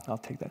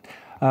 I'll take that.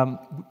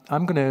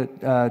 I'm going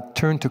to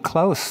turn to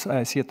Klaus,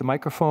 I see at the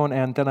microphone,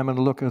 and then I'm going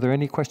to look, are there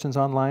any questions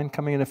online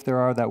coming in? If there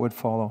are, that would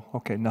follow.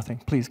 Okay, nothing.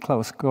 Please,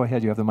 Klaus, go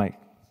ahead. You have the mic.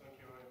 Thank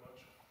you very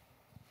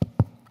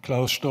much.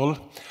 Klaus Stoll.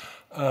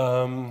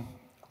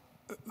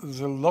 There's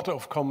a lot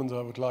of comments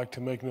I would like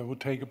to make, and it would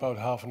take about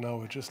half an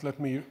hour. Just let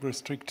me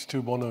restrict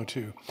to one or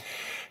two.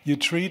 You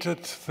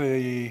treated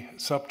the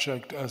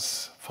subject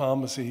as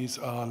pharmacies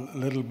are a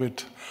little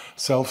bit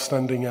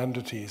self-standing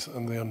entities,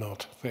 and they are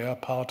not. They are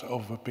part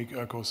of a big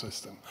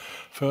ecosystem.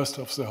 First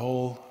of the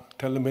whole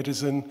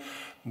telemedicine,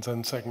 and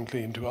then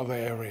secondly into other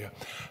area.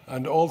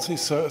 And all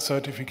these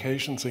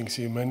certification things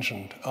you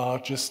mentioned are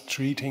just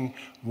treating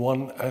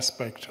one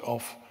aspect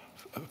of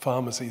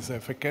pharmacies. They're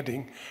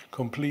forgetting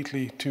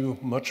completely two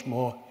much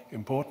more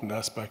important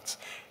aspects.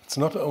 It's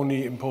not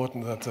only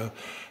important that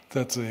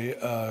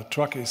the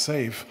drug is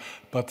safe,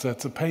 but that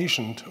the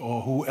patient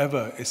or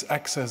whoever is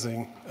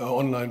accessing an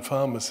online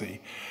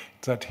pharmacy,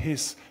 that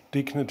his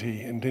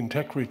dignity and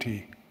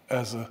integrity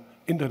as an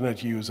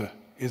internet user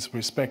is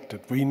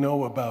respected. We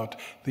know about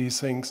these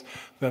things,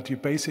 that you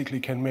basically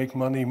can make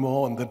money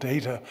more on the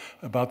data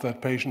about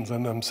that patient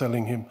than I'm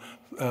selling him,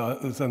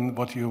 than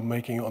what you're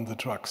making on the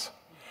drugs.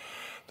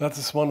 That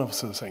is one of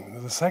the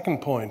things. The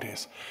second point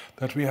is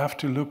that we have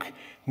to look,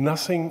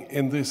 nothing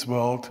in this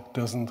world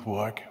doesn't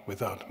work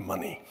without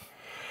money.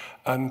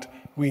 And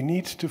we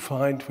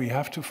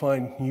have to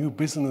find new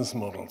business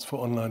models for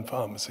online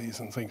pharmacies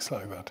and things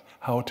like that,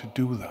 how to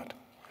do that.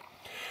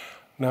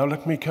 Now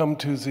let me come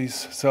to these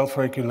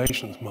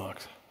self-regulations, Mark.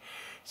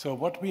 So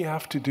what we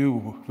have to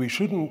do, we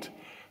shouldn't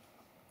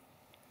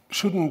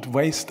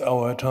waste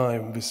our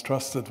time with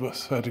trusted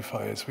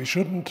certifiers. We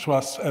shouldn't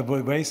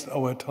waste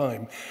our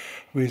time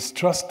with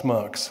trust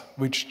marks,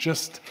 which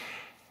just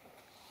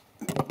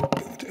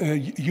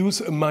use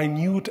a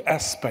minute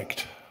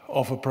aspect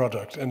of a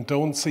product and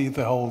don't see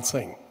the whole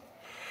thing.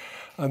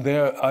 And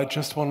there, I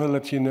just want to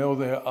let you know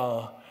there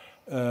are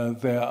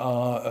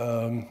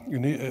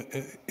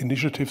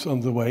initiatives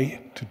on the way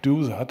to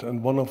do that,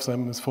 and one of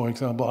them is, for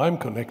example, I'm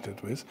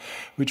connected with,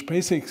 which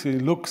basically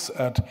looks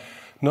at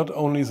not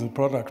only the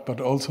product,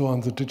 but also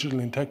on the digital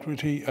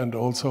integrity and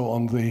also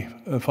on the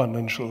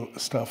financial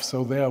stuff.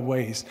 So there are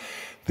ways.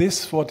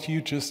 This, what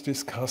you just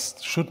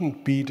discussed,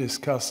 shouldn't be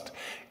discussed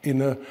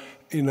in a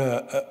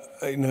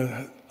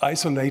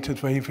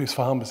isolated way with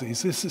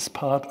pharmacies. This is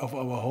part of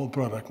our whole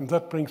product. And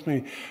that brings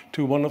me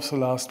to one of the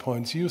last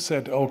points. You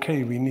said,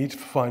 okay, we need to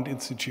find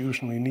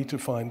institution, we need to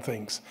find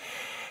things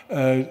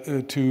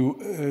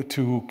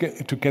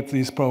to get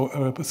these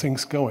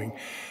things going.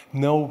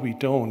 No, we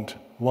don't.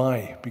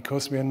 Why?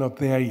 Because we are not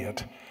there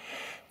yet.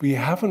 We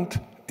haven't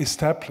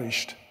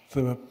established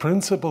the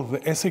principle,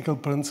 the ethical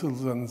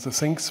principles, and the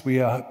things we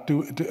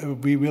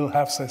will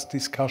have this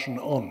discussion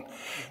on.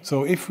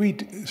 So if we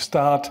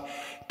start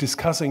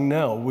discussing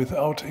now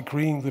without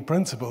agreeing the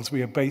principles,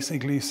 we are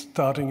basically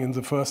starting in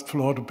the first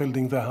floor to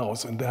building the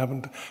house and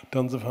haven't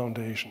done the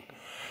foundation.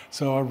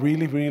 So I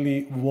really,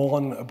 really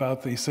warn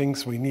about these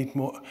things. We need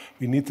more.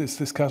 We need this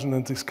discussion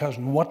and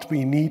discussion. What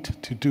we need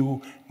to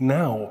do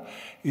now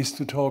is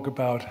to talk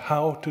about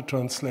how to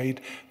translate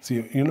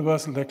the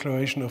Universal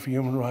Declaration of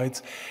Human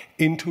Rights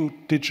into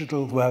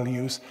digital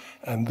values,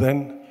 and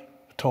then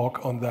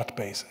talk on that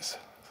basis.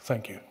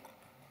 Thank you.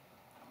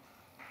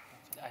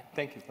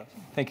 Thank you.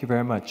 Thank you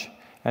very much.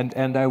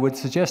 And I would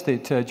suggest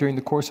that during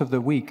the course of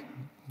the week,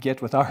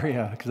 get with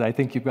Aria, because I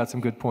think you've got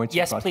some good points.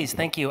 Yes, please.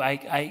 Thank you.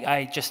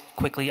 I just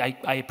quickly,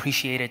 I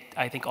appreciate it.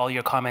 I think all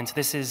your comments.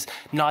 This is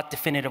not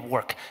definitive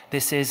work.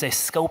 This is a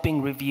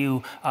scoping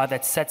review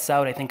that sets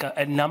out, I think,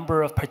 a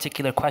number of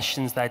particular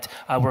questions that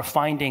we're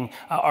finding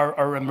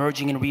are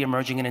emerging and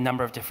re-emerging in a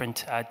number of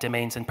different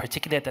domains, and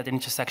particularly at that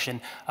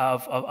intersection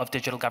of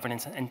digital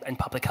governance and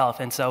public health.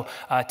 And so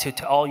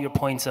to all your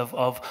points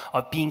of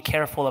being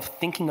careful, of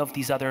thinking of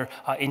these other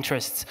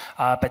interests,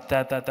 but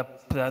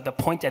the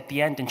point at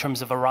the end in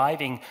terms of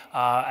arriving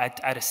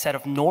at a set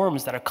of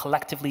norms that are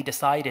collectively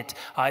decided,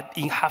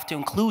 you have to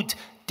include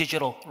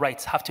digital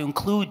rights, have to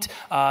include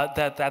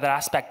that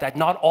aspect that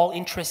not all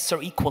interests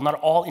are equal, not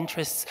all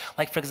interests,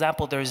 like for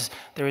example, there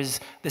is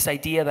this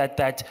idea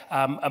that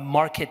a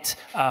market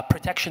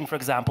protection, for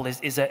example,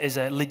 is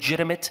a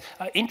legitimate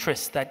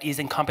interest that is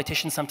in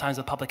competition sometimes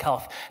with public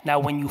health. Now,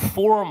 when you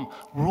form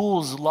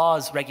rules,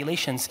 laws,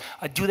 regulations,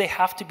 do they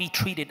have to be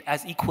treated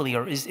as equally,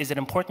 or is it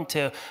important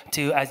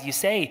to, as you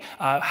say,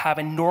 have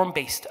a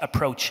norm-based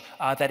approach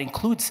that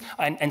includes,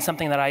 and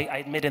something that I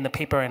admit in the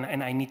paper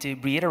and I need to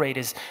reiterate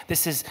is,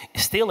 this is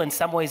still in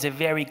some ways a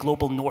very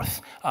global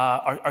north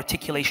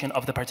articulation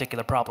of the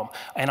particular problem.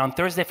 And on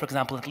Thursday, for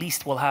example, at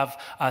least we'll have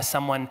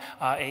someone,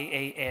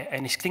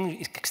 an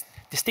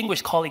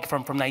distinguished colleague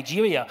from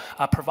Nigeria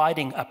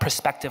providing a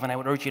perspective, and I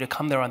would urge you to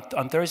come there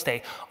on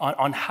Thursday,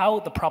 on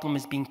how the problem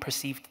is being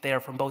perceived there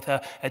from both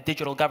a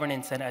digital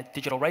governance and a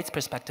digital rights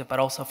perspective, but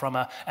also from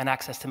an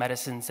access to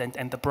medicines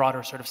and the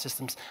broader sort of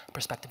systems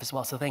perspective as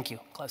well. So thank you,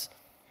 Klaus.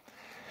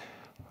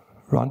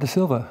 Ron De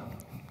Silva,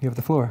 you have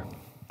the floor.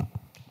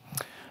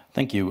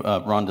 Thank you,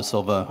 Ron De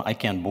Silva,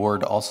 ICANN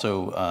board,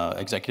 also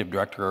executive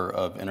director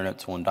of Internet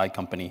Tool and Die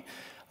Company.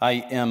 I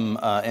am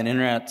an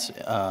internet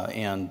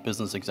and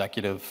business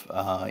executive,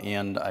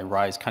 and I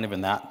rise kind of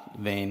in that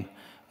vein,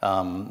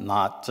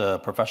 not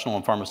professional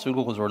in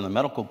pharmaceuticals or in the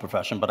medical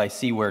profession, but I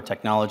see where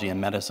technology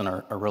and medicine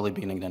are really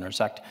beginning to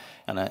intersect,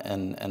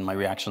 and my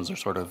reactions are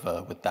sort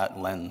of with that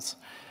lens.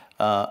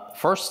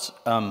 First,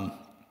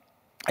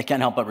 I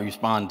can't help but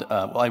respond.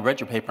 Well, I read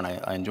your paper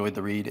and I enjoyed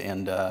the read,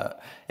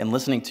 and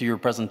listening to your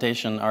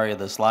presentation, Aria,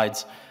 the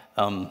slides,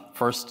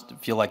 first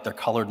feel like they're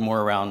colored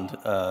more around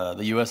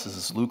the U.S. is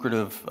this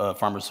lucrative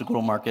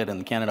pharmaceutical market,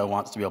 and Canada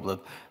wants to be able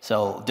to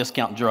sell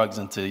discount drugs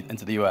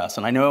into the U.S.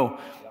 And I know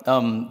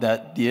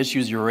that the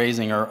issues you're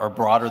raising are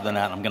broader than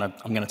that. I'm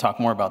gonna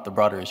talk more about the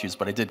broader issues,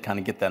 but I did kind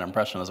of get that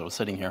impression as I was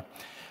sitting here.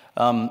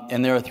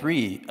 And there are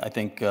three, I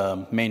think,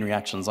 main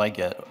reactions I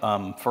get.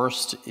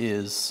 First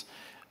is,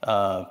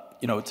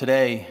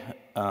 today,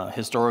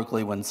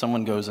 historically, when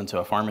someone goes into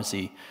a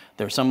pharmacy,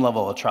 there's some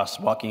level of trust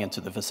walking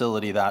into the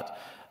facility that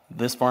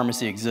this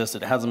pharmacy exists,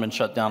 it hasn't been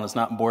shut down, it's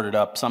not boarded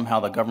up,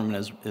 somehow the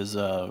government is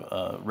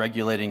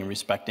regulating and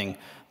respecting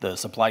the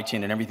supply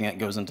chain and everything that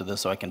goes into this,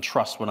 so I can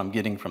trust what I'm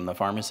getting from the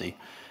pharmacy.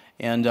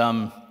 And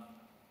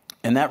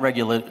that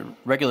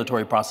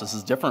regulatory process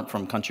is different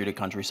from country to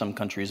country. Some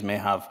countries may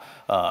have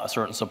a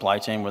certain supply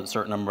chain with a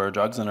certain number of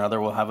drugs, and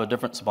another will have a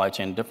different supply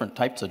chain, different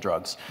types of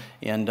drugs.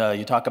 And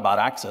you talk about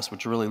access,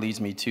 which really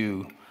leads me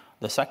to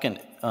the second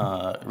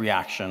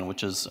reaction,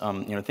 which is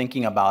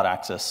thinking about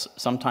access.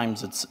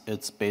 Sometimes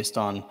it's based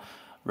on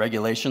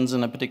regulations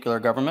in a particular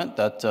government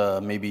that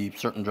maybe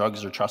certain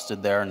drugs are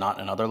trusted there, not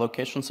in other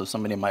locations. So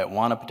somebody might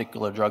want a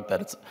particular drug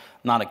that it's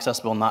not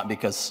accessible, not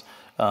because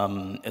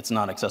it's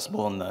not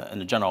accessible in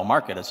the general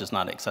market, it's just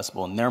not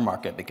accessible in their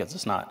market because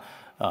it's not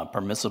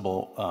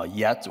permissible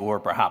yet or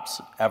perhaps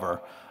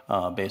ever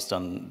based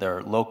on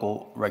their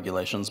local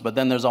regulations. But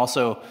then there's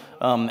also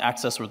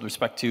access with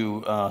respect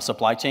to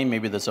supply chain.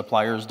 Maybe the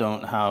suppliers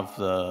don't have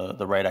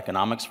the right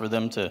economics for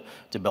them to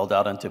build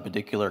out into a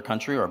particular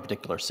country or a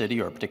particular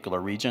city or a particular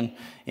region,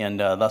 and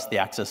thus the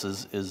access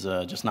is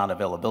just not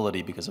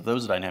availability because of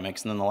those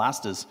dynamics. And then the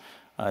last is,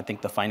 I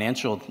think, the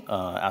financial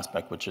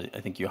aspect, which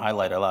I think you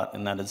highlight a lot,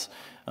 and that is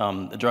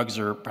the drugs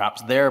are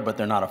perhaps there, but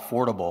they're not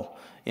affordable.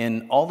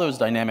 And all those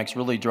dynamics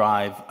really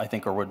drive, I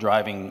think, or we're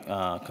driving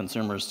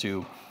consumers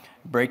to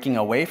breaking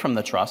away from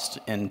the trust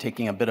and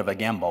taking a bit of a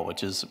gamble,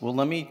 which is, well,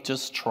 let me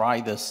just try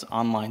this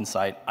online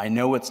site. I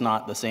know it's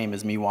not the same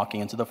as me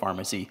walking into the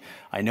pharmacy.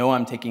 I know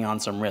I'm taking on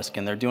some risk,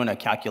 and they're doing a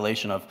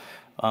calculation of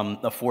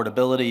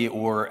affordability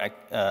or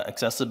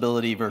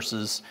accessibility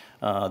versus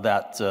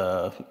that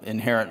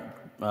inherent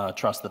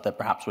trust that they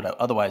perhaps would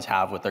otherwise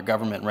have with their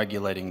government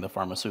regulating the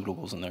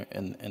pharmaceuticals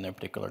in their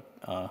particular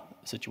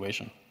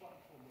situation.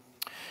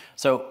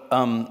 So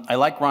I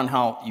like, Ron,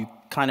 how you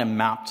kind of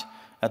mapped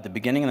at the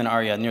beginning, and then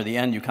Aria, near the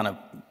end, you kind of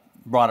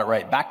brought it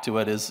right back to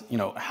it, is,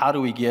 how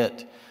do we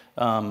get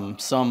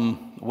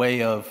some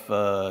way of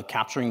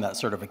capturing that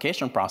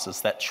certification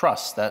process, that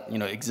trust that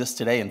exists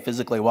today, and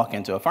physically walk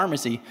into a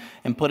pharmacy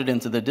and put it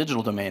into the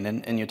digital domain.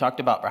 And you talked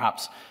about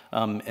perhaps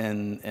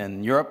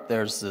in Europe,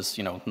 there's this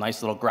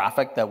nice little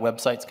graphic that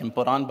websites can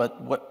put on, but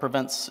what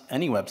prevents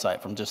any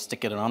website from just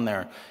sticking it on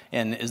there?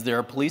 And is there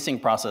a policing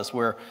process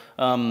where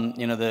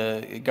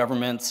the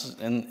governments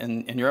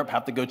in Europe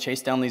have to go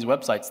chase down these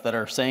websites that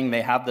are saying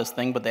they have this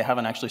thing, but they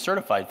haven't actually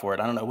certified for it?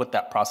 I don't know what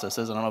that process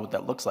is. I don't know what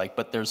that looks like,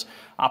 but there's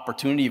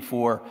opportunity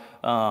for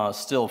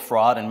still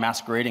fraud and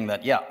masquerading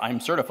that, yeah, I'm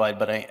certified,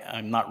 but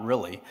I'm not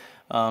really.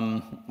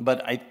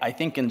 But I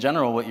think in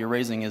general what you're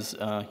raising is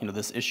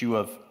this issue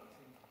of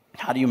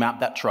how do you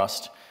map that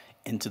trust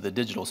into the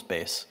digital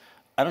space?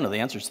 I don't know the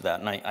answers to that,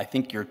 and I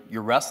think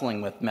you're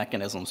wrestling with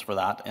mechanisms for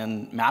that,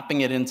 and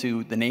mapping it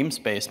into the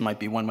namespace might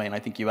be one way. And I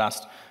think you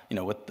asked,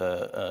 with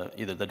the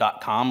either the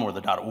 .com or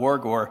the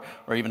 .org or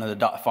even the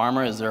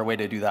 .pharma, is there a way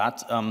to do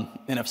that? And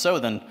if so,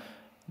 then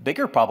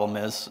bigger problem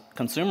is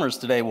consumers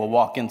today will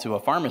walk into a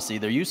pharmacy,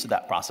 they're used to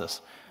that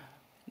process.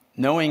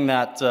 Knowing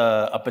that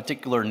a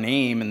particular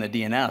name in the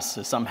DNS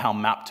is somehow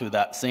mapped to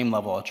that same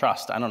level of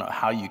trust, I don't know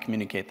how you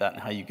communicate that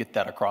and how you get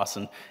that across,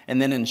 and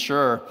then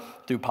ensure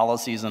through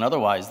policies and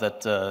otherwise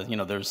that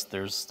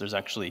there's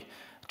actually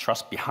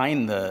trust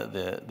behind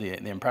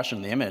the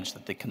impression, the image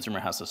that the consumer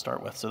has to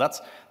start with. So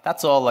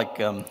that's all like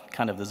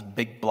kind of this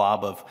big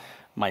blob of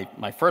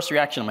my first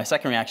reaction and my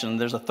second reaction. And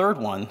there's a third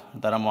one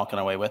that I'm walking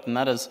away with, and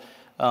that is,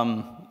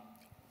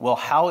 well,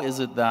 how is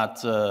it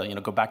that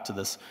go back to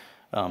this.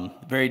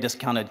 Very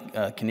discounted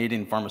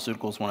Canadian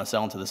pharmaceuticals want to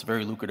sell into this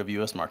very lucrative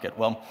U.S. market.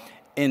 Well,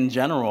 in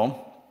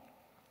general,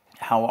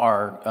 how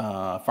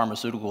are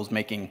pharmaceuticals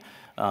making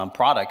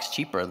products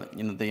cheaper?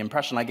 The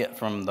impression I get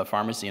from the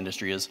pharmacy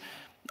industry is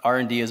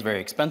R&D is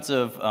very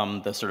expensive.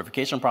 The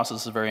certification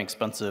process is very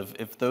expensive.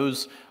 If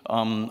those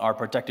are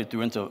protected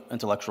through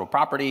intellectual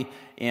property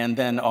and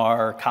then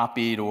are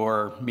copied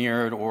or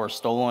mirrored or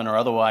stolen or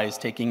otherwise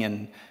taken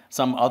in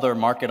some other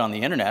market on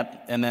the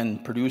internet and then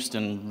produced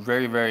in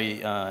very,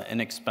 very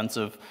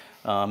inexpensive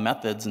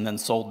methods and then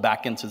sold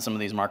back into some of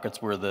these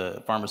markets where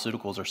the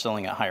pharmaceuticals are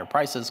selling at higher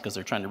prices because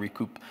they're trying to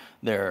recoup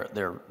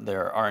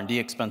their R&D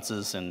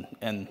expenses, and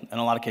in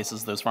a lot of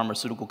cases those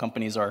pharmaceutical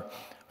companies are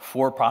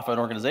for-profit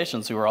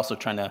organizations who are also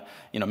trying to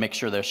make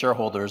sure their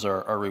shareholders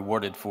are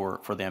rewarded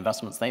for the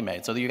investments they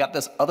made. So you got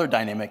this other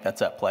dynamic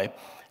that's at play.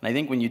 And I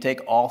think when you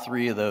take all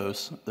three of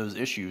those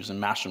issues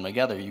and mash them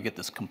together, you get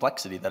this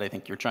complexity that I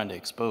think you're trying to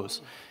expose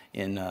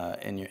in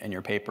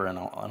your paper and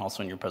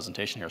also in your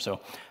presentation here.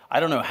 So I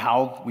don't know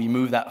how we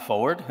move that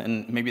forward,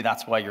 and maybe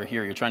that's why you're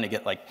here. You're trying to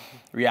get like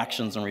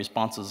reactions and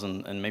responses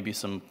and maybe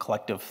some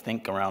collective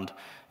think around,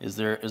 is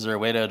there a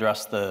way to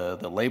address the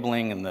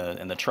labeling and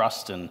the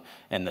trust and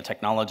the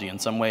technology in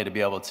some way to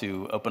be able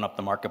to open up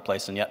the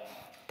marketplace and yet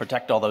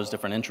protect all those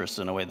different interests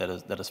in a way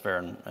that is fair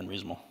and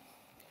reasonable?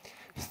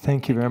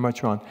 Thank you very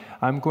much, Ron.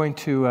 I'm going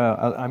to,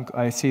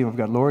 I see we've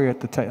got Lori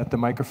at the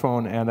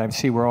microphone, and I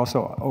see we're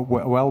also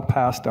well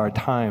past our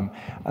time.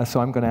 So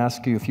I'm going to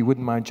ask you, if you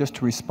wouldn't mind, just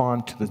to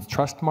respond to the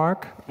trust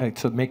mark,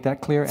 so make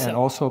that clear, and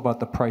also about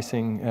the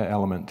pricing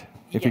element.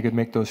 If you could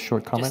make those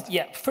short comments.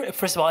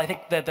 First of all, I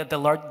think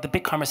the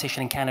big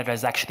conversation in Canada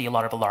is actually a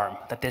lot of alarm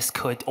that this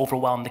could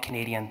overwhelm the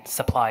Canadian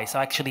supply. So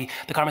actually,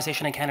 the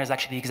conversation in Canada is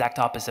actually the exact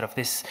opposite of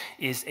this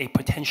is a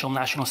potential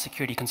national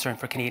security concern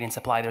for Canadian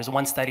supply. There's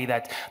one study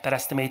that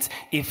estimates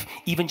if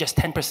even just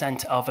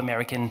 10% of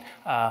American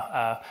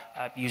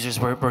users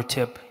were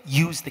to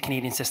use the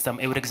Canadian system,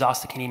 it would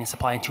exhaust the Canadian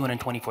supply in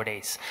 224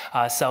 days.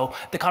 So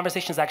the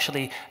conversation is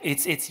actually,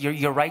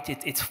 you're right,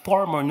 it's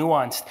far more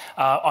nuanced.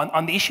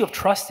 On the issue of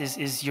trust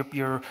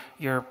you're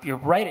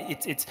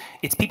right.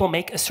 It's people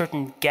make a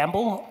certain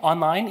gamble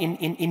online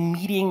in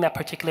meeting that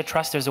particular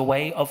trust. There's a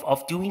way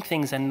of doing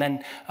things, and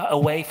then a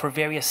way for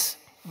various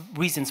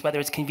reasons, whether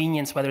it's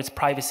convenience, whether it's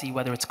privacy,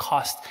 whether it's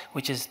cost,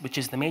 which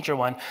is the major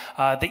one.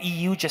 The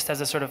EU, just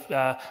as a sort of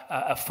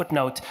a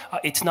footnote,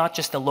 it's not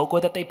just a logo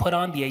that they put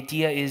on. The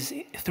idea is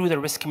through the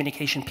risk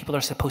communication, people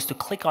are supposed to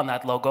click on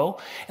that logo,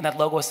 and that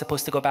logo is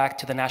supposed to go back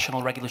to the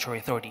national regulatory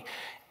authority.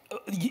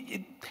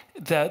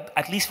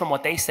 At least from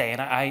what they say, and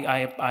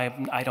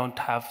I don't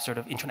have sort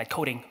of internet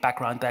coding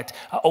background, that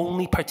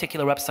only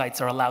particular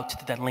websites are allowed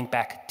to then link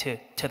back to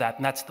that,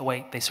 and that's the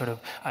way they sort of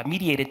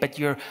mediate it. But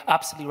you're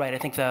absolutely right. I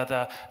think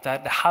the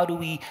how do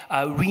we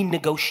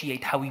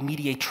renegotiate how we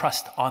mediate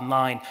trust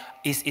online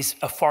is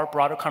a far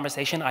broader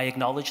conversation. I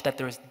acknowledge that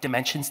there's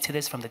dimensions to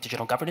this from the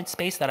digital governance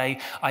space that I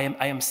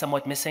am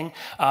somewhat missing.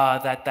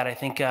 That I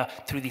think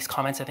through these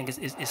comments I think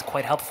is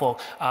quite helpful.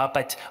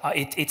 But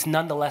it's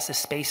nonetheless a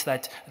space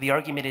that the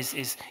argument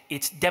is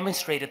it's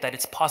demonstrated that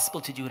it's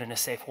possible to do it in a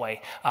safe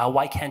way.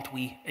 Why can't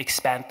we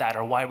expand that,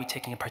 or why are we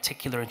taking a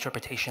particular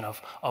interpretation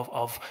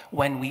of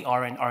when we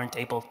are and aren't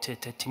able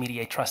to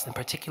mediate trust, and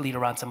particularly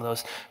around some of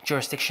those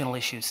jurisdictional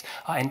issues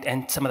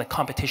and some of the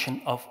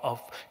competition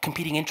of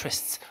competing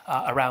interests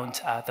around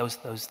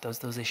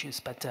those issues.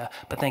 But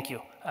thank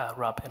you,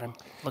 Rob, and I'm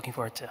looking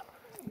forward to.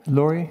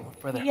 Lori?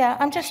 Further. Yeah,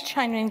 I'm just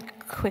chiming in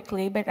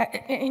quickly, but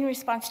in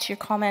response to your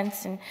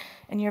comments and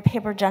your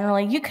paper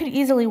generally, you could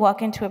easily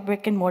walk into a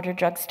brick and mortar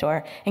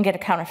drugstore and get a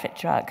counterfeit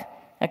drug.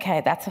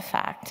 Okay, that's a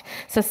fact.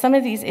 So some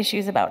of these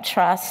issues about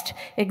trust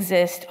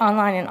exist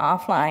online and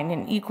offline,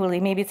 and equally,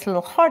 maybe it's a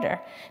little harder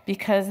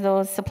because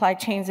those supply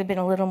chains have been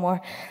a little more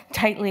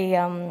tightly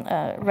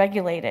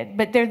regulated.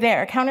 But they're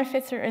there.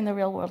 Counterfeits are in the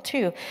real world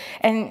too.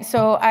 And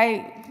so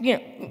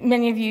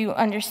many of you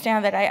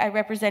understand that I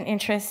represent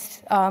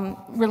interests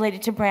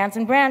related to brands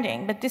and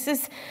branding. But this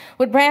is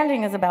what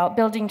branding is about,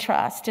 building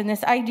trust. And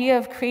this idea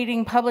of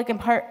creating public and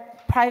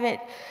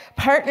private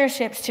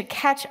partnerships to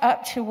catch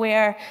up to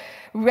where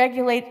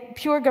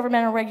pure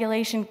governmental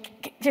regulation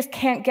just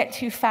can't get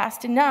to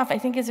fast enough, I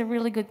think is a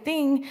really good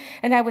thing.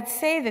 And I would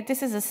say that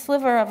this is a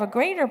sliver of a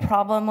greater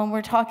problem when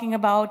we're talking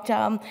about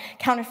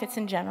counterfeits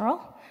in general.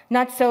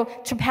 Not so,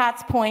 to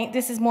Pat's point,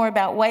 this is more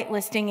about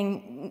whitelisting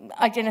and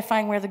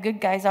identifying where the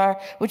good guys are,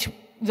 which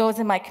those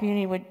in my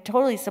community would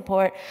totally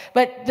support.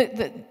 But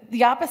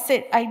the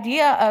opposite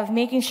idea of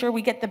making sure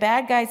we get the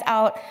bad guys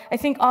out, I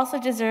think also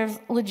deserves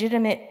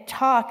legitimate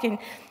talk. And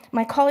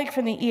my colleague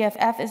from the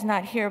EFF is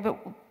not here,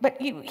 but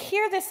you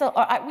hear this.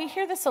 We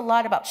hear this a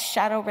lot about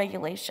shadow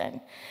regulation,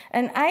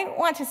 and I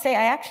want to say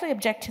I actually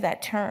object to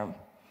that term,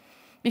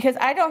 because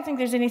I don't think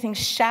there's anything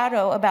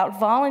shadow about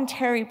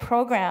voluntary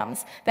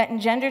programs that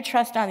engender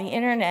trust on the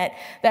internet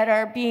that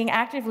are being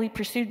actively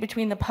pursued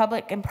between the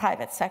public and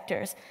private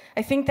sectors.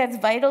 I think that's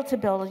vital to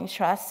building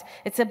trust.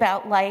 It's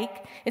about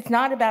it's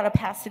not about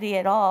opacity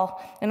at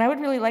all, and I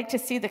would really like to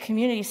see the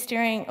community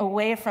steering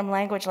away from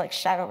language like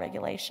shadow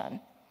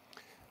regulation.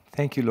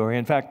 Thank you, Lori.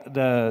 In fact,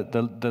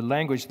 the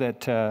language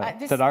that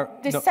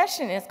this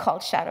session is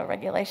called shadow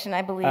regulation,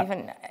 I believe,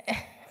 and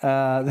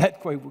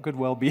that could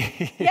well be.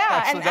 Yeah,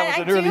 Actually, that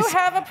was I do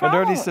have a problem.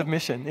 An early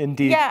submission,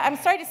 indeed. Yeah, I'm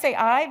sorry to say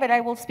I, but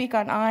I will speak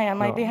on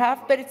my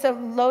behalf. But it's a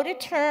loaded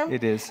term.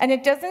 It is, and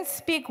it doesn't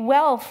speak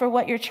well for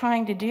what you're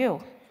trying to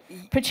do,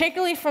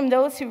 particularly from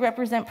those who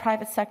represent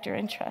private sector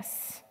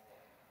interests.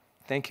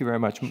 Thank you very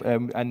much,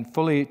 and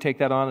fully take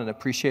that on and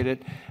appreciate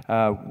it.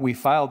 We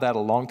filed that a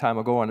long time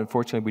ago, and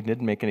unfortunately we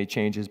didn't make any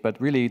changes, but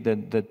really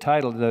the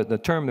title, the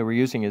term that we're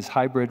using is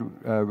hybrid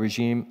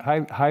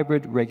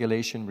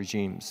regulation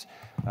regimes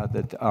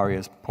that Ari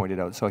has pointed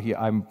out. So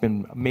I've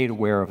been made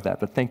aware of that,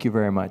 but thank you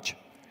very much.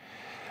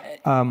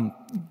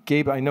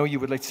 Gabe, I know you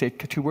would like to say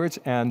 2 words,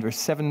 and we're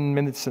 7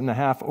 minutes and a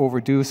half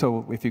overdue,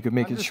 so if you could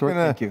make it short,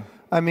 thank you.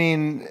 I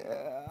mean,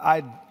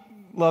 I'd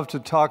love to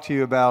talk to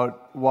you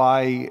about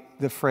why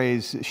the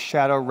phrase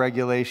shadow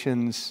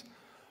regulations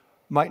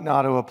might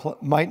not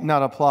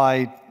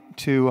apply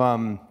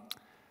to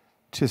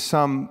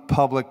some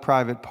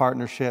public-private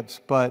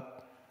partnerships,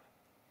 but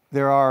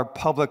there are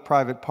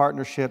public-private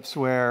partnerships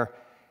where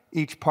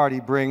each party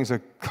brings a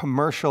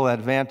commercial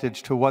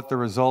advantage to what the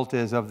result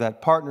is of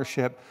that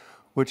partnership,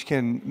 which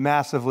can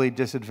massively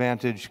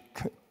disadvantage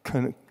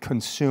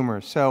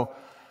consumers. So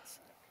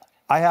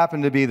I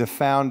happen to be the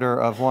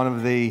founder of one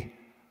of the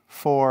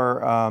 4,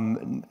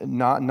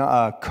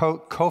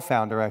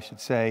 co-founder, I should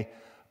say,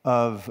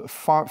 of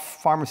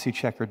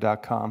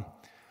pharmacychecker.com,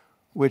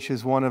 which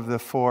is one of the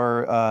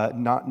 4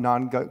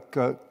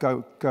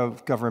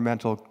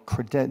 non-governmental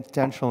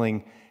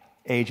credentialing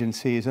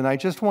agencies. And I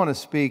just want to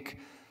speak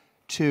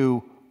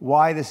to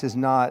why this is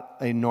not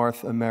a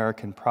North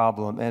American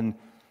problem, and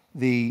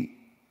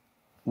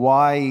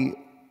why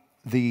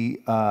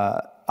the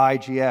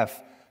IGF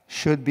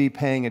should be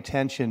paying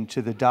attention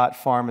to the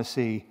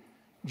 .pharmacy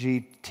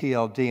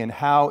GTLD and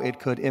how it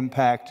could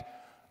impact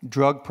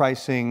drug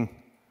pricing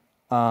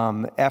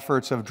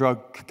efforts of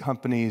drug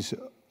companies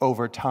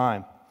over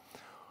time.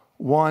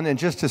 One, and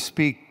just to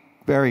speak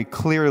very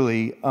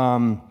clearly,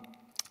 the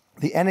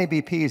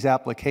NABP's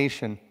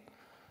application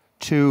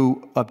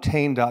to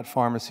obtain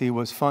 .pharmacy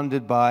was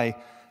funded by,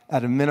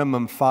 at a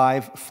minimum,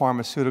 5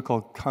 pharmaceutical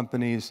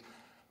companies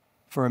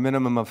for a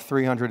minimum of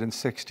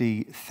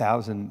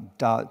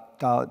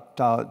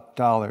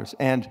 $360,000.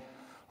 And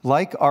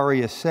like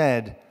Aria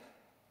said,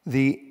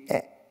 the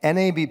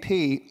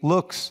NABP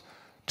looks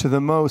to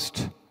the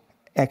most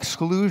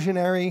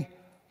exclusionary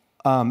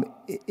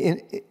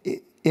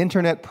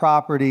internet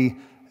property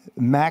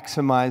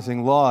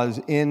maximizing laws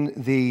in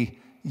the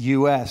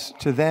US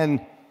to then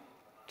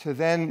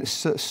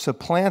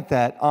supplant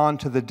that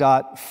onto the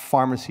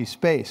 .pharmacy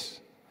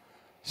space.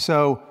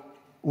 So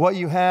what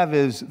you have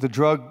is the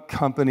drug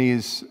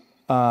companies,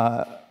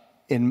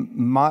 in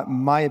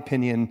my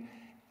opinion,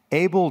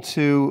 able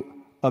to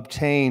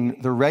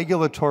obtain the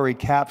regulatory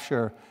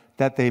capture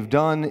that they've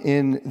done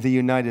in the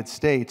United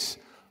States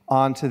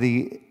onto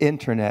the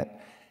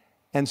internet.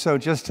 And so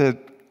just to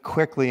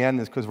quickly end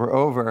this, because we're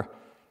over,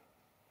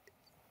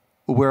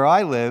 where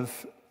I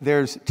live,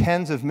 there's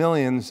tens of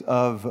millions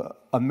of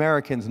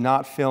Americans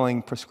not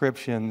filling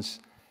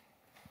prescriptions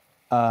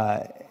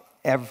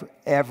every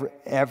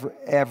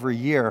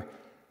year.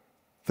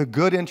 The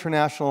good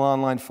international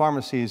online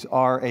pharmacies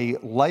are a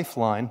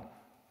lifeline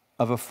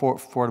of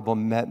affordable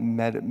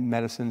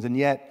medicines, and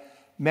yet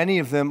many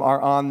of them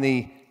are on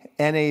the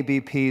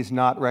NABP's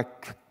not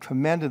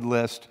recommended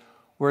list,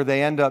 where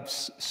they end up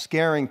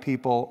scaring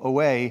people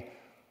away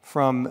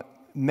from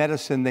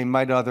medicine they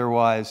might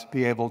otherwise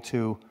be able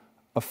to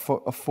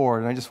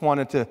afford. And I just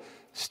wanted to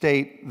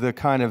state the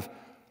kind of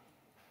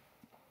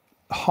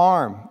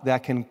harm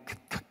that can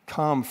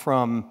come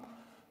from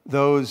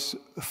those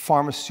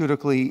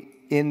pharmaceutical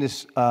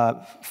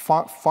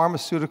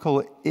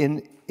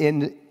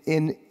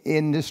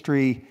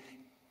industry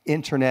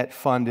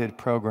internet-funded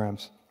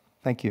programs.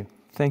 Thank you.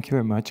 Thank you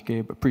very much,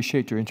 Gabe.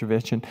 Appreciate your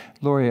intervention.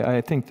 Lori, I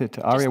think that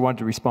Aria wanted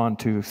to respond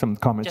to some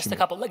comments. Just a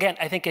couple. Again,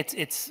 I think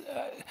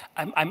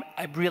I'm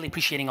really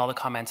appreciating all the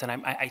comments, and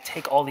I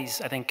take all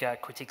these, I think,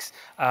 critiques,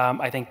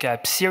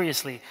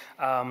 seriously.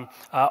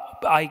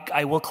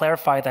 I will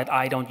clarify that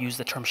I don't use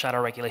the term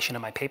shadow regulation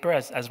in my paper,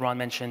 as Ron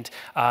mentioned.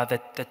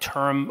 That the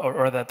term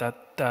or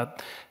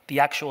the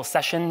actual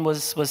session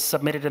was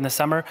submitted in the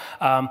summer.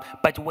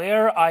 But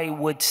where I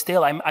would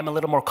still, I'm a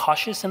little more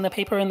cautious in the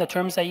paper in the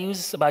terms I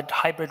use about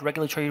hybrid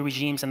regulatory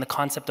regimes and the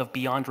concept of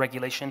beyond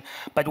regulation.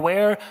 But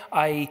where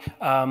I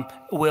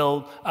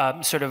will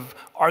sort of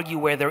argue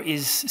where there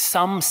is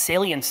some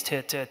salience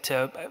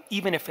to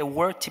even if it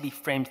were to be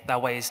framed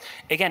that way, is,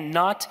 again,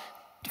 not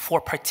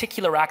for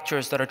particular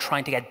actors that are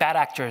trying to get bad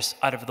actors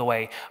out of the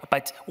way,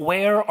 but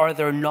where are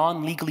there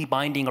non-legally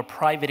binding or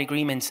private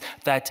agreements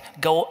that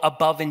go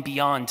above and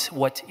beyond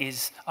what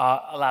is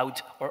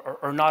allowed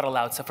or not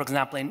allowed? So, for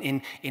example,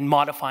 in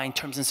modifying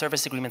terms and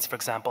service agreements, for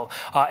example.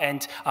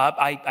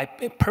 I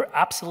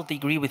absolutely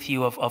agree with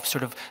you of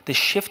sort of the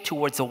shift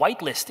towards a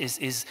whitelist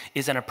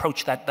is an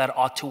approach that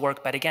ought to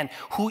work. But again,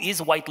 who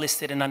is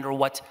whitelisted and under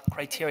what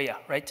criteria,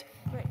 right?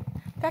 Right.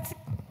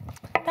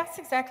 That's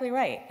exactly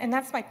right, and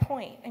that's my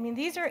point. I mean,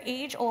 these are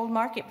age-old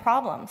market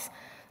problems.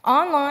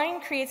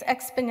 Online creates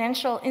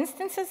exponential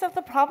instances of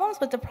the problems,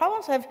 but the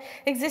problems have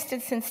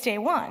existed since day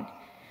one.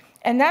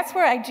 And that's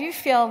where I do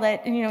feel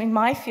that, in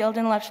my field,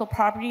 intellectual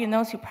property, and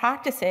those who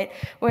practice it,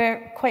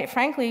 where, quite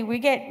frankly, we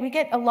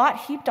get a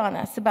lot heaped on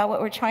us about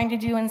what we're trying to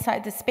do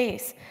inside the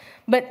space.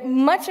 But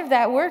much of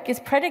that work is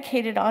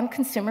predicated on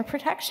consumer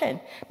protection,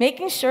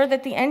 making sure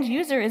that the end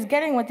user is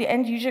getting what the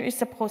end user is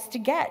supposed to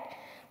get.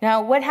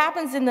 Now, what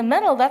happens in the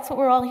middle, that's what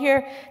we're all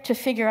here to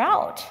figure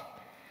out.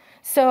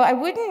 So I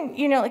wouldn't,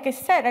 like I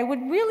said, I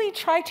would really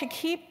try to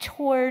keep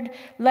toward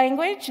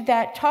language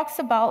that talks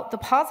about the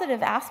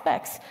positive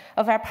aspects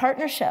of our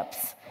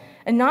partnerships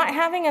and not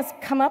having us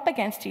come up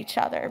against each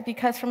other,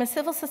 because from a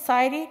civil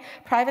society,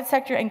 private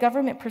sector, and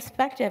government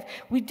perspective,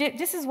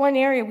 this is one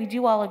area we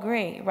do all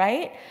agree,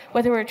 right?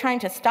 Whether we're trying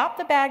to stop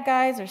the bad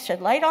guys or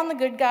shed light on the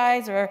good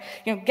guys or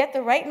get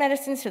the right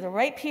medicines to the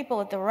right people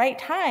at the right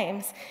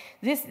times,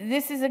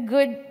 this is a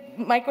good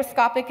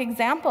microscopic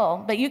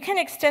example. But you can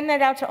extend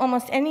that out to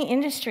almost any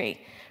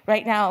industry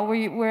right now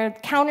where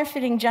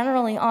counterfeiting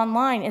generally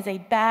online is a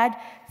bad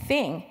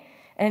thing.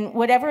 And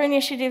whatever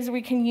initiatives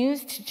we can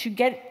use to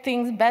get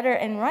things better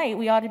and right,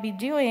 we ought to be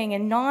doing,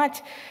 and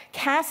not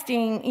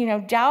casting,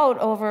 doubt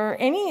over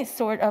any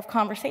sort of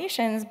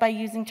conversations by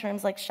using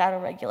terms like shadow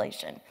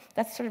regulation.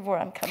 That's sort of where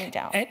I'm coming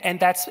down. And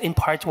that's in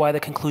part why the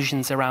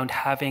conclusions around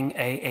having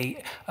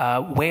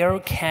where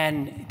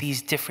can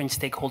these different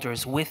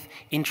stakeholders with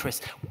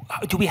interest,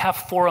 do we have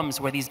forums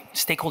where these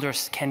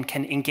stakeholders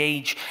can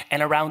engage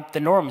and around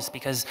the norms?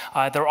 Because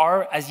there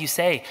are, as you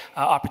say,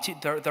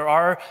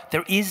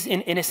 there is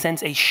in a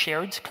sense a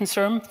shared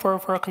concern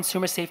for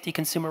consumer safety,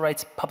 consumer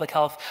rights, public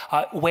health.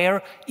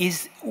 Where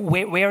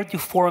do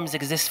forums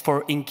exist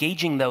for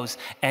engaging those,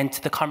 and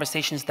the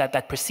conversations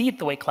that precede,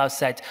 the way Klaus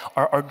said,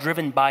 are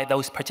driven by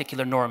those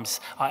particular norms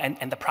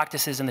and the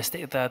practices and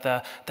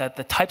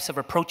the types of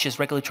approaches,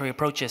 regulatory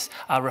approaches,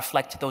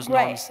 reflect those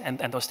norms and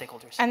those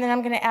stakeholders. And then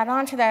I'm going to add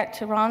on to that,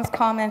 to Ron's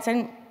comments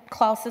and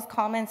Klaus's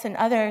comments and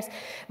others.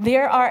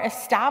 There are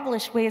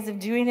established ways of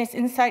doing this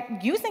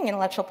inside using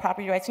intellectual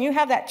property rights. And you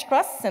have that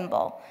trust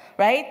symbol,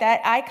 right?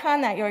 That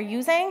icon that you're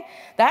using,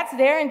 that's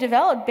there and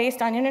developed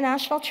based on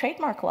international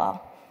trademark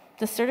law.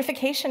 The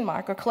certification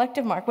mark or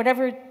collective mark,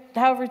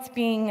 however it's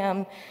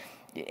being,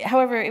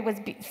 however it was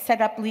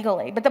set up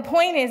legally. But the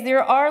point is,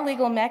 there are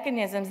legal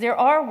mechanisms. There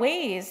are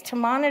ways to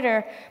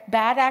monitor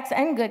bad acts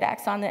and good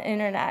acts on the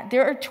internet.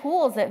 There are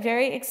tools that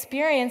very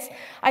experienced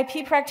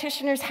IP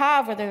practitioners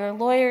have, whether they're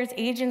lawyers,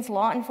 agents,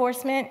 law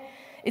enforcement.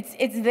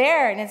 It's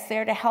there, and it's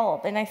there to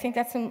help. And I think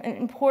that's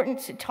important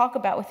to talk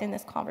about within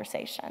this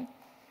conversation.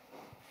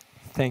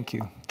 Thank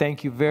you.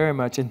 Thank you very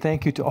much. And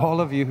thank you to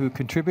all of you who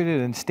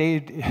contributed and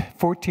stayed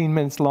 14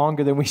 minutes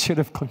longer than we should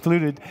have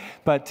concluded.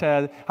 But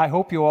I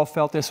hope you all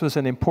felt this was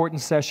an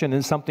important session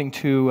and something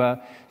to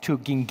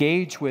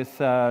engage with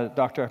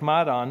Dr.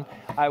 Ahmad on.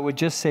 I would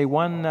just say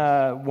one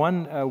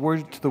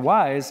word to the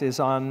wise is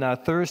on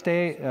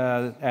Thursday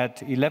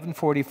at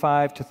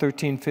 11:45 to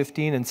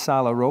 13:15 in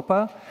Sala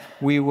Ropa.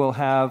 We will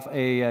have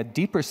a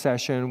deeper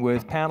session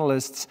with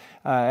panelists,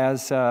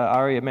 as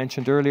Aria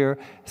mentioned earlier,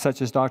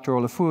 such as Dr.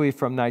 Olafui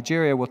from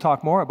Nigeria. We'll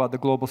talk more about the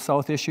Global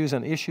South issues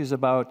and issues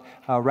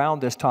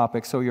around this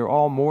topic. So you're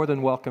all more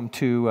than welcome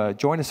to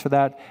join us for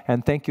that.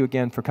 And thank you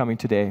again for coming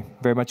today.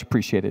 Very much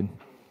appreciated.